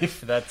of life.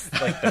 That's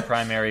like the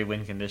primary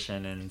win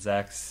condition in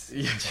Zach's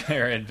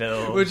Jared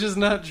build. Which is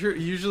not true.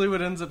 Usually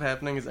what ends up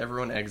happening is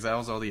everyone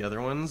exiles all the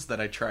other ones that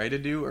I try to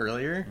do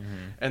earlier,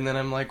 and then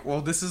I'm like,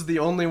 well, this is the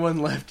only one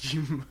left,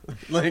 you...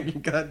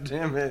 like, god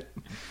damn it.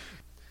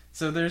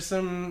 So there's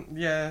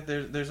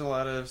there's a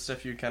lot of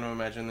stuff you kind of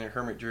imagine there.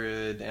 Hermit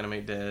Druid,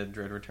 Animate Dead,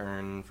 Dread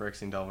Return,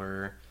 Phyrexian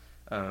Delver.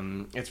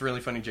 It's really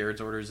funny.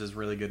 Jared's Orders is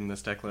really good in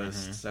this deck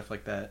list, stuff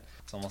like that.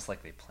 It's almost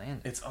like they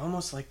planned it. It's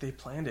almost like they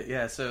planned it,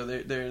 yeah. So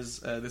there's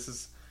this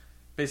is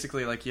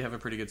basically like you have a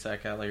pretty good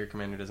sack outlay, your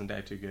commander doesn't die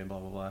too good, blah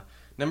blah blah.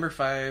 Number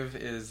 5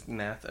 is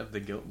Nath of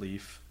the Gilt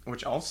Leaf,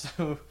 which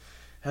also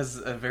has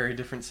a very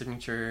different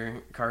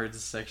signature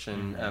cards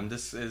section.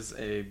 This is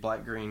a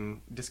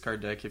black-green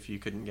discard deck, if you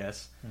couldn't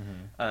guess.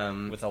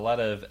 With a lot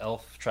of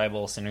elf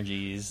tribal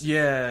synergies.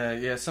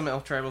 Yeah, some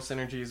elf tribal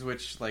synergies,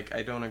 which, like,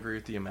 I don't agree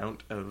with the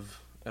amount of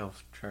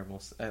elf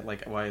tribals.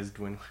 Like, why is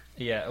Dwin...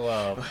 Yeah,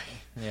 well,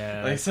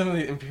 yeah. Like, some of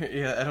the...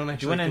 I don't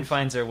actually... Dwinnen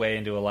finds her way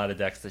into a lot of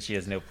decks that she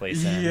has no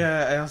place in.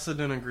 Yeah, I also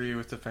don't agree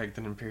with the fact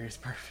that Imperious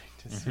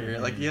Perfect is here.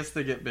 Like, yes,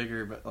 they get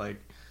bigger, but, like...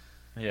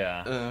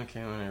 Yeah.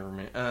 Okay, whatever,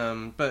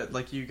 man. But,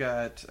 like, you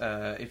got...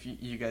 if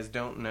you guys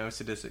don't know,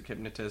 Sadistic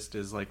Hypnotist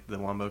is, like, the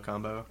Wombo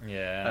combo.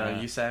 Yeah.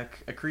 You sack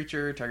a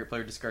creature, target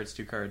player discards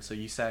 2 cards. So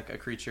you sack a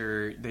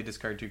creature, they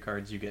discard 2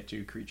 cards, you get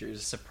 2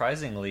 creatures.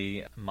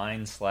 Surprisingly,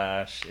 Mind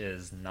Slash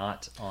is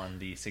not on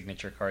the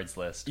signature cards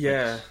list.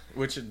 Yeah,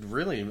 which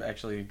really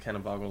actually kind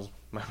of boggles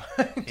my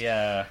mind.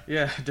 Yeah.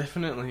 Yeah,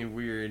 definitely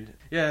weird.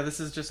 Yeah, this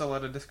is just a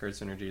lot of discard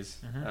synergies.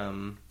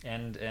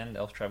 And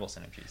elf tribal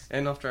synergies.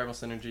 And elf tribal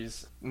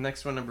synergies.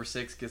 Next one, number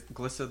 6,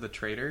 Glissa the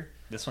Traitor.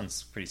 This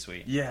one's pretty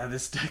sweet. Yeah,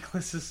 this deck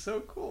list is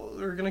so cool.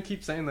 We're gonna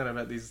keep saying that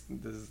about these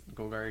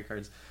Golgari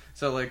cards.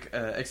 So, like,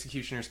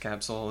 Executioner's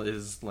Capsule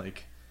is,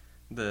 like,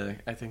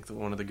 I think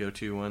one of the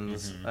go-to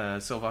ones.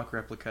 Sylvok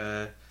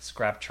Replica.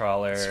 Scrap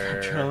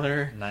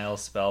Trawler. Nile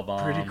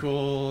Spellbomb. Pretty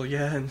cool,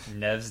 yeah.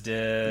 Nev's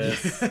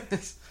Disc.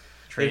 Yes.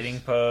 Trading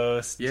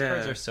Post. These Yeah.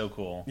 cards are so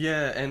cool.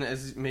 Yeah, and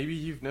as maybe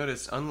you've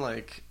noticed,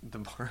 unlike the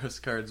Boros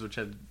cards, which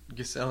had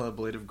Gisela,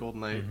 Blade of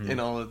Goldenite, in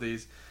all of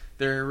these,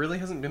 there really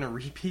hasn't been a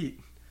repeat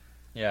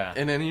Yeah.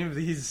 in any of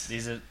these.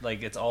 These are,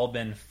 like, it's all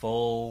been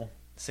full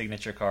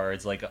signature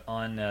cards. Like,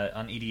 on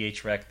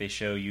EDH Rec, they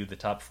show you the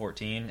top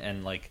 14,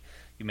 and, like,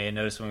 you may have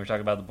noticed when we were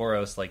talking about the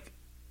Boros, like,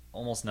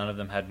 almost none of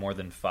them had more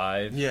than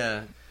 5.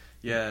 Yeah.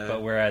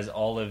 But whereas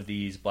all of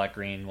these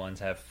black-green ones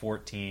have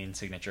 14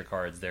 signature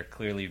cards, they're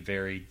clearly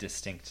very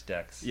distinct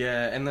decks.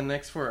 Yeah, and the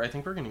next 4, I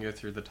think we're going to go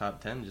through the top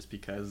 10 just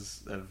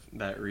because of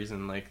that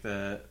reason. Like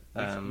the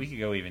We could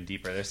go even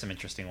deeper. There's some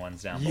interesting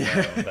ones down below.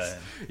 Yes. But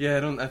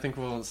Yeah, I think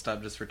we'll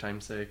stop just for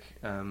time's sake.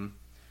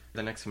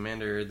 The next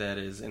commander that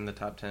is in the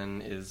top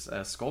 10 is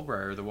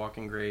Skullbriar, the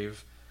Walking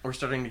Grave. We're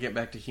starting to get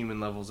back to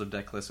human levels of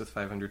deck lists with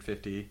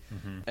 550.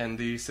 And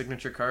the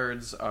signature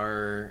cards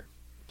are...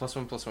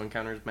 +1/+1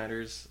 counters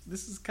matters.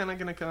 This is kind of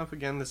going to come up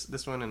again.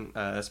 This one,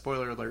 and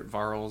spoiler alert,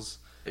 Varls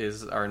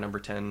is our number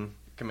 10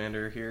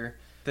 commander here.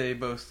 They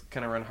both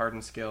kind of run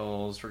Hardened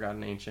Skills,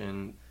 Forgotten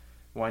Ancient,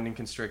 Winding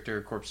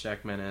Constrictor, Corpse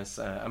Jack Menace.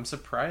 I'm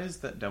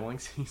surprised that Doubling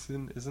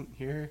Season isn't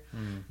here.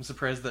 I'm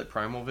surprised that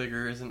Primal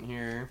Vigor isn't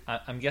here.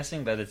 I'm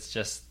guessing that it's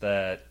just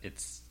that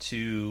it's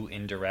too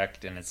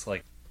indirect and it's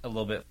like a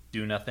little bit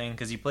do nothing,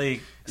 because you play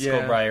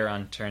Skullbriar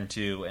on turn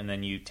 2 and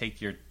then you take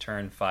your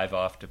turn 5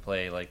 off to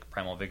play like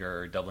Primal Vigor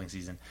or Doubling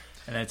Season,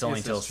 and then it's only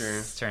until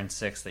turn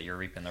 6 that you're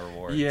reaping the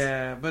rewards.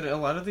 Yeah, but a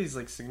lot of these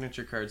like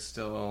signature cards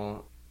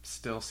still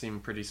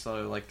seem pretty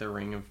slow, like the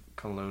Ring of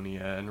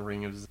Colonia and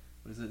Ring of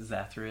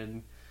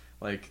Zathrid.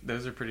 Like,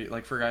 those are pretty...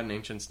 Like, Forgotten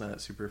Ancient's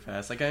not super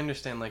fast. Like, I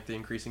understand, like, the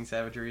Increasing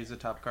Savagery is a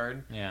top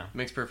card. Yeah.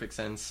 Makes perfect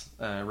sense.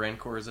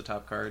 Rancor is a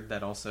top card.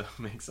 That also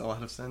makes a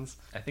lot of sense.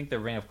 I think the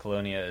Ring of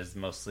Colonia is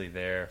mostly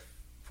there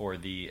for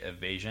the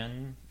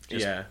evasion.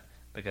 Just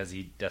because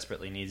he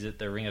desperately needs it.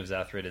 The Ring of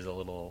Zathrid is a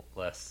little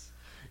less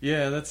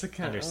that's a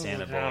kind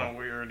understandable. of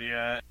weird,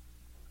 yeah.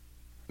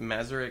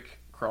 Mazarek,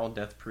 Crawl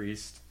Death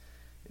Priest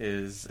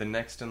is the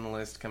next in the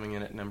list, coming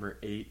in at number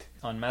 8.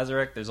 On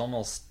Mazarek, there's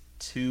almost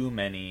too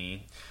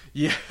many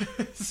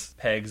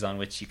pegs on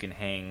which you can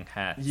hang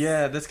hats.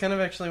 Yeah, that's kind of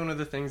actually one of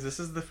the things. This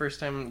is the first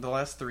time, the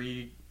last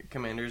 3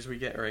 commanders we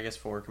get, or I guess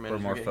 4 commanders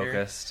we're more we get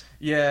focused.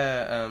 Here.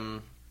 Yeah,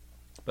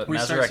 but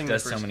Mazarek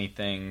does so many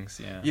things,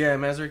 Yeah,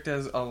 Mazarek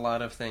does a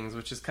lot of things,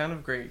 which is kind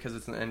of great because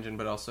it's an engine,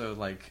 but also,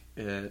 like,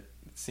 it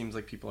seems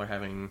like people are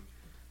having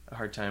a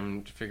hard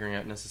time figuring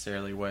out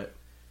necessarily what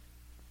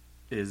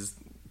is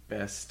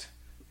best,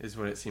 is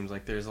what it seems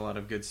like. There's a lot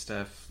of good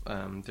stuff.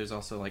 There's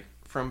also, like,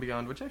 From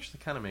Beyond, which actually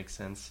kind of makes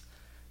sense.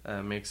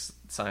 Makes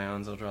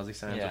Scions, Eldrazi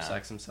Scions, or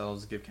Sacks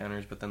themselves give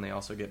counters, but then they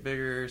also get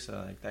bigger, so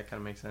like that kind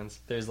of makes sense.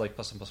 There's like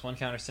 +1/+1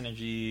 counter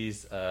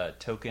synergies,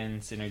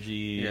 token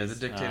synergies. Yeah, the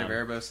Dictate of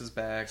Erebos is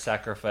back.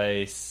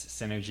 Sacrifice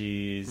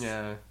synergies.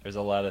 Yeah, there's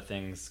a lot of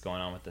things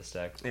going on with this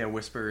deck. Yeah,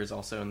 Whisper is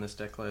also in this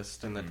deck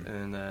list, and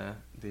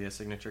the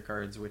signature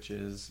cards, which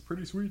is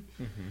pretty sweet.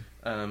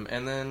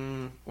 And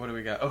then what do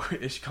we got? Oh,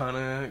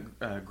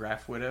 Ishkana,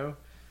 Graph Widow.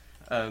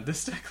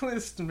 This deck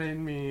list made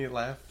me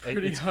laugh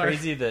pretty it's hard. It's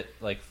crazy that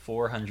like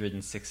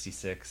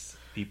 466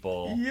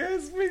 people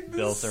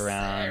built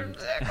around.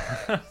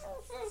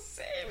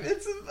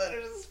 It's a bunch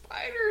of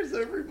spiders,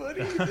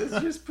 everybody.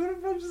 Let's just put a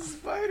bunch of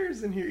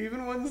spiders in here,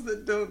 even ones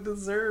that don't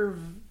deserve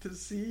to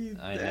see.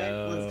 I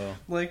know.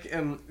 Like,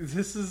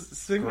 this is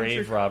signature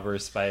Grave Robber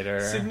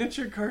Spider.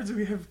 Signature cards.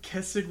 We have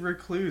Kessig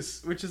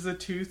Recluse, which is a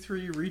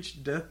 2/3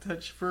 reach death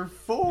touch for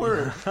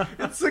 4.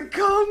 It's a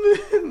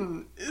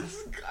common.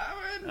 It's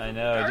common. I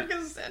know. Dark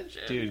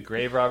Ascension. Dude,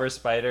 Grave Robber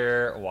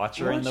Spider,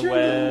 Watcher in the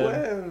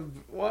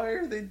Web. Why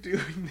are they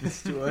doing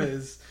this to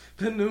us?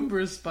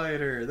 Penumbra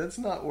Spider. That's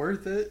not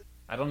worth it.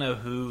 I don't know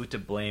who to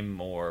blame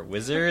more,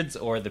 Wizards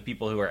or the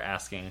people who are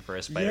asking for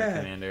a spider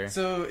commander.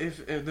 So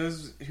if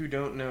those who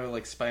don't know,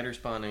 like, spider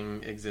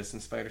spawning exists,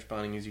 and spider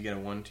spawning is you get a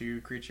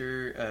 1/2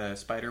 creature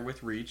spider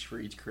with reach for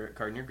each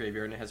card in your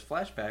graveyard, and it has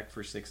flashback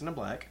for 6 and a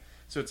black.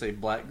 So it's a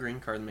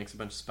black-green card that makes a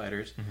bunch of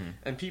spiders.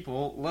 And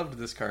people loved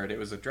this card. It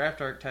was a draft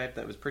archetype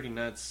that was pretty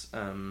nuts.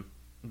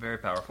 Very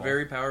powerful.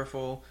 Very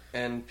powerful.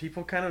 And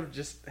people kind of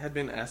just had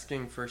been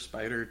asking for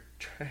spider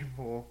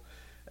tribal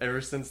ever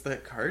since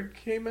that card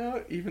came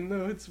out, even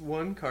though it's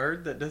one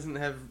card that doesn't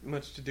have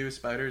much to do with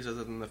spiders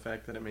other than the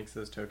fact that it makes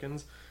those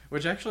tokens.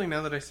 Which actually,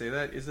 now that I say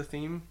that, is a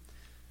theme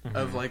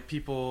of, like,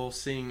 people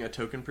seeing a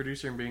token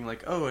producer and being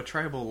like, oh, a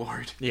tribal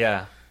lord.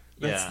 Yeah.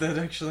 That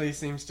actually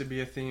seems to be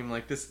a theme.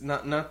 Like, this,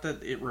 not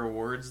that it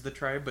rewards the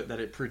tribe, but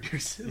that it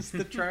produces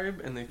the tribe,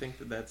 and they think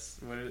that that's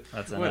what it is.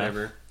 That's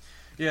whatever. Enough.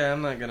 Yeah,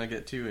 I'm not gonna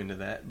get too into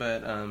that,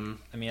 but I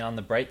mean, on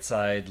the bright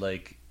side,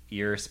 like,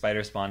 your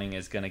spider spawning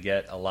is going to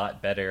get a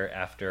lot better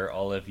after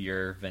all of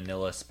your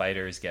vanilla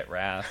spiders get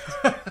wrapped.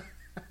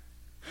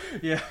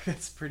 Yeah,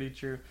 that's pretty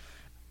true.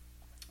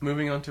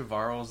 Moving on to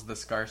Varl's, the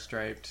Scar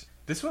Striped.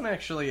 This one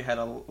actually had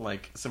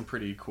some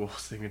pretty cool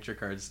signature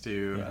cards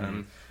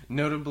too.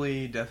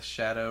 Notably, Death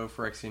Shadow,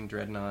 Phyrexian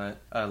Dreadnought,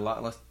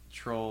 Lotless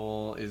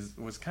Troll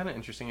was kind of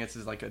interesting. It's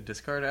like a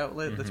discard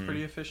outlet that's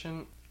pretty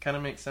efficient. Kind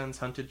of makes sense.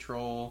 Hunted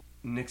Troll,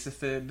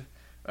 Nyxothid.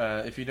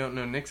 If you don't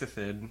know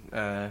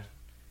Nyxothid,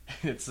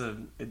 it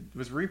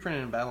was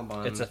reprinted in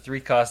Battlebond. It's a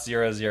 3-cost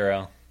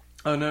 0/0.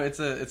 Oh no, it's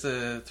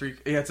a 3.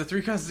 Yeah, it's a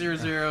 3-cost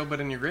 0/0, but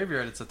in your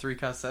graveyard it's a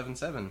 3-cost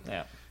 7/7.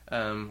 Yeah.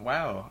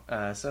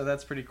 Wow. So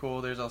that's pretty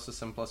cool. There's also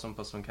some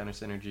 +1/+1 counter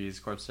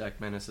synergies. Corpse Jack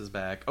Menace is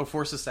back. Oh,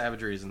 Force of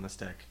Savagery is in this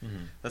deck.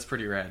 That's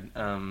pretty rad.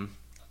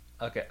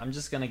 Okay, I'm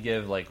just gonna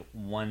give like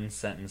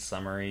 1-sentence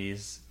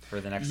summaries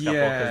for the next couple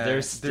because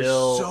there's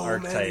still so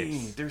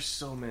archetypes. There's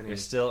so many.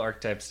 There's still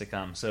archetypes to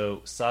come. So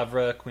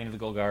Savra, Queen of the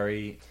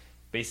Golgari,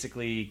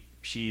 basically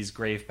she's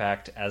Grave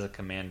Pact as a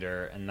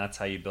commander, and that's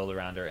how you build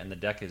around her. And the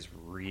deck is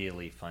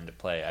really fun to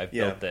play. I've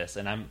built this,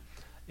 and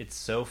it's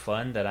so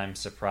fun that I'm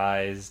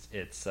surprised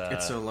it's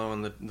so low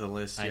on the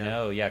list. I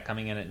know,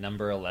 coming in at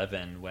number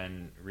 11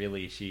 when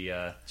really she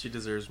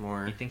deserves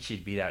more. You think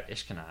she'd beat out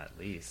Ishkana at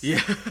least?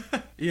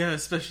 Yeah,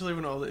 especially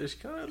when all the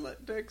Ishkana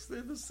decks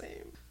they're the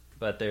same.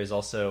 But there's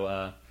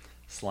also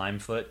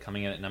Slimefoot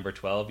coming in at number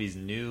 12. He's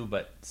new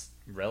but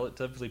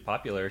relatively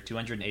popular.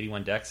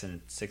 281 decks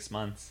in 6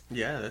 months.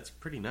 Yeah, that's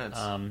pretty nuts.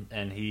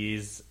 And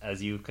he's,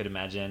 as you could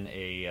imagine,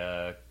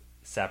 a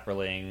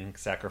Saproling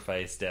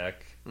sacrifice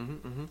deck.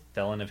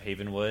 Felon of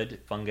Havenwood,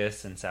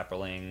 fungus and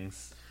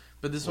saprolings.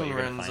 But this one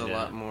runs a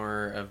lot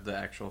more of the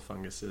actual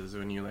funguses.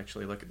 When you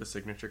actually look at the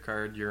signature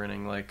card, you're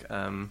running like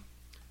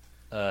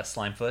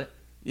Slimefoot.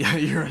 Yeah,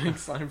 you're running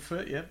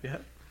Slimefoot.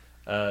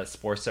 Yep.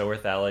 Spore Sower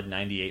Thallid,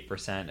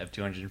 98% of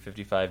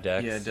 255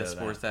 decks. Yeah, Death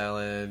Spore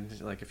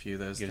Thallid, like a few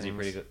of those gives things. you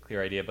a pretty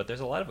clear idea. But there's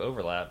a lot of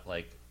overlap.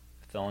 Like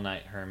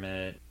Thelonite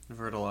Hermit,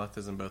 Vertaloth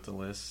is in both the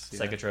lists. Yeah.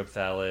 Psychotrope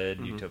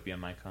Thallid, Utopia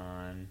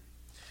Mycon.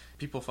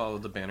 People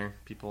followed the banner.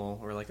 People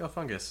were like, oh,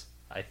 Fungus.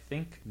 I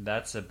think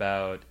that's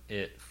about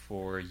it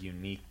for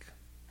unique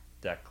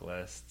deck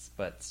lists,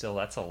 but still,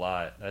 that's a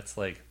lot. That's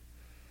like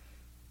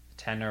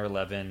 10 or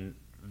 11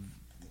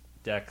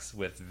 decks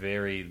with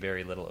very,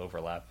 very little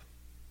overlap.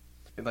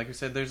 Like I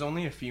said, there's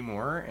only a few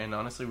more, and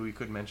honestly, we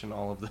could mention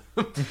all of them.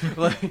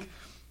 Like,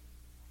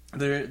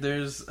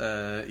 there's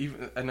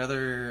even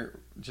another.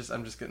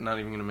 I'm just not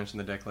even going to mention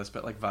the deck list,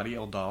 but like Vadi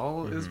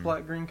Eldal is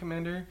Black Green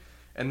Commander,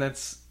 and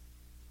that's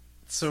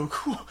so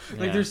cool.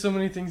 Like, there's so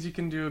many things you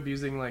can do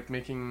abusing, like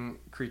making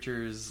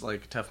creatures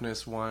like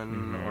toughness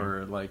 1,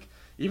 or like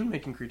even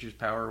making creatures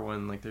power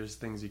 1. Like, there's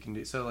things you can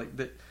do. So like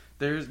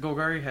there's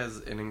Golgari has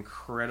an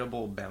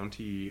incredible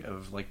bounty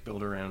of like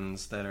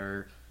build-arounds that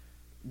are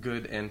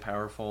good and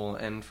powerful,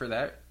 and for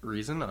that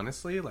reason,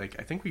 honestly, like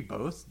I think we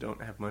both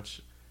don't have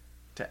much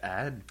to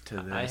add to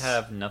this. I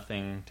have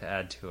nothing to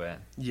add to it.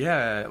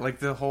 Yeah, like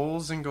the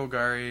holes in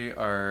Golgari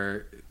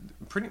are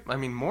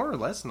more or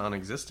less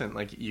non-existent.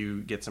 Like,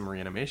 you get some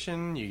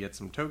reanimation, you get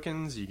some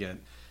tokens, you get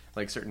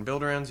like certain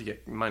build-arounds, you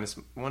get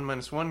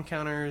 -1/-1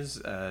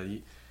 counters.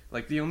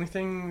 Like, the only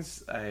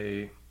things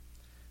I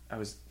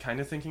was kind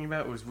of thinking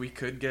about was we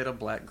could get a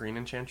black-green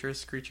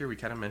Enchantress creature. We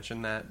kind of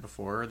mentioned that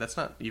before. That's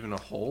not even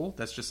a hole.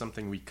 That's just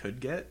something we could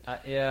get.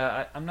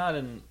 I'm not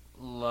in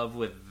love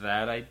with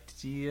that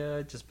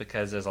idea, just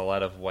because there's a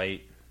lot of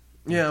white.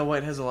 Yeah,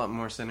 white has a lot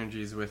more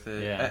synergies with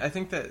it. Yeah. I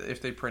think that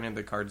if they printed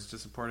the cards to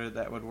support it,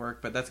 that would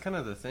work. But that's kind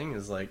of the thing,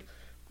 is like,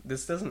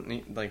 this doesn't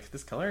need, like,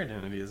 this color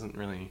identity doesn't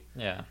really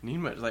need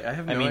much. Like, I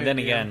have no idea. Then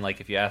again,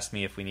 like, if you asked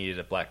me if we needed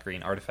a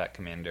black-green artifact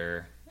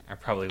commander, I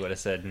probably would have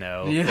said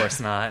no, of course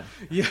not.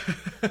 Yeah.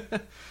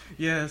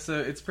 Yeah, so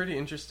it's pretty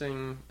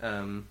interesting.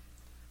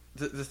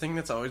 The thing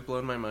that's always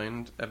blown my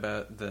mind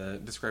about the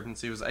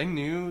discrepancy was I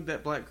knew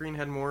that black-green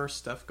had more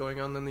stuff going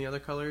on than the other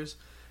colors.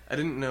 I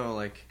didn't know,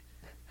 like,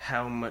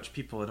 how much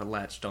people had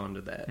latched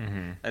onto that.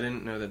 I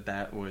didn't know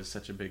that was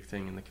such a big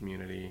thing in the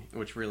community,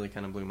 which really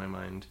kind of blew my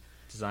mind.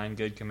 Design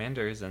good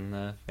commanders, and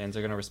the fans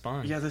are going to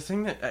respond. Yeah, the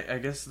thing that I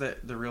guess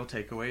that the real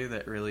takeaway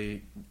that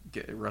really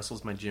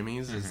rustles my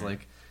jimmies is,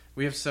 like,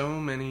 we have so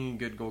many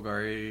good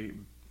Golgari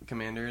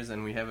commanders,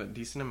 and we have a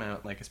decent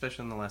amount, like,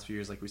 especially in the last few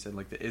years, like we said,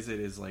 like, the Izzet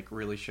is, like,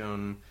 really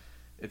shown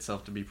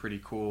itself to be pretty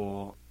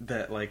cool.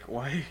 That, like,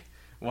 why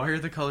are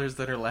the colors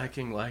that are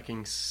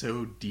lacking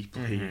so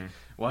deeply?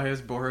 Why is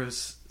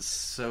Boros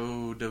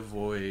so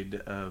devoid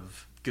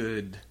of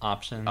good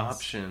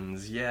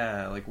options?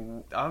 Yeah, like,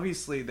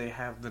 obviously they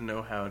have the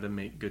know-how to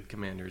make good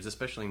commanders,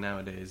 especially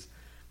nowadays.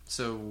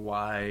 So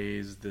why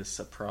is this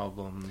a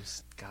problem?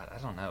 God, I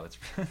don't know.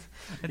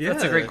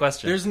 That's a great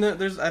question.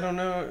 I don't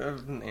know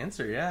an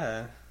answer.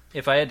 Yeah.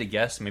 If I had to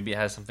guess, maybe it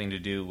has something to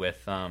do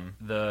with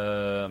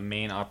the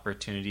main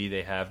opportunity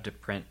they have to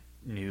print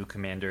new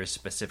commanders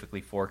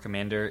specifically for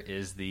Commander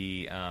is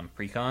the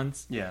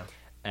precons. Yeah.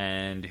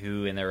 And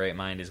who in their right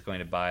mind is going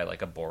to buy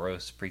like a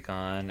Boros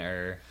precon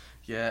or?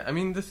 Yeah, I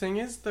mean, the thing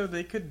is though,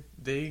 they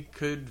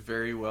could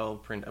very well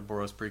print a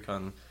Boros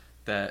precon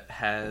that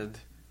had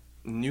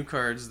new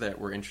cards that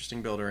were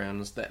interesting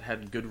build-arounds, that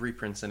had good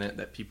reprints in it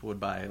that people would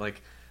buy.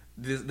 Like,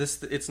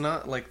 this it's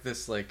not like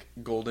this, like,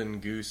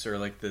 golden goose or,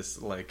 like,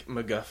 this, like,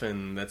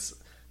 MacGuffin that's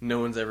no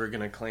one's ever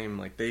gonna claim.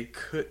 Like,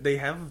 they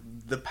have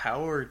the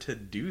power to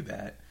do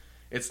that.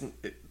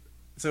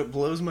 So it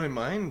blows my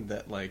mind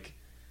that, like,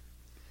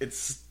 it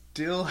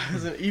still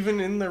hasn't, even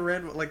in the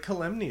red, like,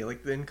 Kalemni,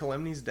 like, in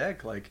Kalemni's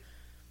deck, like,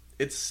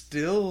 it's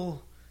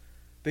still,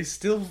 they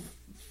still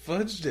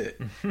fudged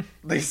it.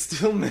 They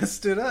still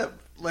messed it up.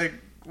 Like,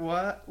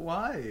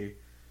 why?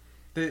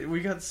 We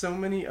got so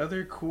many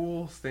other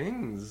cool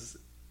things,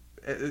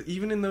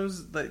 even in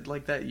those,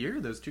 like that year,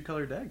 those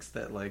 2-color decks,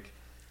 that, like,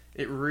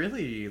 it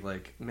really,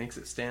 like, makes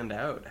it stand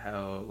out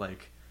how,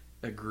 like,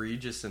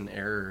 egregious an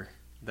error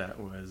that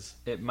was.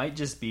 It might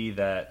just be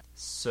that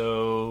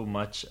so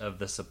much of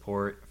the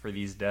support for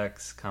these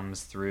decks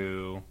comes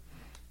through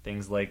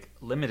things like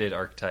limited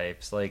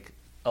archetypes, like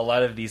a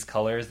lot of these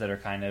colors that are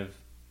kind of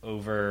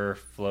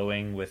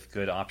overflowing with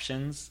good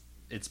options.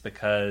 It's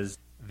because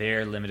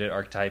their limited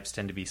archetypes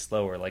tend to be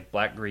slower. Like,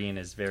 black-green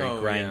is very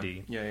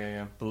grindy.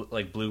 Yeah.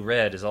 Like,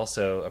 blue-red is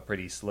also a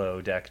pretty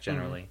slow deck,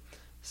 generally.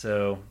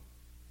 So,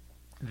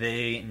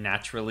 they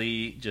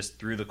naturally, just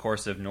through the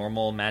course of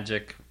normal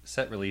Magic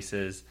set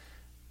releases,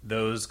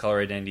 those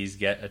color identities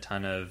get a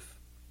ton of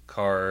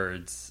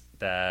cards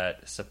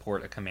that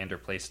support a commander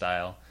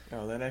playstyle.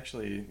 Oh, that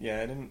actually...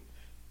 Yeah, I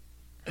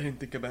didn't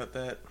think about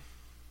that.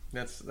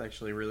 That's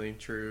actually really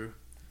true.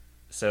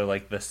 So,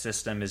 like, the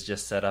system is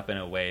just set up in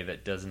a way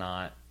that does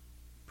not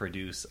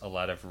produce a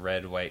lot of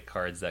red-white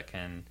cards that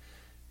can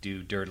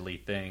do dirtily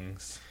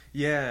things.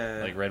 Yeah.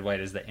 Like,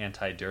 red-white is the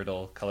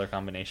anti-dirtle color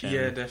combination.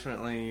 Yeah,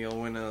 definitely.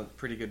 You'll win a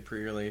pretty good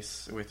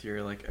pre-release with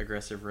your, like,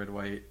 aggressive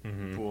red-white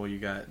pool you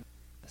got.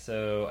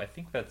 So, I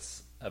think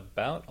that's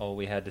about all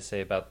we had to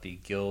say about the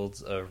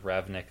guilds of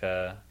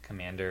Ravnica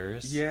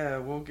commanders. Yeah,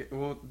 well,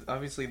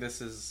 obviously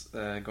this is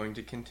going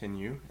to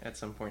continue. At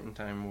some point in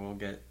time, we'll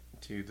get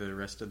to the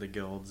rest of the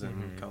guilds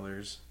and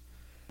colors.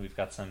 We've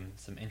got some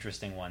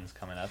interesting ones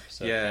coming up,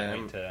 so Yeah,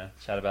 can't wait to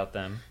chat about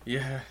them.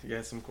 Yeah,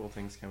 some cool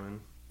things coming.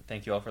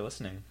 Thank you all for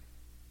listening.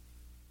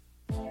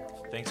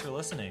 Thanks for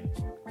listening.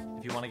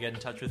 If you want to get in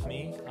touch with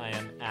me, I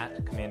am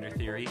at Commander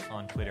Theory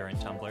on Twitter and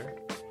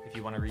Tumblr. If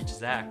you want to reach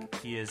Zach,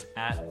 he is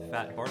at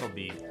Fat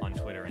Bartleby on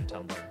Twitter and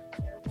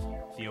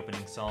Tumblr. The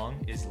opening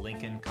song is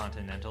Lincoln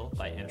Continental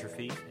by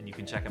Entropy, and you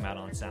can check him out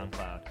on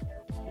SoundCloud.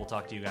 We'll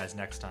talk to you guys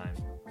next time.